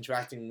 just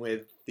interacting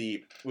with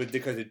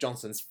Dakota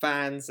Johnson's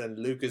fans and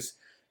Lucas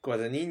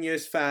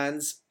Guadagnino's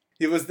fans.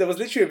 There was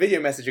literally a video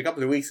message a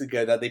couple of weeks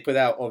ago that they put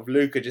out of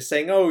Luca just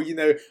saying, "Oh,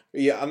 I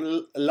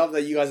love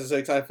that you guys are so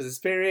excited for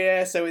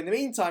Suspiria. So in the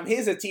meantime,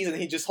 here's a teaser."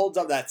 And he just holds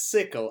up that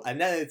sickle,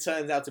 and then it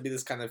turns out to be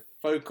this kind of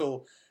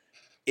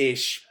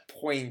focal-ish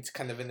point,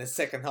 kind of in the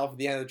second half of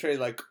the end of the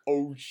trailer. Like,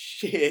 oh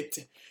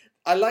shit!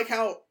 I like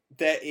how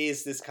there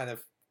is this kind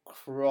of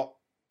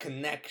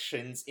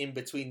connections in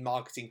between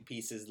marketing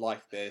pieces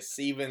like this,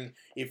 even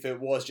if it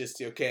was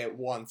just at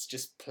once,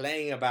 just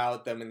playing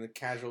about them in a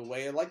casual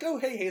way, like, oh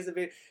hey, here's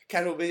a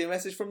casual video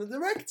message from the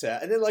director,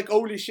 and then like,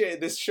 holy shit,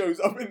 this shows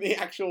up in the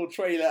actual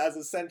trailer as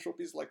a central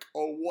piece, like,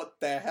 oh, what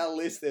the hell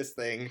is this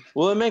thing?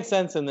 Well, it makes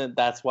sense, and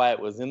that's why it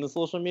was in the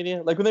social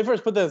media. Like when they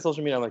first put that in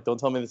social media, I'm like, don't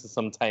tell me this is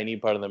some tiny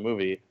part of the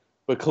movie,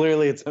 but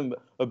clearly it's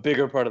a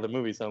bigger part of the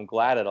movie, so I'm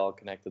glad it all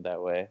connected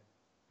that way.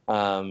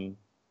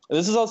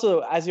 This is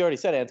also, as you already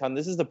said, Anton,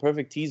 this is the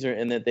perfect teaser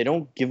in that they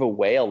don't give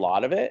away a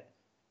lot of it.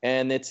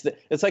 And it's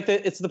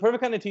the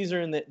perfect kind of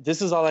teaser in that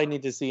this is all I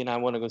need to see and I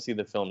want to go see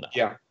the film now.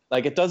 Yeah.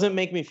 Like, it doesn't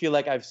make me feel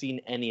like I've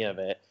seen any of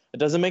it. It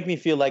doesn't make me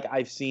feel like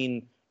I've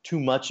seen too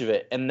much of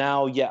it. And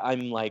now,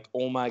 I'm like,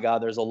 oh my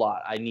God, there's a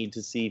lot I need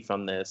to see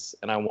from this.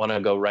 And I want to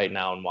go right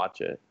now and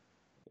watch it.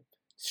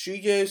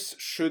 Studios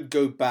should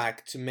go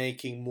back to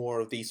making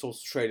more of these sorts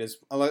of trailers.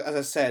 As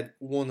I said,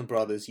 Warner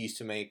Brothers used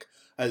to make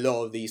a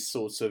lot of these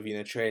sorts of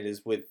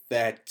trailers with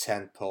their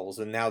tentpoles,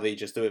 and now they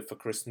just do it for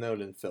Chris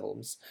Nolan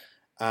films,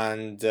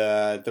 and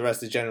the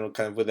rest of the general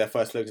kind of with their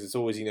first looks, it's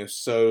always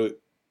so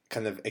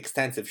kind of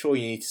extensive. Sure,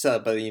 you need to sell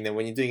it, but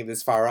when you're doing it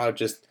this far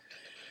out,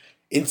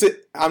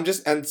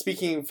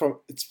 speaking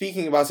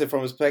about it from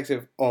a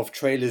perspective of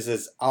trailers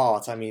as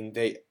art. I mean,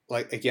 they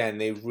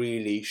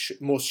really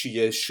more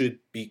studios should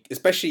be,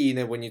 especially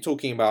when you're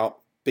talking about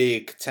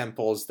big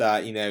temples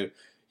that you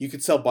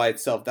could sell by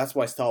itself. That's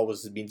why Star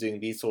Wars has been doing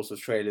these sorts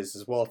of trailers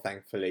as well,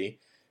 thankfully.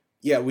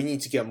 Yeah, we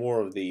need to get more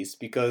of these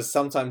because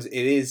sometimes it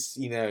is,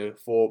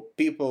 for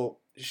people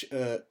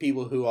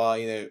who are,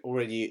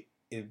 already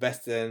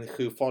invested and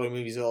who follow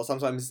movies a lot,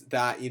 sometimes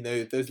that,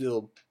 those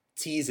little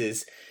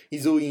teasers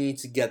is all you need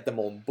to get them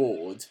on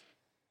board.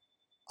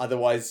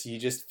 Otherwise, you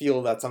just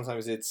feel that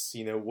sometimes it's,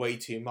 way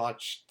too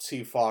much,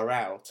 too far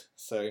out.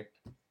 So,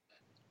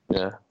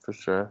 yeah, for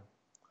sure.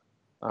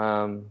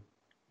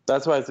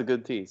 That's why it's a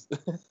good tease.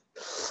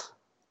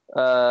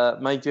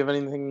 Mike, do you have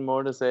anything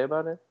more to say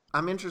about it?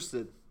 I'm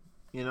interested.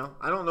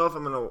 I don't know if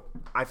I'm going to...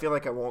 I feel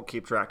like I won't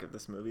keep track of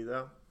this movie,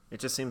 though. It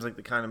just seems like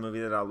the kind of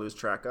movie that I'll lose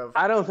track of.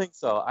 I don't think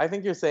so. I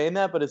think you're saying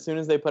that, but as soon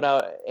as they put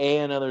out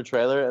another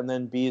trailer, and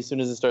then B, as soon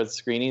as it starts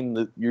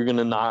screening, you're going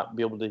to not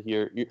be able to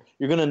hear...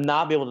 You're going to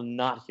not be able to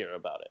not hear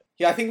about it.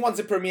 Yeah, I think once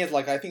it premieres,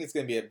 I think it's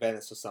going to be at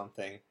Venice or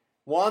something.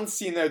 Once,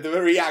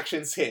 the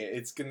reactions hit,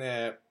 it's going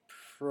to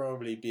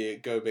probably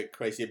go a bit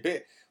crazy.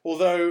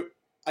 Although,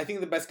 I think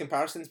the best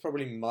comparison is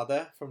probably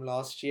Mother from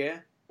last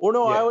year. Or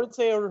no, yeah. I would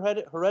say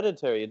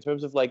Hereditary in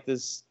terms of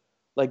this...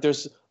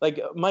 there's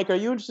Mike, are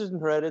you interested in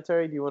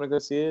Hereditary? Do you want to go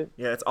see it?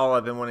 Yeah, it's all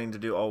I've been wanting to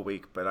do all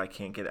week, but I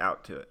can't get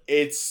out to it.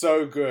 It's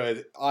so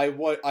good. I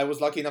was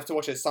lucky enough to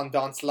watch it at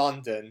Sundance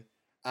London,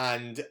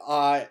 and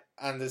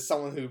as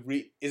someone who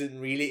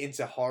isn't really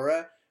into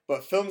horror,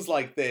 but films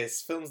like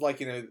this,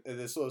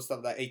 the sort of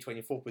stuff that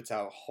A24 puts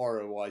out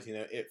horror-wise,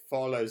 It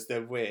Follows,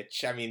 The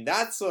Witch. I mean,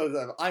 that's sort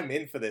of, I'm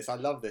in for this. I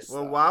love this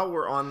stuff. While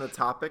we're on the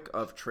topic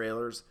of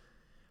trailers,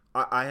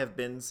 I have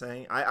been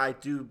saying, I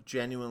do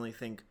genuinely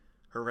think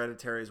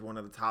Hereditary is one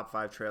of the top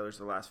 5 trailers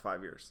of the last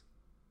 5 years.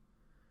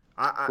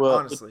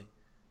 Honestly.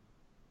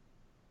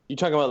 You're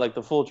talking about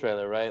the full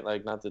trailer, right?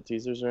 Not the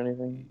teasers or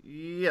anything?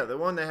 Yeah, the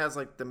one that has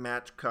the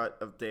match cut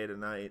of day to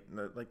night,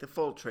 and the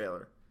full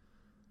trailer.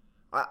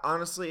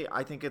 Honestly,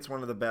 I think it's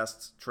one of the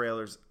best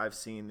trailers I've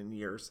seen in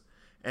years.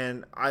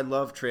 And I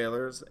love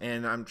trailers,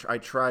 and I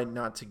try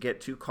not to get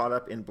too caught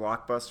up in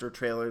blockbuster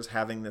trailers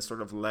having this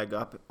sort of leg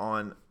up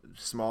on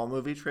small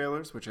movie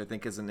trailers, which I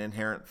think is an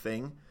inherent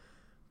thing.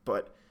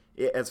 But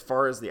as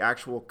far as the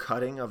actual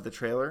cutting of the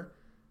trailer,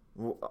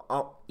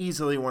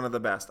 easily one of the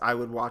best. I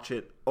would watch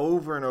it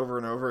over and over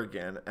and over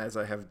again, as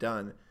I have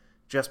done,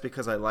 just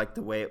because I like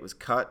the way it was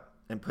cut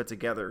and put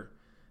together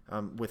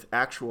with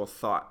actual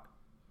thought.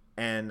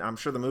 And I'm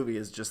sure the movie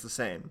is just the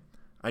same.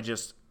 I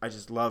just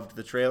loved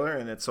the trailer,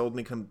 and it sold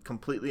me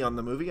completely on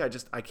the movie.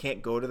 I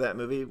can't go to that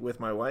movie with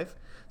my wife,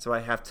 so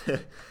I have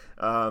to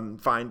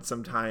find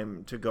some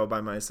time to go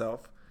by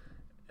myself.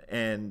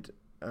 And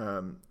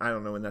I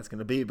don't know when that's going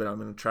to be, but I'm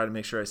going to try to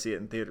make sure I see it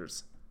in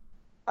theaters.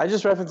 I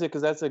just reference it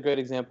because that's a great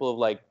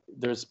example of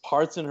there's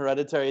parts in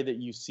Hereditary that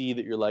you see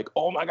that you're like,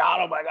 oh my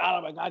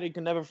God, you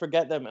can never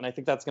forget them. And I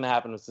think that's going to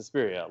happen with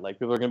Suspiria.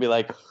 People are going to be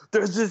like,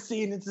 there's this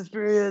scene in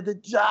Suspiria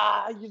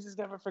that you just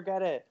never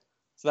forget it.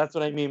 So that's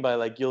what I mean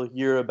by you'll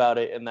hear about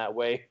it in that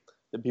way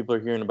that people are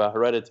hearing about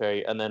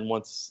Hereditary. And then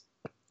once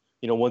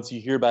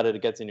you hear about it,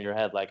 it gets into your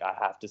head, I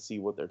have to see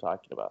what they're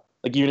talking about.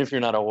 Even if you're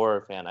not a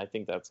horror fan, I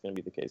think that's going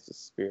to be the case with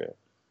Suspiria.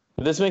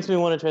 This makes me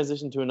want to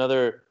transition to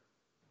another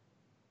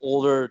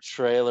older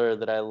trailer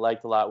that I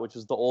liked a lot, which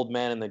was The Old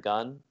Man and the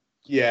Gun.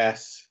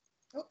 Yes.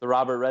 The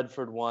Robert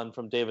Redford one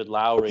from David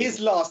Lowery. His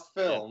last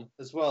film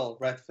as well,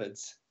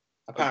 Redford's,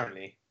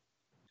 apparently.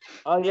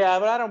 Oh, yeah,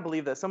 but I don't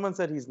believe that. Someone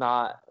said he's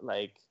not,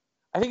 like...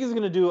 I think he's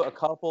going to do a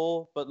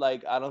couple, but,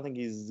 like, I don't think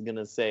he's going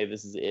to say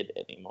this is it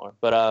anymore.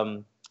 But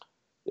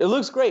it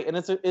looks great, and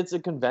it's a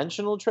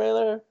conventional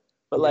trailer,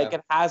 but, like,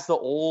 it has the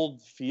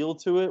old feel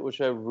to it,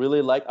 which I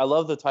really like. I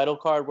love the title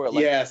card where it,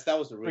 like, yes, that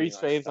was a really freeze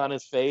frames on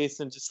his face,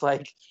 and just,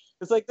 like...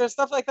 It's like, there's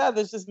stuff like that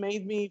that's just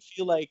made me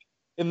feel like,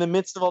 in the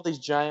midst of all these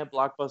giant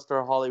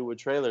blockbuster Hollywood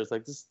trailers,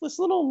 like this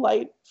little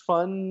light,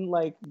 fun,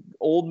 like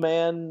old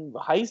man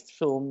heist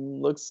film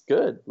looks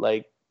good,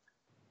 like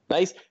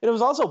nice. And it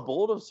was also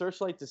bold of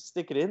Searchlight to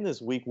stick it in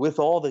this week with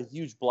all the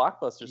huge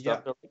blockbuster stuff.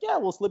 Yeah. They're like, yeah,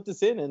 we'll slip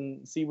this in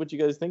and see what you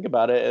guys think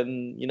about it.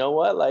 And you know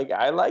what? Like,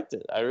 I liked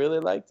it. I really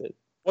liked it.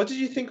 What did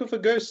you think of A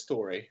Ghost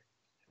Story?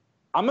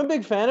 I'm a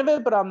big fan of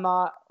it, but I'm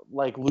not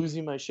like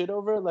losing my shit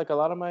over it like a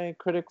lot of my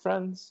critic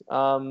friends.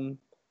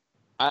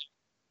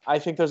 I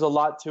think there's a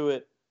lot to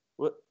it.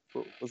 What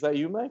was that,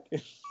 you, Mike?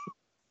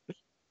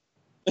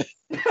 I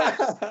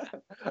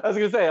was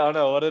gonna say, oh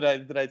no, what did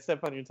I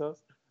step on your toes?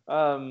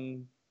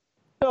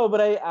 No,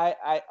 but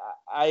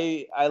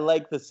I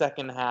like the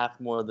second half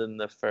more than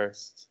the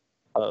first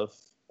of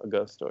A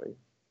Ghost Story.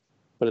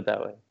 Put it that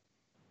way.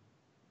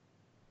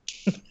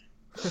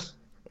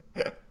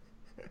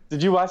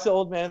 Did you watch the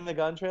Old Man and the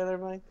Gun trailer,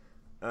 Mike?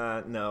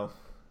 No.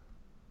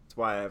 That's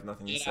why I have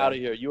nothing to say. Get out of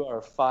here. You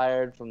are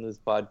fired from this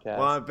podcast.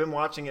 Well, I've been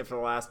watching it for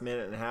the last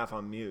minute and a half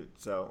on mute,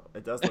 so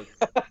it does look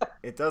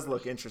it does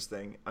look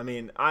interesting. I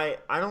mean, I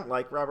don't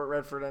like Robert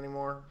Redford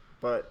anymore,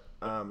 but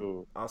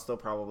I'll still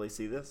probably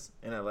see this,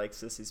 and I like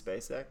Sissy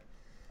Spacek.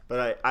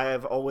 But I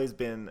have always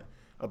been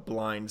a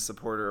blind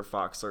supporter of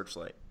Fox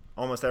Searchlight.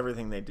 Almost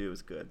everything they do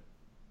is good.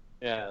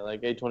 Yeah,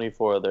 like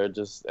A24, they're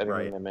just anything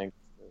Right. they make.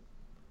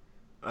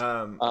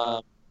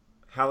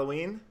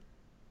 Halloween?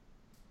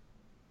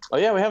 Oh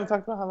yeah, we haven't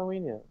talked about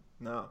Halloween yet.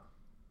 No.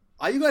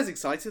 Are you guys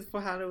excited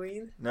for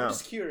Halloween? No. I'm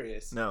just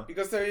curious. No.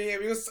 Because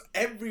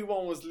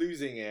everyone was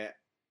losing it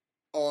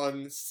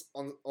on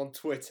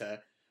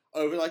Twitter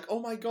over like, oh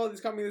my god, it's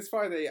coming this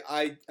Friday.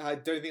 I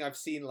don't think I've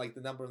seen like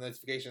the number of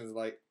notifications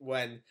like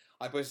when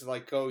I posted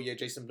like, oh yeah,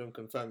 Jason Blum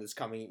confirmed it's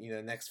coming,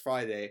 next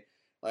Friday.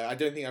 Like I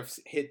don't think I've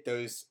hit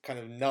those kind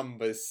of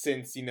numbers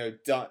since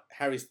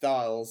Harry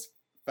Styles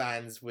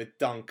fans with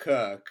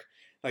Dunkirk.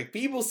 Like,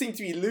 people seem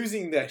to be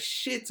losing their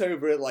shit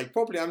over it, like,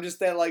 properly. I'm just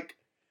there, like,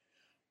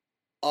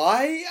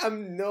 I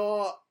am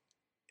not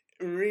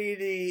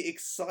really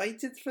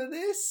excited for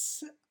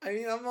this. I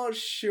mean, I'm not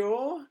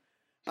sure.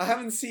 I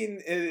haven't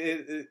seen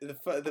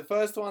the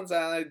first ones,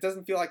 and it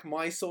doesn't feel like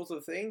my sort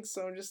of thing,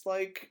 so I'm just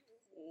like,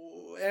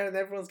 and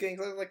everyone's getting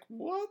like,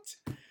 what?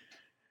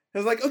 I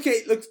was like, okay,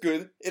 it looks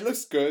good. It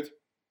looks good.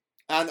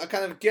 And I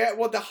kind of get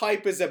what the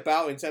hype is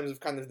about in terms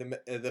of kind of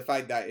the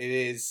fact that it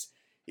is,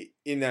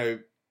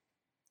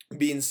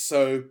 being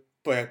so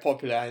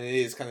popular, and it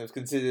is kind of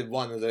considered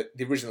one of the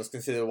original is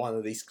considered one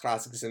of these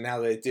classics, and now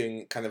they're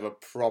doing kind of a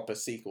proper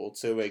sequel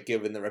to it,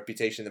 given the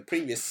reputation the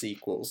previous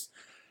sequels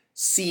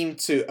seem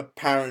to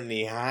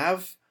apparently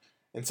have.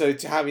 And so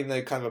to having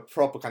the kind of a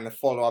proper kind of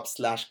follow-up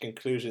 /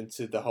 conclusion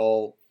to the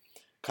whole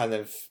kind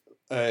of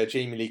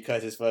Jamie Lee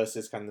Curtis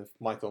versus kind of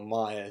Michael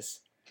Myers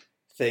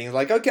thing,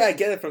 like, okay, I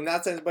get it from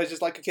that sense, but it's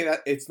just like, okay,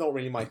 it's not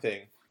really my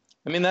thing.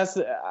 I mean,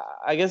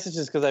 I guess it's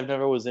just because I've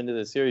never was into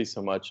the series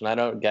so much, and I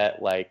don't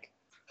get like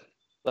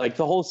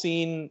the whole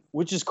scene,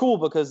 which is cool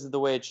because of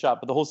the way it's shot,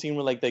 but the whole scene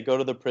where like they go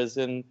to the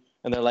prison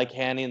and they're like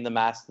handing the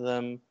mask to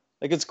them,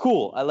 like it's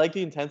cool. I like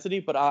the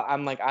intensity, but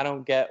I'm like, I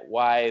don't get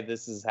why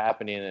this is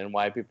happening and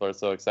why people are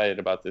so excited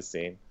about this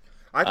scene.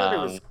 I thought it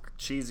was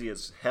cheesy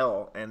as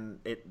hell, and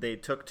they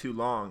took too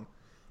long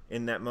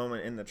in that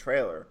moment in the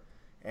trailer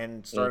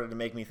and started to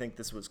make me think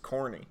this was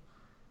corny.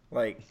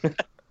 Like,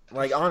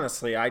 like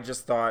honestly, I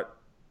just thought,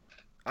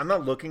 I'm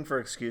not looking for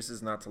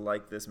excuses not to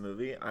like this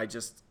movie.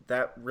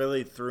 That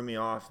really threw me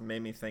off and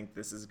made me think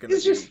this is going to be...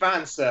 It's just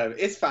fan service.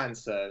 It's fan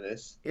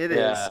service. It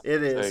is.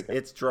 It is.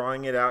 It's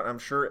drawing it out. I'm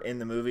sure in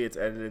the movie it's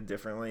edited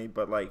differently,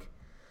 but like,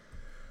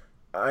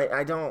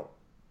 I don't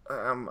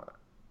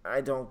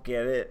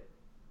get it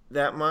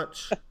that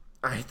much.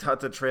 I thought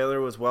the trailer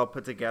was well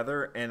put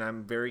together, and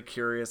I'm very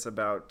curious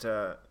about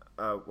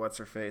what's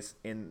her face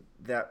in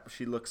that.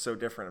 She looks so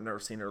different. I've never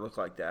seen her look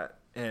like that,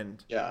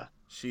 and yeah,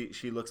 she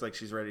looks like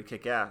she's ready to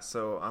kick ass.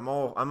 So I'm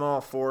all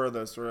for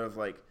those sort of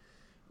like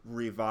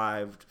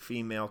revived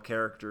female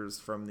characters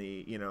from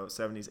the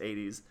 70s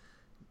 80s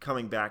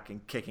coming back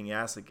and kicking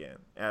ass again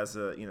as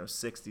a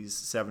 60s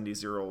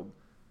 70s year old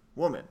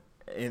woman,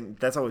 and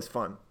that's always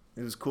fun.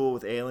 It was cool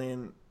with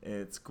Alien.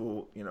 It's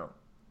cool,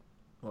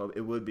 well,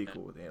 it would be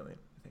cool with Alien.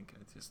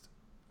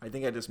 I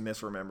think I just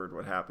misremembered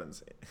what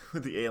happens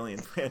with the Alien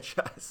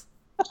franchise.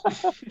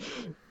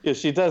 Yeah,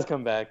 she does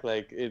come back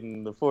like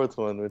in the fourth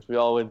one, which we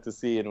all went to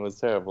see and was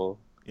terrible.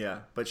 Yeah,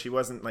 but she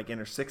wasn't like in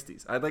her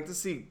 60s. I'd like to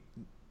see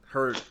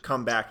her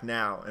come back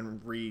now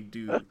and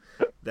redo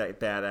that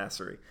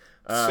badassery.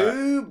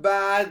 Too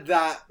bad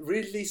that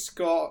Ridley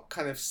Scott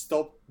kind of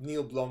stopped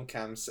Neil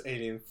Blomkamp's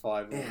Alien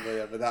 5 or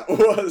whatever that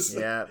was.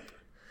 Yeah,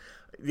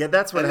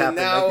 that's what happened.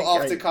 Now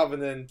after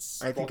Covenant,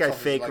 I think I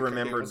fake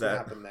remembered that.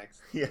 What's happen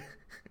next? Yeah,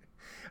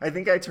 I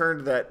think I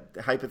turned that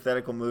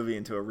hypothetical movie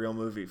into a real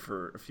movie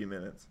for a few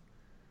minutes.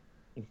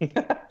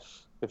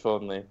 If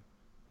only.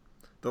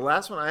 The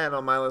last one I had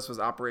on my list was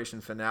Operation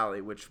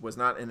Finale, which was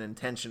not an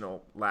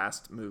intentional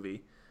last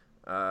movie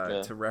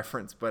to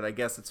reference, but I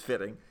guess it's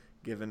fitting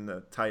given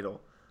the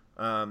title.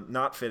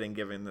 Not fitting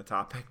given the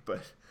topic,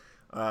 but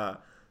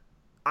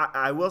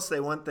I will say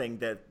one thing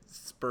that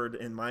spurred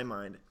in my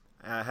mind.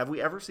 Have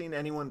we ever seen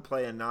anyone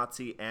play a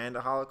Nazi and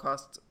a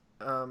Holocaust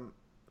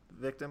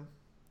victim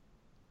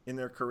in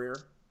their career?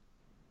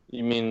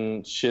 You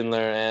mean Schindler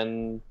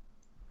and...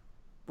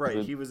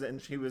 Right, he was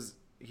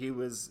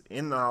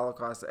in the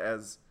Holocaust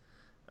as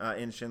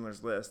in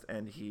Schindler's List,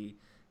 and he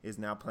is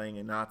now playing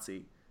a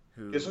Nazi.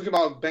 You're talking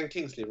about Ben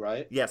Kingsley,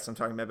 right? Yes, I'm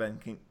talking about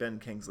Ben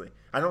Kingsley.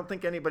 I don't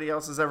think anybody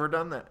else has ever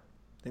done that.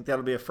 I think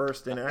that'll be a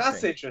first in acting.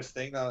 That's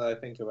interesting. Now that I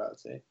think about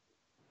it,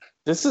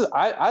 this is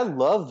I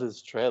love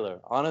this trailer.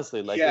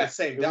 Honestly, like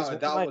same. It was one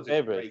of my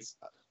favorites.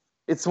 Great...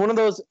 It's one of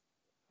those.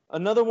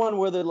 Another one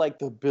where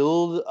the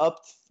build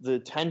up the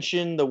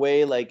tension, the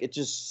way it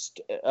just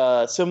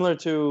similar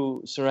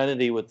to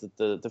Serenity with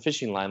the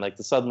fishing line,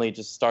 the suddenly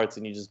just starts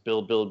and you just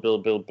build.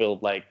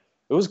 Like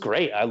it was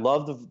great. I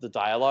love the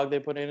dialogue they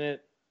put in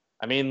it.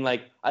 I mean,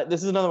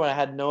 this is another one I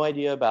had no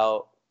idea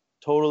about.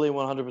 Totally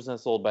 100%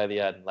 sold by the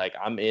end.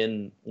 I'm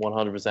in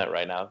 100%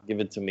 right now.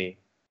 Give it to me.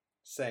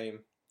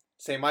 Same.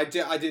 I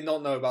did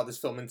not know about this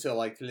film until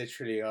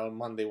literally on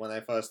Monday when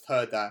I first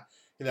heard that.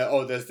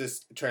 There's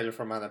this trailer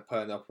from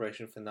Annapurna,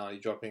 Operation Finale,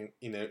 dropping,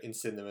 in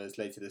cinemas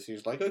later this year.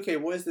 It's okay,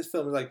 what is this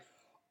film? It's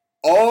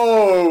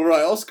oh,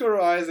 right, Oscar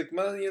Isaac,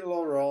 Melanie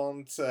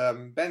Laurent,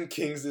 Ben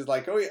Kingsley is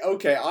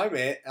okay,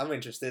 I'm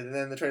interested. And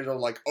then the trailer's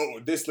all oh,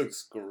 this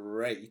looks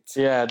great.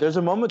 Yeah, there's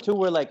a moment, too,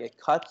 where, it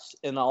cuts,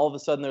 and all of a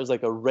sudden there's,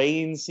 a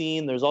rain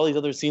scene. There's all these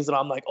other scenes, and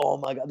I'm oh,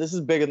 my God, this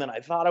is bigger than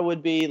I thought it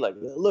would be. It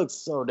looks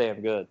so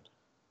damn good.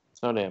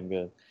 So damn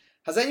good.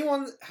 Have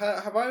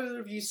either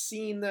of you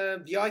seen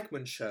The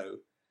Eichmann Show?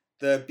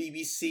 The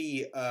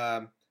BBC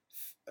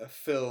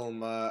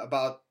film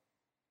about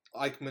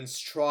Eichmann's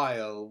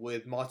trial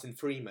with Martin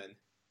Freeman.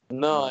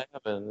 No, I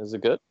haven't. Is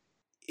it good?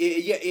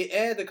 It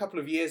aired a couple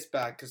of years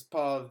back as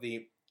part of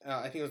the,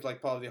 I think it was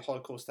part of the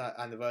Holocaust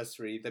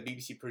anniversary. The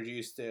BBC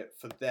produced it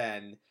for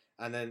then,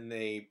 and then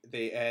they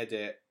aired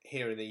it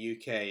here in the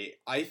UK.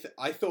 I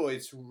thought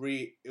it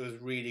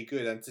was really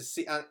good, and to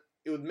see, and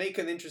it would make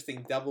an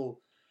interesting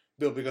double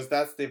bill, because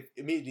that's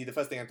immediately the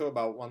first thing I thought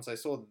about once I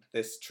saw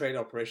this trade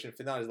Operation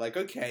Finale. Is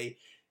okay,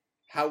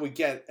 how we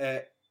get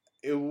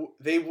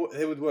they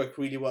would work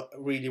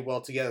really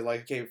well together.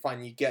 Okay,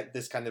 fine, you get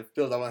this kind of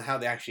build up on how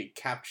they actually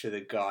capture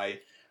the guy,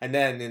 and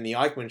then in the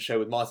Eichmann Show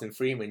with Martin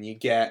Freeman, you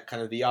get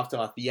kind of the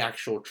aftermath, the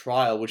actual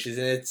trial, which is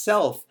in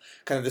itself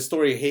kind of the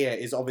story here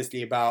is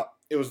obviously about.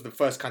 It was the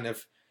first kind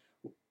of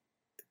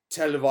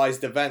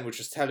televised event, which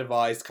was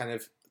televised kind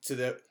of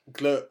to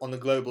on the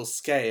global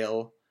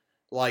scale.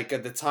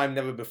 At the time,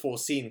 never before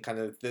seen, kind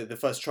of the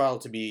first trial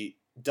to be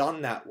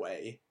done that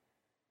way.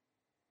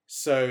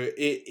 So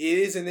it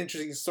is an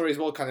interesting story as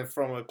well, kind of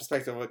from a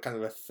perspective of kind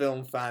of a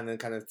film fan, and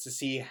kind of to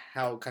see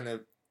how kind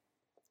of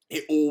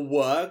it all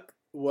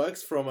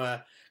works from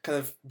a kind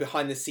of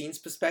behind the scenes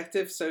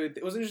perspective. So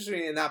it was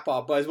interesting in that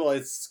part, but as well,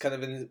 it's kind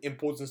of an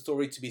important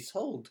story to be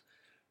told.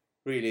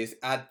 Really,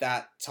 at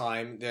that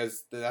time,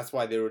 that's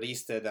why they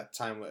released it at that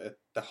time, at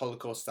the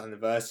Holocaust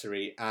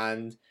anniversary,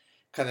 and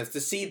kind of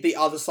to see the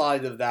other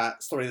side of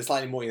that story, the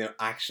slightly more,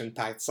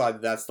 action-packed side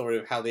of that story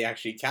of how they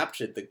actually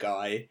captured the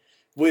guy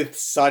with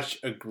such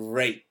a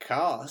great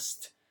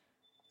cast.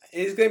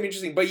 It's going to be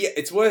interesting. But yeah,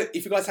 it's worth,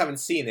 if you guys haven't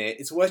seen it,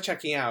 it's worth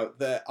checking out.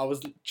 I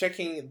was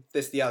checking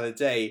this the other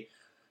day.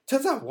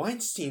 Turns out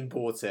Weinstein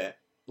bought it.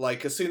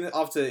 As soon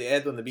after it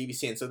aired on the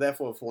BBC, and so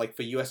therefore for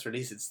US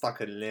release, it's stuck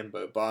in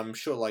limbo. But I'm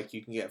sure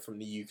you can get it from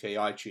the UK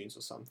iTunes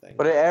or something.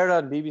 But it aired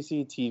on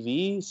BBC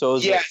TV, so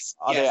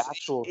are they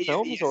actual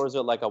films, yes. Or is it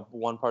a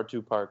 1-part,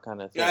 2-part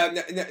kind of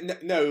thing?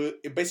 No.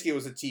 Basically, it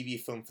was a TV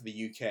film for the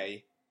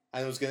UK,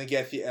 and it was going to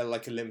get a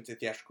limited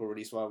theatrical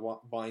release by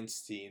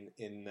Weinstein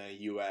in the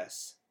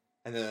US.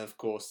 And then, of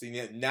course,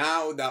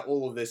 now that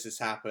all of this has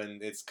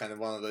happened, it's kind of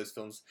one of those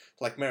films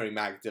like Mary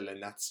Magdalene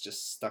that's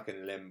just stuck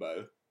in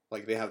limbo.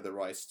 They have the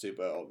rights to,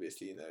 but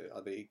obviously,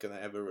 are they going to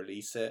ever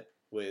release it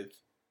with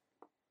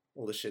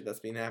all the shit that's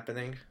been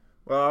happening?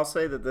 Well, I'll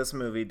say that this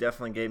movie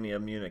definitely gave me a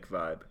Munich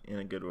vibe in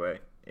a good way.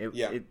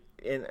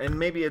 And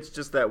maybe it's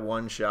just that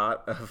one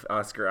shot of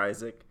Oscar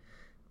Isaac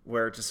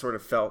where it just sort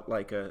of felt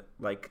like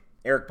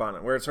Eric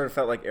Bana, where it sort of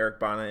felt like Eric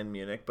Bana in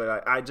Munich.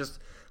 But I just,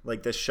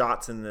 the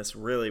shots in this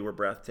really were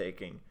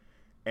breathtaking.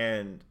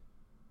 And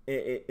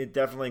it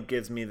definitely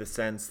gives me the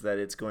sense that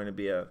it's going to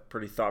be a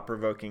pretty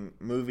thought-provoking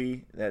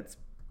movie that's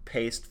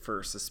paced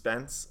for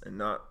suspense and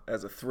not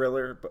as a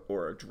thriller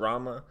or a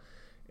drama,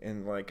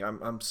 and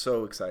I'm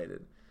so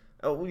excited.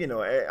 Oh, you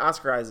know,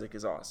 Oscar Isaac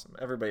is awesome.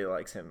 Everybody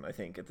likes him, I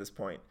think, at this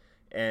point.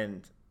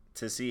 And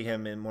to see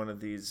him in one of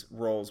these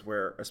roles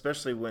where,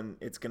 especially when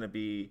it's going to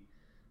be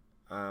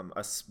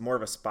more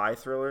of a spy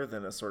thriller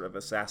than a sort of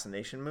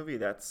assassination movie,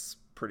 that's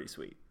pretty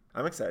sweet.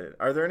 I'm excited.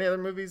 Are there any other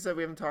movies that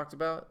we haven't talked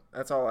about?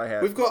 That's all I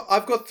have.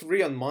 I've got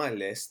 3 on my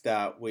list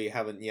that we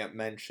haven't yet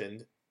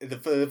mentioned. The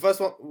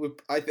first one,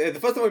 the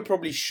first one we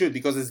probably should,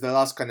 because it's the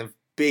last kind of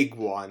big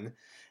one.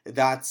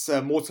 That's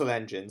Mortal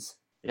Engines.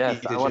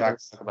 Yes, I want to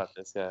talk about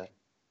this. Yeah.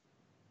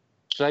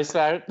 Should I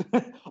start?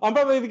 I'm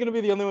probably going to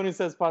be the only one who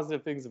says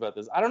positive things about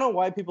this. I don't know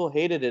why people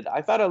hated it.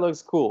 I thought it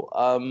looks cool.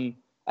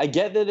 I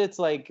get that it's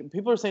like,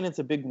 people are saying it's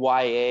a big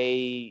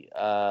YA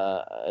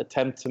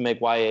attempt to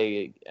make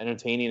YA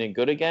entertaining and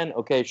good again.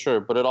 Okay, sure.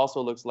 But it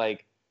also looks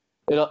like,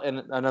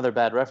 and another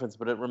bad reference,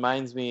 but it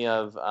reminds me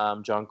of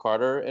John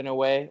Carter in a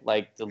way,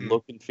 like the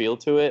look and feel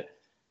to it,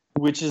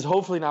 which is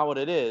hopefully not what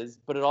it is,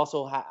 but it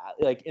also,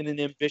 like in an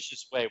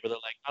ambitious way, where they're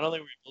like, not only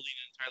are we building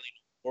an entirely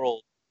new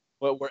world,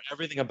 but where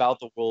everything about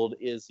the world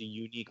is a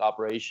unique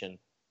operation.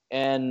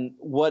 And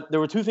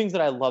there were 2 things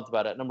that I loved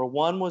about it. Number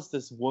one was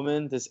this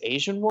woman, this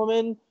Asian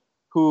woman,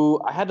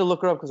 who I had to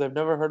look her up because I've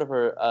never heard of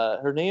her.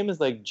 Her name is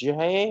like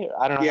Jae.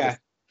 I don't know. Yeah.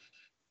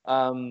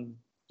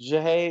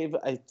 Jae.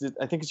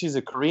 I think she's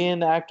a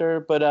Korean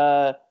actor,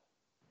 but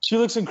she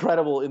looks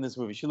incredible in this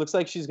movie. She looks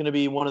like she's going to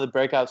be one of the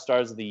breakout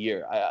stars of the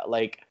year.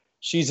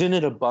 She's in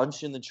it a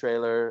bunch in the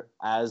trailer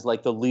as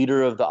like the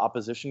leader of the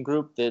opposition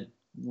group that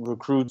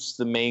recruits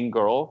the main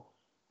girl.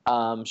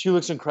 She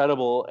looks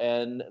incredible.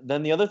 And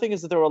then the other thing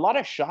is that there were a lot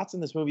of shots in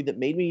this movie that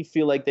made me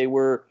feel like they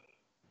were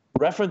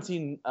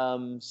referencing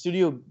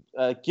Studio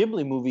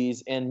Ghibli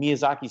movies and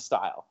Miyazaki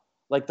style.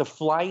 Like the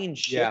flying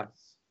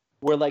ships,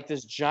 where like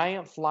this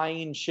giant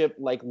flying ship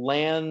like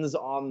lands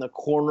on the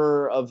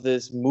corner of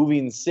this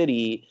moving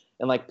city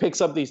and like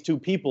picks up these 2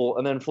 people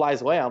and then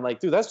flies away. I'm like,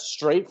 dude, that's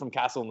straight from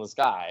Castle in the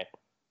Sky.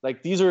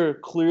 Like these are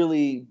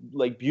clearly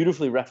like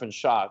beautifully referenced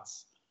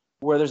shots,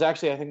 where there's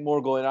actually, I think,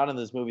 more going on in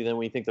this movie than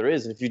we think there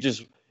is. And if you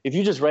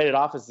just write it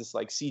off as this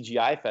like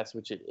CGI fest,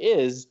 which it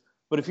is,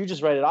 but if you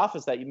just write it off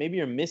as that, maybe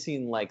you're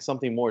missing like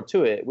something more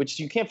to it. Which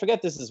you can't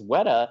forget, this is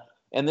Weta,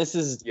 and this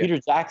is Peter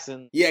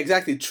Jackson. Yeah,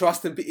 exactly.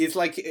 Trust and it's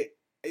like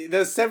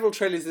there's several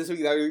trailers this week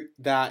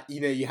that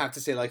you have to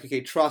say like, okay,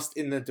 trust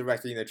in the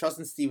director. Trust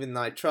in Stephen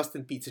Knight, trust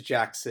in Peter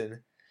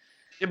Jackson.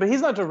 Yeah, but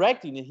he's not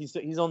directing it.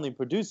 He's only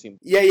producing.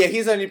 Yeah,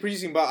 he's only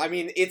producing. But I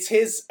mean, it's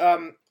his.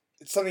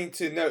 Something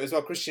to note as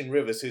well, Christian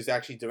Rivers, who's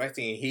actually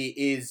directing it, he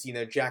is,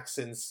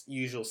 Jackson's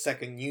usual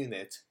second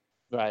unit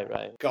guy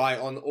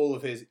on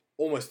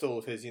almost all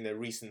of his,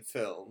 recent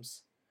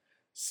films.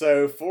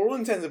 So for all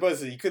intents and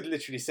purposes, you could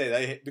literally say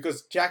that,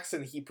 because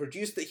Jackson, he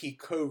produced it, he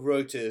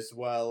co-wrote it as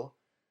well.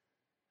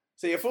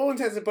 So yeah, for all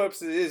intents and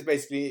purposes, it is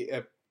basically,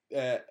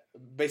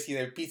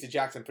 Peter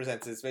Jackson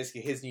presents it's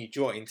basically his new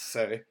joint.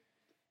 So,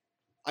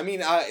 I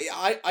mean,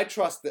 I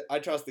trust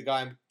the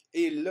guy.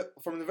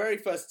 From the very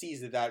first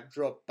teaser that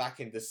dropped back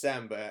in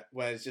December,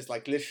 where it's just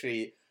like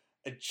literally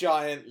a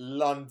giant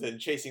London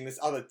chasing this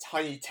other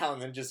tiny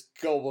town and just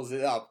gobbles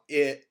it up.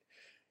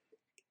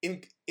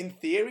 In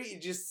theory,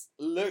 it just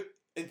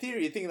in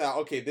theory, you think that,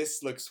 okay,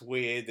 this looks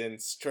weird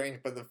and strange,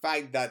 but the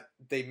fact that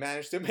they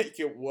managed to make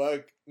it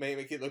work,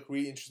 make it look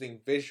really interesting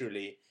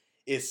visually,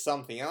 is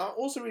something. And I'm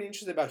also really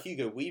interested about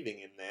Hugo Weaving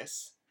in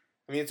this.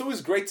 I mean, it's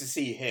always great to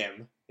see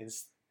him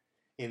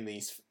in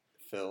these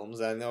films,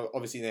 and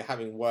obviously,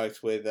 having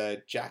worked with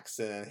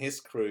Jackson and his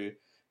crew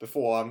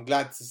before, I'm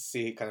glad to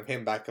see kind of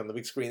him back on the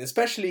big screen,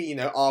 especially,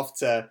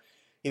 after,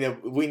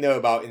 we know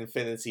about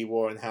Infinity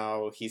War and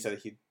how he said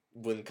he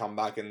wouldn't come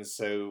back, and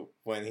so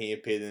when he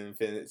appeared in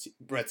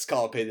Red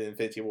Skull appeared in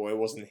Infinity War, it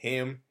wasn't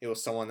him, it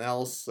was someone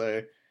else.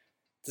 So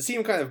to see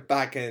him kind of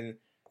back on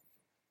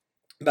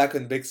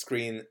big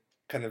screen,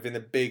 kind of in a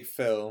big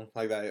film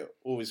like that,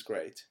 always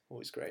great.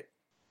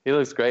 He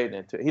looks great in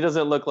it too. He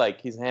doesn't look like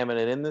he's hamming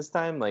it in this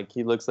time. Like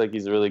he looks like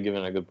he's really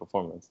giving a good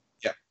performance.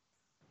 Yeah.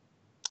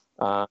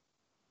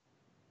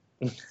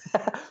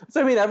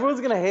 So I mean, everyone's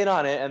gonna hate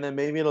on it, and then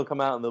maybe it'll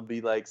come out and there'll be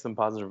like some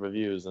positive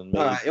reviews, and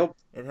maybe...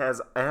 It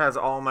has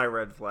all my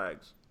red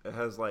flags. It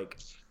has like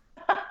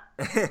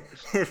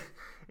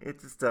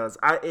it just does.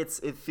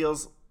 It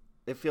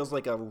feels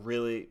like a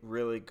really,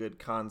 really good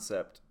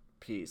concept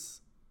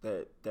piece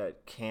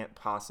that can't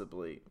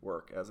possibly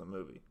work as a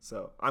movie.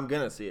 So I'm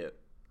gonna see it.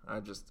 I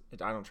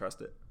don't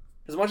trust it.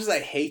 As much as I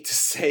hate to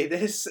say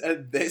this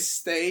at this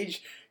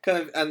stage,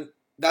 and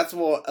that's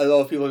what a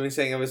lot of people have been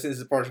saying ever since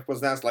the project was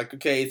announced, like,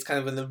 okay, it's kind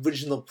of an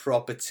original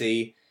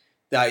property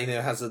that,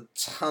 has a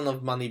ton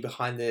of money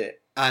behind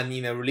it, and,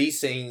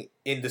 releasing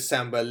in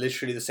December,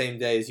 literally the same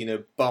day as,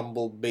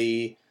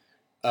 Bumblebee,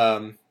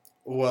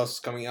 who else is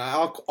coming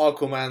out?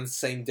 Aquaman,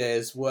 same day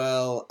as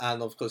well,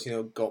 and of course,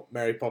 got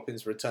Mary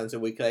Poppins Returns a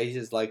week later.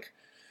 It's like,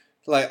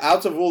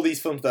 out of all these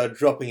films that are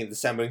dropping in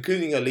December,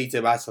 including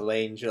Alita Battle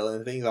Angel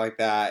and things like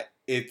that,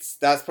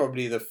 that's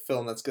probably the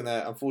film that's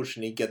gonna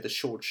unfortunately get the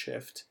short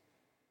shift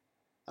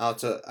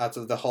out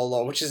of the whole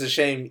lot, which is a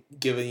shame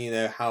given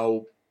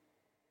how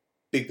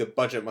big the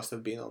budget must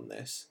have been on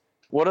this.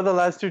 What are the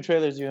last two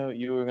trailers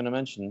you were going to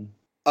mention?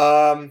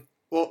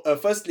 Well,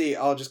 firstly,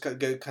 I'll just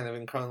go kind of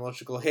in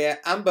chronological here.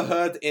 Amber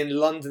Heard in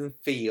London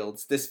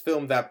Fields, this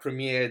film that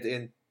premiered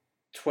in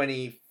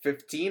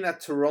 2015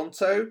 at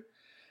Toronto,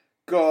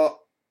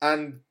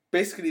 and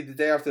basically the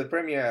day after the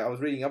premiere, I was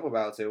reading up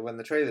about it when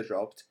the trailer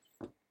dropped.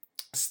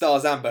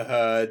 Stars Amber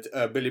Heard,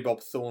 Billy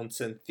Bob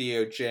Thornton,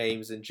 Theo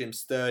James, and Jim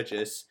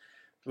Sturgis.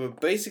 But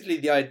basically,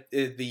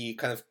 the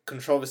kind of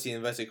controversy in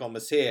inverted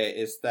commas here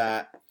is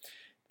that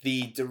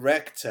the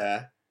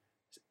director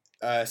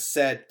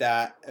said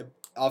that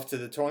after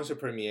the Toronto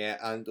premiere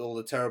and all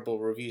the terrible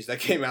reviews that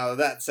came out of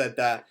that, said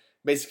that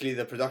basically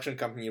the production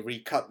company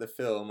recut the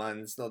film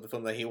and it's not the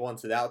film that he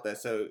wanted out there.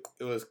 So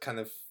it was kind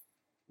of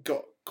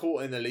got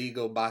caught in a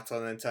legal battle,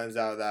 and then turns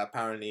out that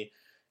apparently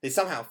they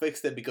somehow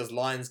fixed it because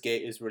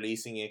Lionsgate is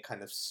releasing it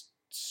kind of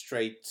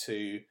straight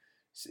to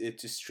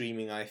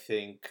streaming, I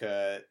think,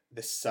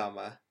 this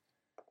summer.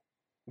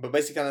 But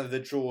basically, kind of the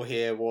draw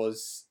here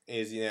is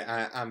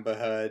Amber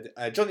Heard,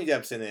 Johnny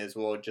Depp's in it as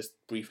well, just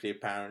briefly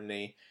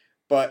apparently.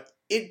 But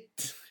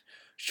it's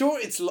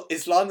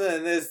London,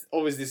 and there's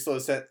always this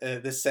sort of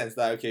this sense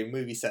that okay,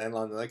 movie set in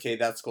London, okay,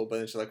 that's cool, but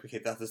then she's like,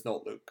 okay, that does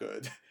not look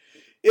good.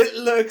 It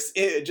looks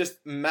just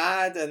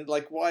mad, and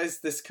like, why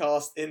is this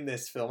cast in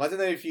this film? I don't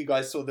know if you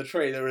guys saw the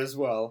trailer as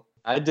well.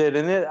 I did,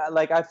 and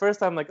at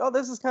first I'm like, oh,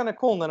 this is kind of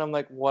cool, and then I'm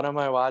like, what am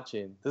I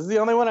watching? This is the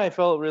only one I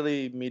felt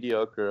really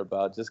mediocre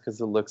about, just because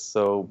it looks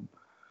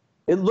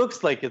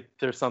like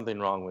there's something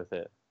wrong with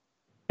it.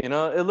 You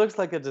know, it looks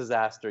like a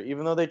disaster,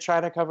 even though they try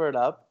to cover it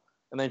up,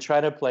 and they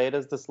try to play it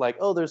as this like,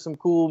 oh, there's some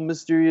cool,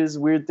 mysterious,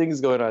 weird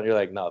things going on. You're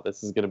like, no,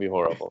 this is gonna be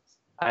horrible.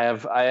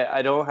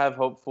 I don't have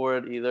hope for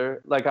it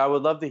either. Like, I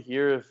would love to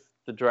hear if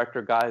the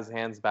director got his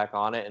hands back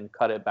on it and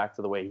cut it back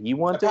to the way he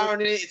wanted.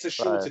 Apparently, it's a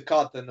shorter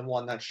cut than the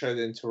one that showed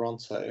in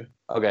Toronto.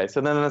 Okay,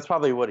 so then that's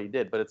probably what he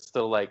did, but it's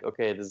still like,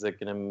 okay, is it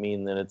going to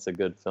mean that it's a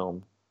good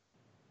film?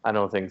 I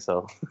don't think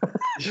so.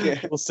 Yeah.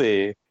 We'll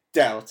see.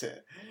 Doubt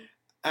it.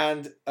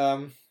 And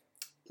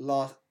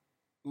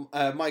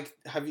Mike,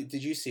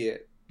 did you see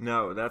it?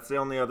 No, that's the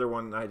only other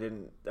one I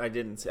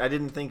didn't see. I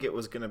didn't think it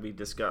was going to be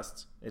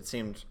discussed. It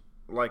seemed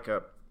like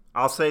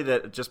I'll say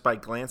that just by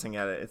glancing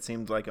at it, it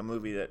seemed like a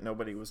movie that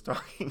nobody was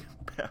talking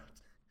about.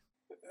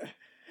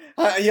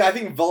 Yeah, I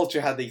think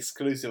Vulture had the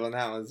exclusive on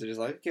that one. So just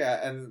like,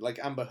 yeah, and like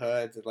Amber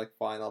Heard, like,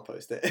 fine, I'll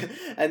post it.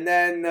 And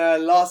then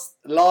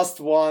last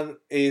one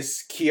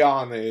is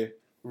Keanu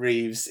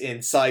Reeves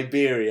in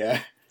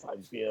Siberia.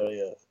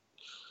 Siberia.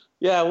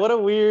 Yeah, what a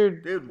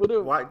weird... Dude,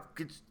 why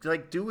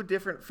could do a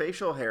different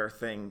facial hair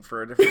thing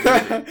for a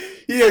different movie?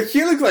 Yeah,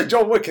 he looks like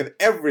John Wick and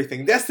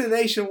everything.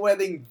 Destination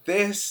Wedding,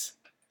 this...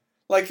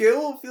 Like, it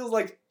all feels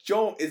like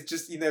John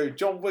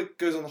Wick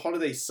goes on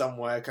holiday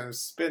somewhere, kind of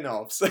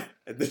spin-offs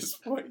at this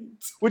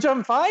point. Which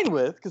I'm fine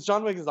with, because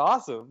John Wick is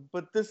awesome.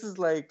 But this is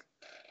like...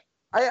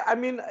 I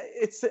mean,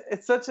 it's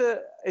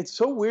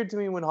so weird to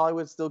me when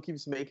Hollywood still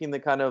keeps making the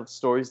kind of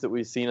stories that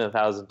we've seen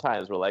 1,000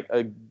 times, where like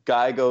a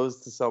guy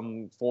goes to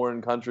some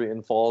foreign country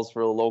and falls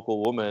for a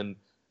local woman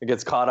and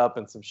gets caught up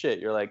in some shit.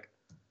 You're like,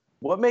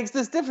 what makes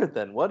this different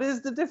then? What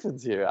is the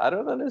difference here? I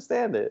don't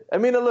understand it. I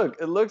mean, it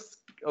looks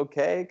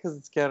okay because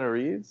it's Keanu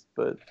Reeves,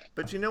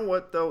 but you know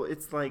what though?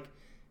 It's like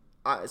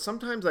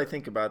sometimes I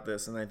think about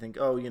this and I think,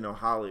 oh,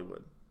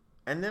 Hollywood,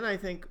 and then I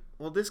think,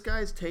 well, this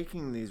guy's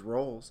taking these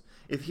roles.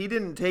 If he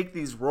didn't take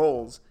these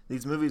roles,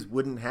 these movies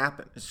wouldn't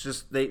happen. It's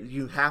just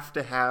you have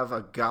to have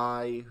a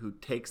guy who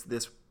takes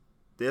this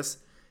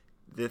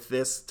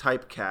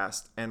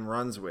typecast and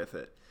runs with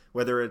it.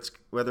 Whether it's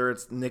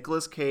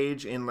Nicolas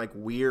Cage in like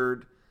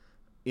weird,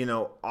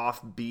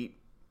 offbeat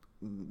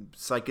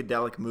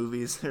psychedelic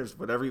movies, there's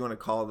whatever you want to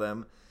call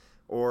them,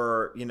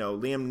 or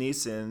Liam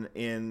Neeson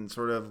in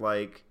sort of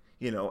like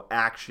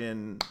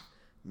action,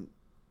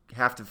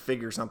 have to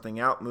figure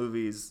something out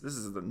movies. This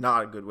is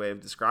not a good way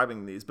of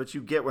describing these, but you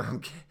get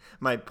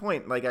my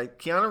point. Like,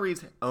 Keanu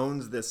Reeves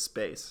owns this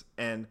space,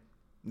 and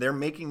they're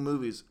making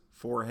movies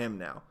for him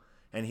now,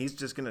 and he's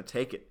just gonna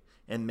take it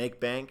and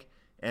make bank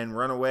and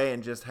run away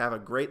and just have a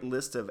great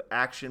list of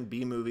action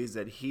B movies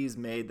that he's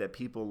made that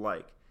people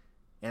like.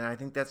 And I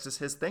think that's just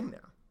his thing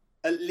now.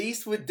 At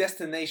least with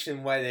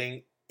Destination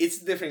Wedding,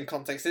 it's a different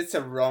context. It's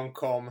a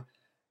rom-com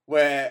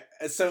where,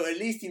 so at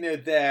least,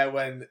 there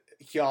when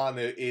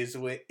Keanu is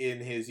in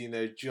his,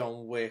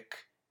 John Wick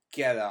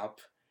get-up,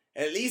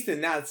 at least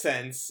in that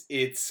sense,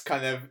 it's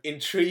kind of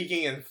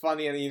intriguing and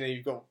funny, and,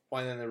 you've got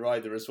Winona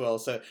Ryder as well,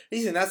 so at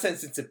least in that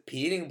sense, it's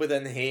appealing, but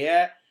then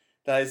here,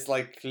 that is,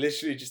 like,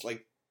 literally just,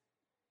 like,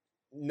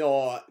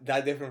 not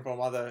that different from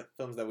other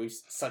films that we've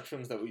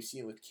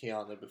seen with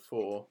Keanu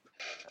before.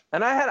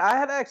 And I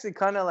had actually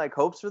kind of like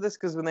hopes for this,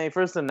 because when they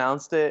first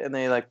announced it and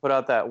they like put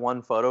out that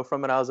one photo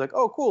from it, I was like,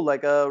 oh cool,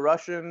 like a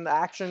Russian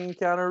action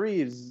Keanu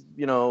Reeves,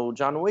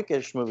 John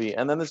Wick-ish movie.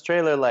 And then this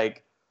trailer,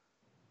 like,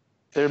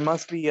 there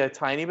must be a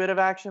tiny bit of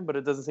action, but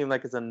it doesn't seem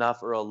like it's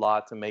enough or a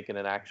lot to make it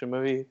an action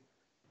movie.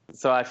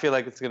 So I feel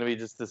like it's going to be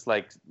just this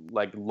like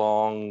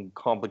long,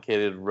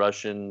 complicated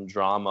Russian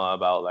drama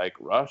about like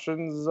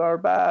Russians are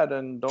bad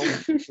and don't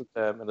mess with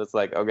them. And it's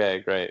like, okay,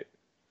 great.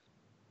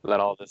 that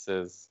all this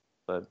is,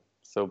 but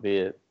so be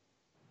it.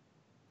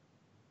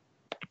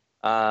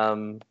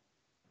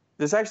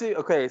 This actually,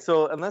 okay,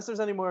 so unless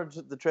there's any more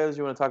of the trailers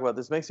you want to talk about,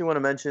 this makes me want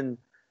to mention,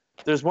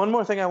 there's one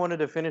more thing I wanted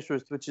to finish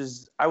with, which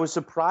is I was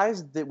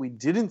surprised that we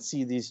didn't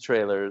see these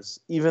trailers,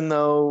 even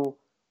though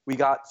we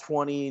got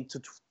 20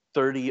 to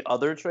 30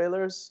 other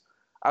trailers.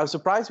 I was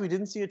surprised we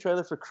didn't see a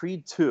trailer for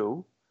Creed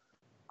 2.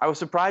 I was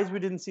surprised we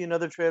didn't see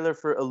another trailer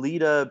for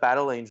Alita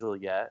Battle Angel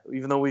yet,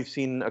 even though we've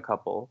seen a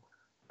couple.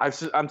 I'm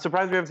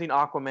surprised we haven't seen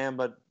Aquaman,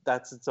 but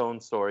that's its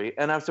own story.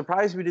 And I'm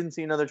surprised we didn't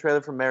see another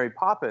trailer for Mary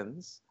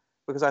Poppins,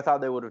 because I thought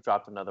they would have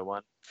dropped another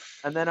one.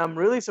 And then I'm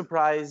really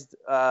surprised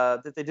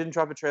that they didn't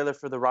drop a trailer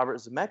for the Robert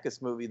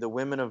Zemeckis movie, The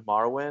Women of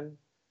Marwen,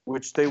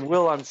 which they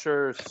will, I'm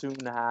sure, soon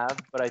have.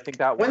 But I think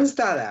that When's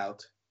that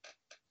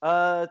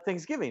out?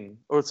 Thanksgiving,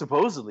 or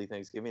supposedly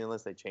Thanksgiving,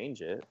 unless they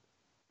change it.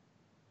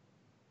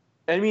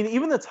 I mean,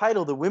 even the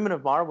title, The Women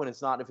of Marwen,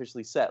 is not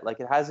officially set. Like,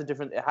 it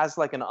has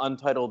like an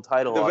untitled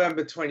title.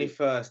 November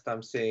 21st,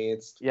 I'm seeing.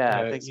 It's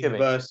Thanksgiving.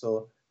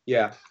 Universal.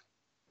 Yeah.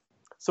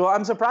 So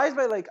I'm surprised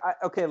by,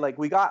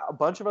 we got a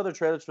bunch of other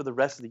trailers for the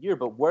rest of the year,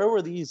 but where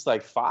were these,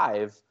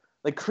 5?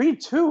 Like,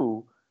 Creed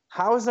 2,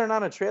 how is there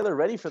not a trailer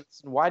ready for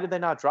this, and why did they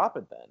not drop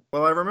it then?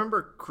 Well, I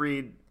remember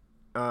Creed,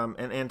 and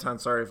Anton,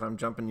 sorry if I'm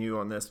jumping you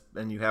on this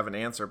and you have an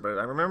answer, but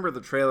I remember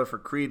the trailer for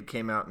Creed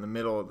came out in the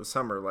middle of the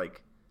summer,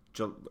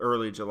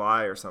 early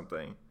July or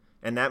something,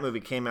 and that movie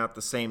came out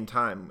the same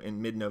time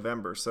in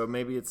mid-November, so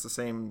maybe it's the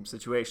same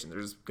situation. They're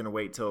just going to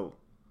wait till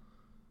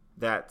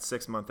that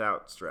 6-month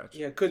out stretch.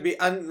 Yeah, could be.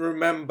 And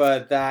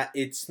remember that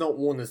it's not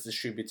Warner's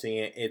distributing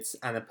it, it's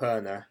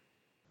Annapurna.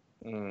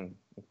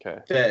 Okay.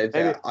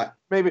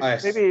 Maybe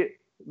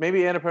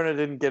Annapurna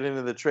didn't get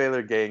into the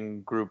trailer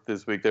gang group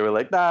this week. They were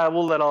like, nah,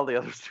 we'll let all the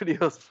other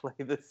studios play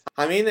this.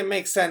 I mean, it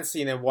makes sense,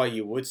 why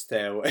you would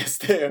stay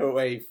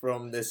away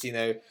from this,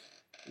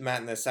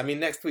 madness. I mean,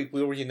 next week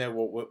we already know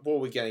what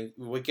we're getting.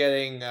 We're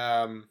getting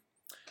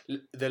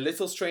The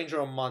Little Stranger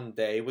on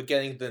Monday. We're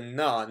getting The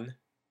Nun,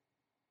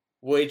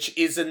 which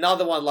is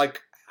another one.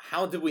 Like,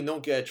 how did we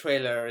not get a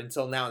trailer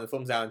until now? And the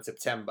film's out in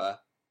September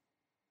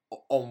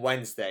on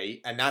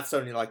Wednesday, and that's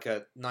only like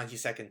a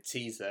 90-second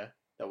teaser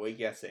that we're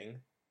getting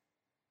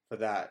for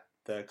that,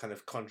 the kind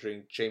of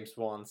Conjuring James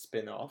Wan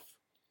spin-off.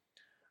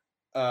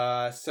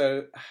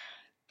 So,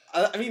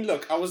 I mean,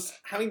 look, I was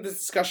having this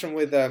discussion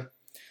with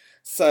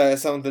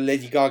some of the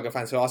Lady Gaga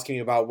fans who are asking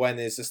me about when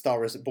is The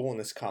Star Is Born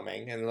is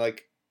coming, and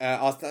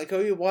asked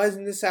oh, why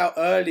isn't this out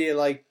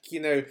earlier?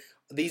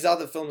 These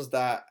other films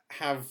that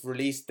have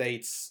release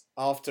dates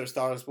after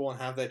Star Is Born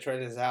have their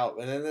trailers out,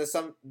 and then there's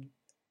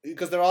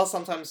because there are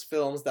sometimes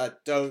films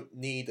that don't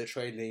need a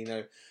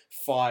trailer,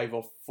 5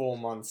 or 4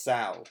 months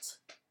out.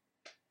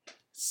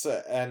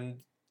 So, and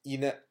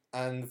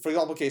for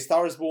example,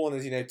 Star Is Born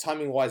is,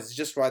 timing wise, it's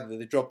just right that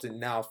they dropped it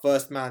now.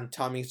 First Man,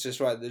 timing's just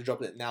right that they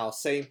dropped it now.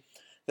 Same.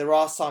 There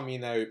are some,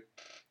 that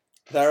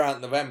are out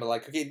in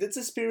November. Did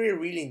Suspiria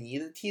really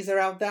need a teaser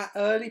out that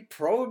early?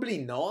 Probably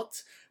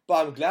not,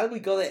 but I'm glad we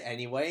got it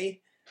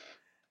anyway,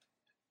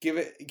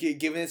 given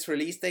its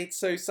release date.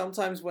 So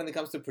sometimes when it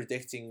comes to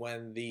predicting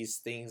when these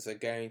things are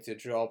going to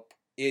drop,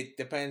 it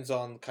depends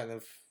on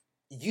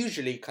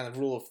usually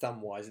rule of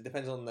thumb wise, it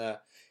depends on the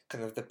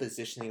the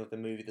positioning of the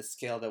movie, the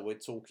scale that we're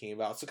talking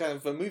about. So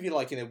a movie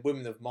like,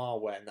 Women of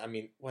Marwen, I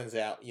mean, when's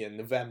it out?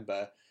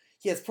 November.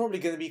 Yeah, it's probably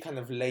going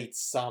to be late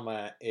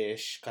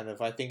summer-ish.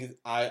 I think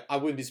I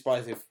wouldn't be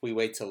surprised if we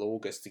wait till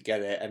August to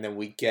get it, and then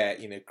we get,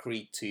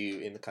 Creed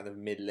 2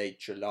 in mid-late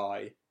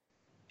July.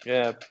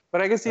 Yeah,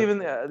 but I guess even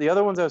the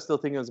other ones I was still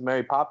thinking was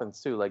Mary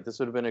Poppins too. This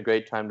would have been a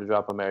great time to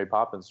drop a Mary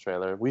Poppins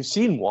trailer. We've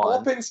seen one.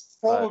 Poppins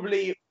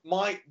probably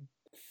might.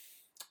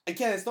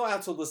 Again, it's not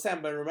out till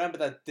December. And remember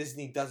that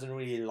Disney doesn't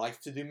really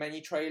like to do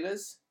many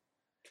trailers.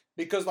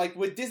 Because,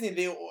 with Disney,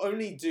 they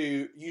only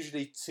do,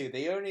 usually 2.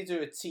 They only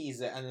do a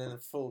teaser and then a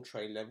full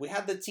trailer. We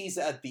had the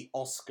teaser at the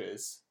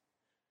Oscars.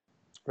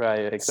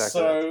 Right, exactly.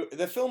 So,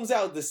 the film's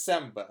out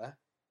December.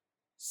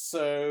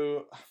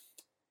 So,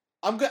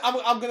 I'm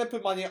gonna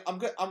put money,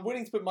 I'm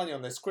willing to put money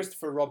on this.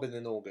 Christopher Robin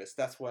in August.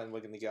 That's when we're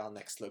gonna get our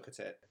next look at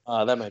it.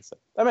 That makes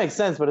sense. That makes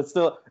sense, but it's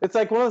one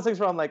of those things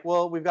where I'm like,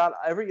 well, we've got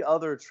every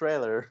other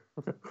trailer.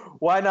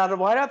 Why not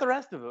the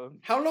rest of them?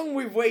 How long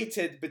we've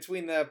waited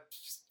between the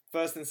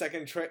first and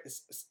second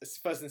trailers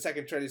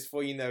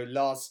for the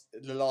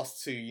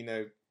last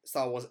 2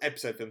 Star Wars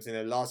episode films,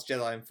 Last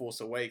Jedi and Force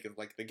Awakens.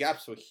 The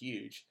gaps were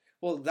huge.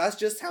 Well, that's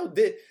just how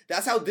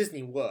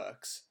Disney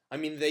works. I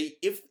mean,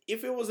 if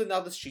it was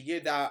another studio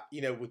that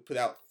would put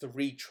out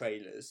 3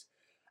 trailers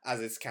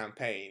as its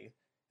campaign,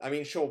 I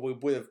mean, sure, we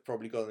would have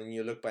probably gotten a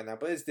new look by now.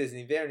 But it's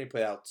Disney; they only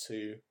put out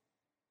 2.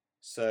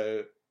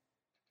 So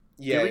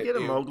yeah, did we get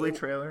a Mowgli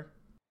trailer?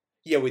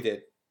 Yeah, we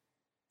did.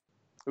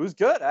 It was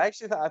good. I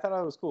actually thought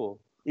it was cool.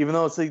 Even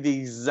though it's the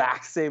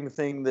exact same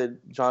thing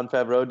that Jon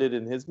Favreau did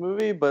in his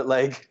movie, but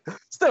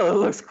still, it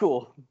looks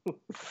cool.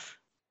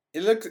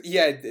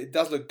 It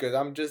does look good.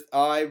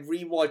 I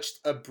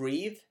rewatched A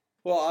Breathe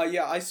Well,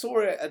 yeah, I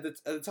saw it at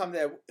the time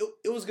there.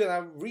 It was good.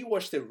 I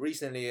rewatched it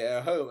recently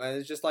at home, and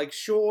it's just like,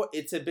 sure,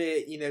 it's a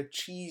bit,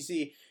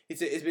 cheesy.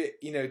 It's a bit,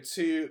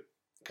 too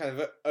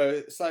kind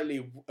of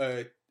slightly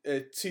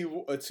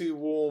too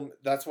warm.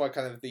 That's why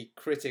kind of the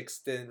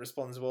critics didn't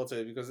respond as well to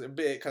it, because a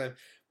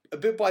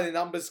bit by the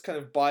numbers kind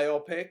of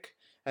biopic,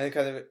 and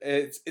kind of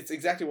it's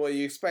exactly what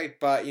you expect.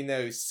 But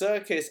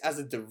Serkis as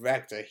a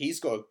director, he's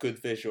got a good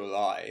visual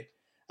eye.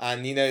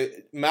 And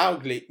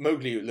Mowgli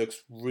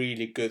looks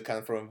really good, kind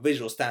of from a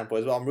visual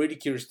standpoint as well. I'm really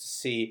curious to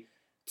see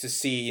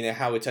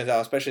how it turns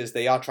out, especially as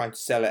they are trying to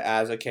sell it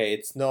as, okay,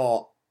 it's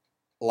not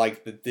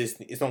like the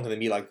Disney. It's not going to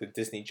be like the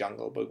Disney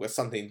Jungle Book, but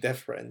something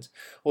different.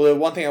 Although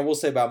one thing I will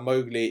say about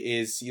Mowgli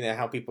is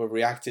how people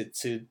reacted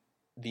to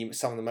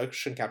some of the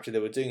motion capture they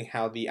were doing,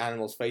 how the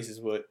animals'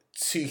 faces were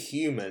too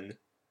human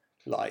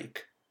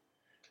like.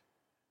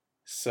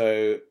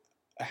 So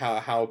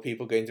how are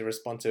people going to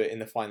respond to it in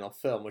the final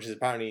film, which is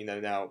apparently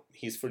now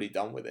he's fully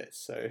done with it.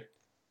 So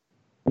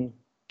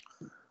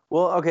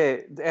well,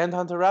 okay,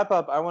 Anton, to wrap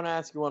up, I want to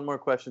ask you one more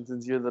question,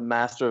 since you're the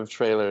master of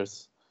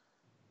trailers.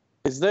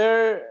 Is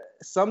there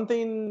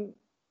something,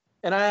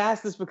 and I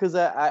ask this because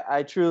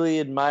I truly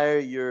admire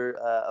your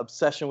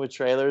obsession with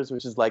trailers,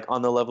 which is like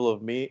on the level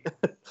of me,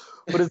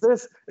 but is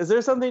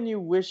there something you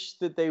wish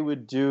that they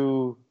would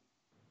do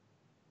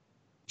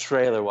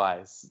trailer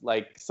wise,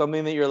 like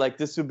something that you're like,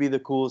 this would be the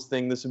coolest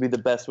thing, this would be the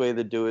best way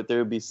to do it? There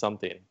would be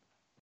something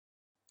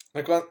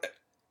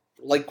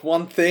like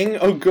one thing.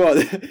 Oh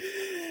god.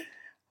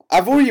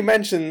 I've already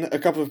mentioned a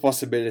couple of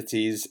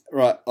possibilities,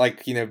 right?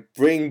 Like,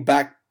 bring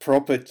back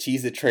proper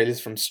teaser trailers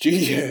from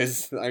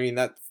studios.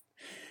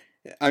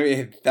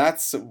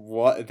 That's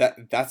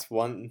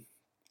one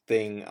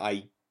thing,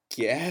 I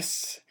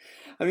guess.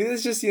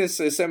 There's just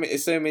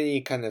so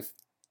many kind of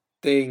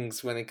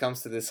things when it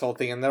comes to this whole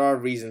thing, and there are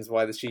reasons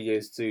why the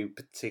studios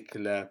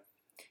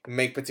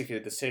make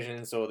particular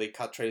decisions, or they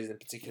cut trailers in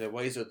particular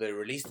ways, or they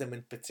release them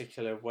in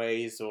particular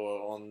ways,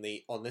 or on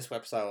this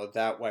website or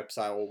that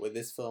website, or with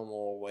this film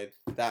or with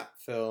that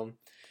film.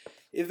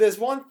 If there's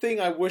one thing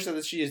I wish that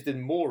the studios did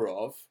more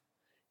of,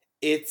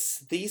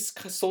 it's these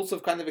sorts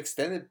of kind of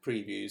extended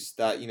previews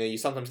that you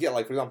sometimes get.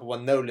 Like, for example,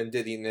 when Nolan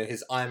did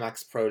his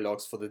IMAX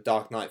prologues for the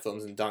Dark Knight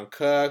films in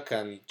Dunkirk,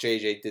 and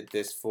JJ did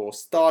this for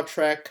Star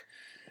Trek.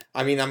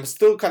 I'm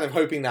still kind of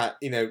hoping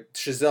that,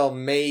 Chazelle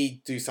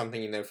may do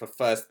something, for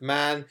First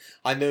Man.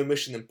 I know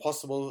Mission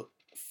Impossible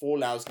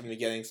Fallout is going to be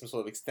getting some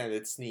sort of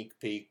extended sneak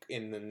peek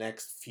in the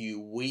next few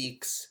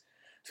weeks.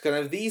 It's kind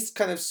of these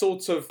kind of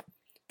sorts of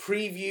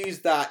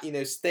previews that,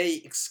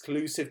 stay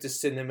exclusive to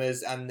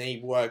cinemas, and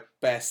they work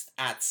best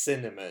at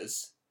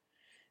cinemas.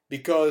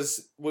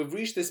 Because we've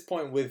reached this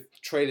point with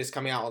trailers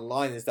coming out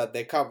online, is that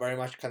they're cut very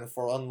much kind of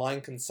for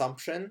online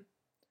consumption.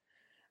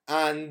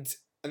 And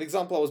an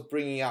example I was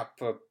bringing up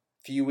a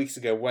few weeks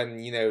ago, when,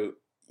 you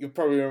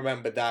probably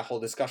remember that whole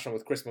discussion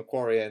with Chris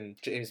McQuarrie and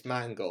James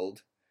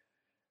Mangold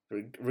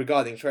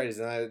regarding trailers.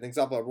 And an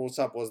example I brought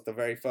up was the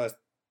very first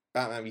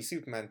Batman v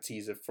Superman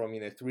teaser from,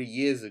 3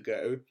 years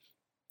ago,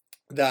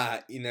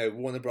 that,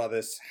 Warner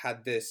Brothers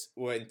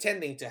were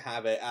intending to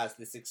have it as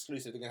this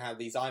exclusive. They're going to have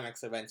these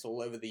IMAX events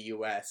all over the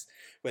US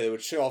where they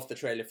would show off the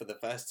trailer for the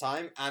first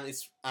time, and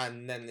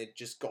then it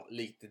just got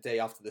leaked the day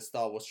after the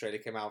Star Wars trailer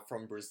came out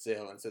from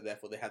Brazil, and so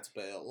therefore they had to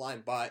put it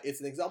online. But it's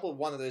an example of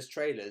one of those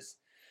trailers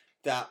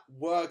that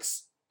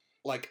works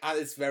like at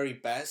its very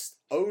best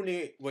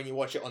only when you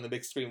watch it on the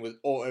big screen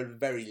or at the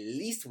very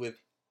least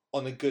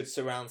on a good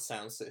surround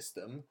sound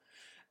system.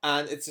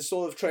 And it's a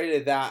sort of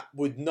trailer that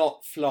would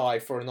not fly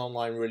for an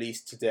online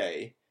release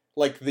today.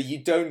 Like,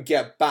 you don't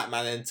get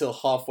Batman until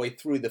halfway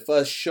through. The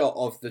first shot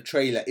of the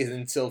trailer is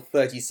until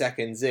 30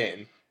 seconds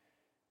in.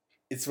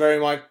 It's very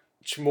much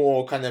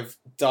more kind of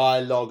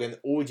dialogue and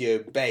audio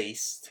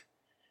based.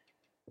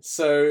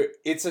 So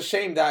it's a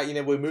shame that,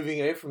 we're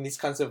moving away from these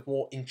kinds of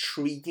more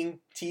intriguing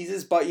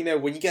teasers. But,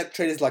 when you get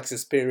trailers like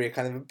Suspiria,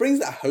 it brings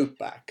that hope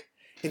back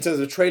in terms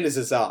of trailers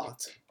as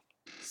art.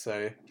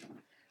 So,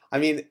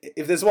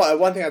 if there's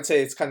one thing I'd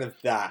say, it's kind of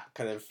that.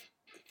 Kind of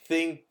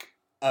think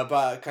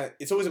about,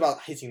 it's always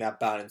about hitting that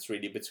balance,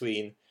 really,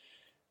 between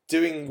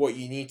doing what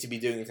you need to be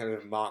doing in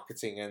terms of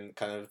marketing and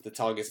kind of the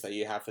targets that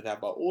you have for that,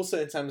 but also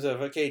in terms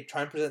of, okay,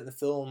 try and present the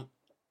film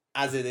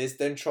as it is.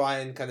 Don't try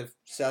and kind of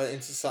sell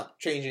it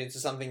change it into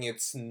something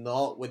it's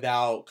not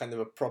without kind of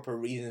a proper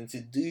reason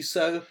to do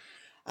so,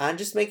 and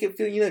just make it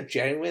feel,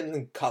 genuine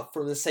and cut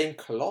from the same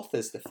cloth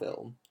as the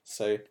film.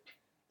 So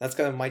that's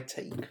kind of my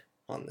take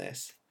on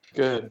this.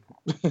 Good.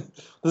 This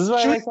is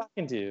why I like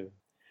talking to you.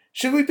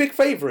 Should we pick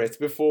favourites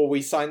before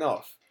we sign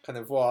off? Kind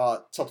of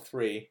our top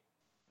three.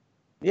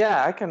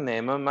 Yeah, I can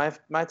name them.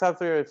 My top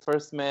three are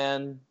First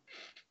Man,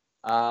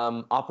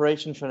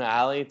 Operation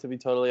Finale, to be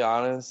totally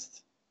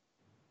honest,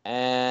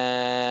 and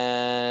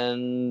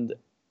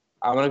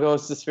I'm gonna go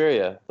with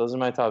Suspiria. Those are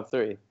my top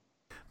three.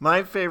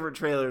 My favorite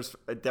trailers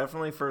are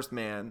definitely First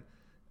Man,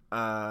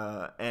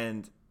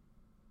 and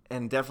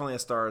definitely A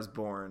Star Is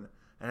Born.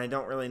 And I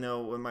don't really know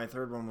what my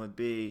third one would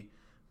be,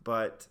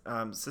 But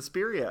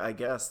Suspiria, I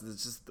guess,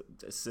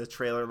 it's a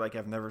trailer like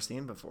I've never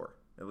seen before,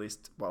 at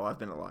least while I've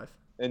been alive.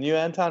 And you,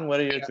 Anton, what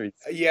are your tweets?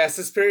 Yeah,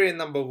 Suspiria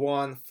number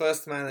 1,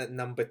 First Man at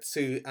number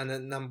 2, and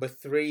at number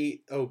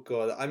 3, oh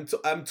god,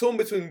 I'm torn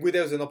between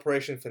Widows and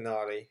Operation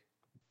Finale.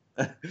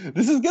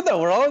 This is good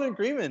though. We're all in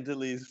agreement at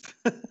least.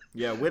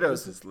 Yeah,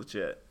 Widows is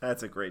legit.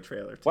 That's a great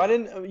trailer too. Why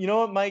didn't you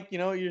know what, Mike? You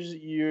know what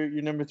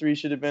your number 3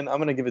 should have been. I'm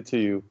gonna give it to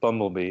you,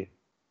 Bumblebee.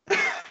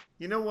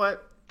 You know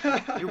what?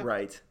 You're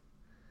right.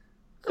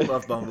 I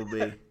love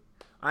Bumblebee.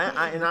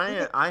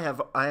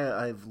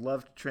 I've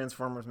loved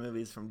Transformers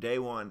movies from day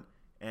one,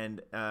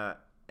 and I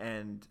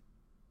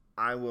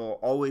will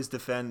always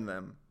defend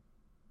them,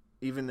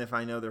 even if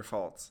I know their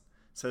faults.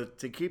 So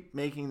to keep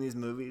making these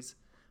movies,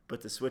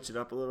 but to switch it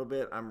up a little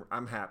bit,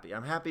 I'm happy.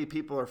 I'm happy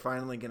people are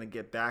finally going to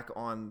get back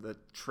on the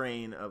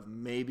train of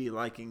maybe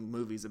liking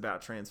movies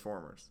about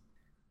Transformers.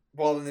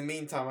 Well, in the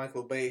meantime,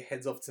 Michael Bay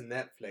heads off to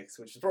Netflix,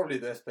 which is probably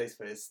the best place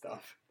for his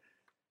stuff.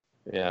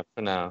 Yeah,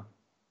 for now.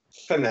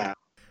 For now.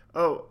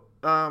 Oh,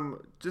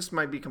 just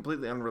might be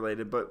completely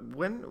unrelated, but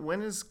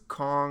when is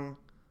Kong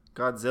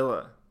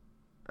Godzilla?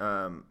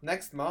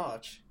 Next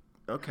March.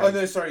 Okay. Oh,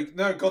 no, sorry.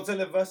 No,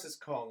 Godzilla vs.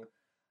 Kong.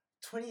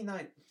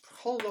 29.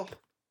 Hold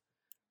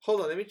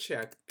on, let me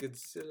check.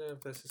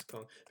 Godzilla vs.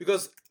 Kong.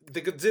 Because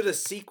the Godzilla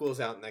sequel's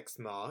out next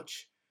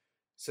March.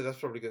 So that's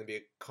probably going to be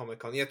a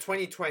Comic-Con. Yeah,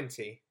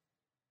 2020.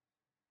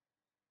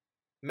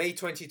 May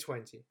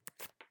 2020.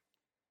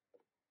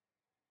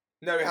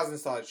 No, it hasn't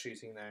started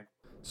shooting now.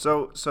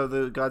 So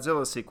the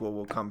Godzilla sequel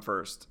will come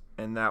first,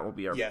 and that will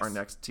be our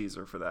next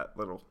teaser for that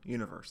little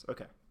universe.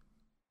 Okay.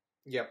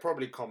 Yeah,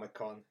 probably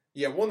Comic-Con.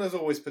 Yeah, Warner's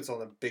always puts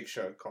on a big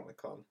show at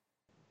Comic-Con.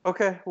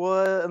 Okay,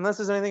 well, unless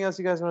there's anything else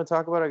you guys want to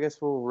talk about, I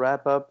guess we'll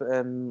wrap up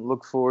and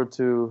look forward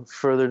to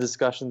further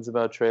discussions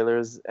about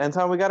trailers.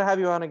 Anton, we got to have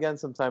you on again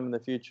sometime in the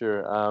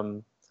future.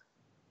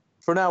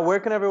 For now, where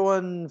can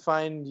everyone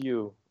find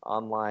you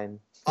online?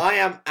 I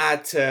am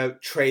at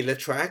Trailer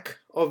Track,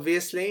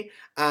 obviously,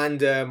 and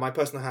my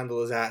personal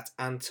handle is at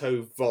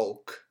Anto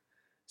Volk.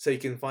 So you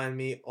can find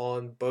me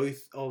on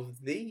both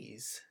of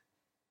those,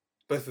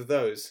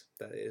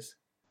 that is.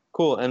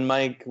 Cool. And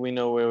Mike, we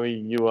know where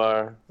you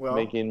are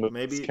making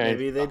Maybe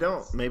movies. they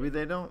don't. Maybe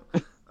they don't.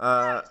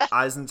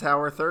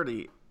 Eisentower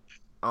 30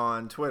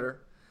 on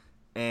Twitter,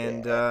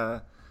 and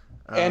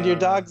and your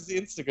dog's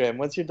Instagram.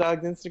 What's your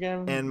dog's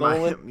Instagram? And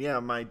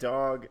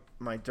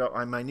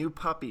my new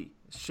puppy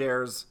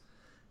shares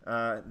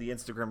the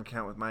Instagram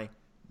account with my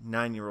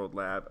 9-year-old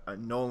lab,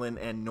 Nolan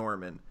and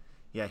Norman.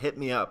 Yeah, hit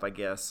me up, I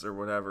guess, or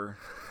whatever.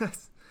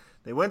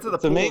 They went to the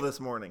pool this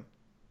morning.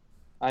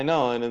 I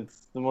know, and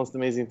it's the most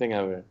amazing thing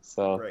ever.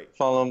 So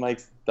follow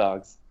Mike's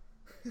dogs.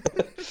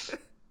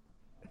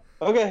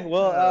 Okay,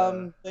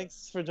 well,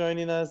 thanks for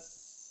joining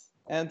us,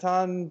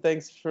 Anton.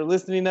 Thanks for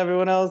listening,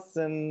 everyone else,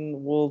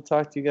 and we'll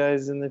talk to you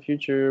guys in the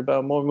future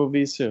about more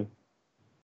movies soon.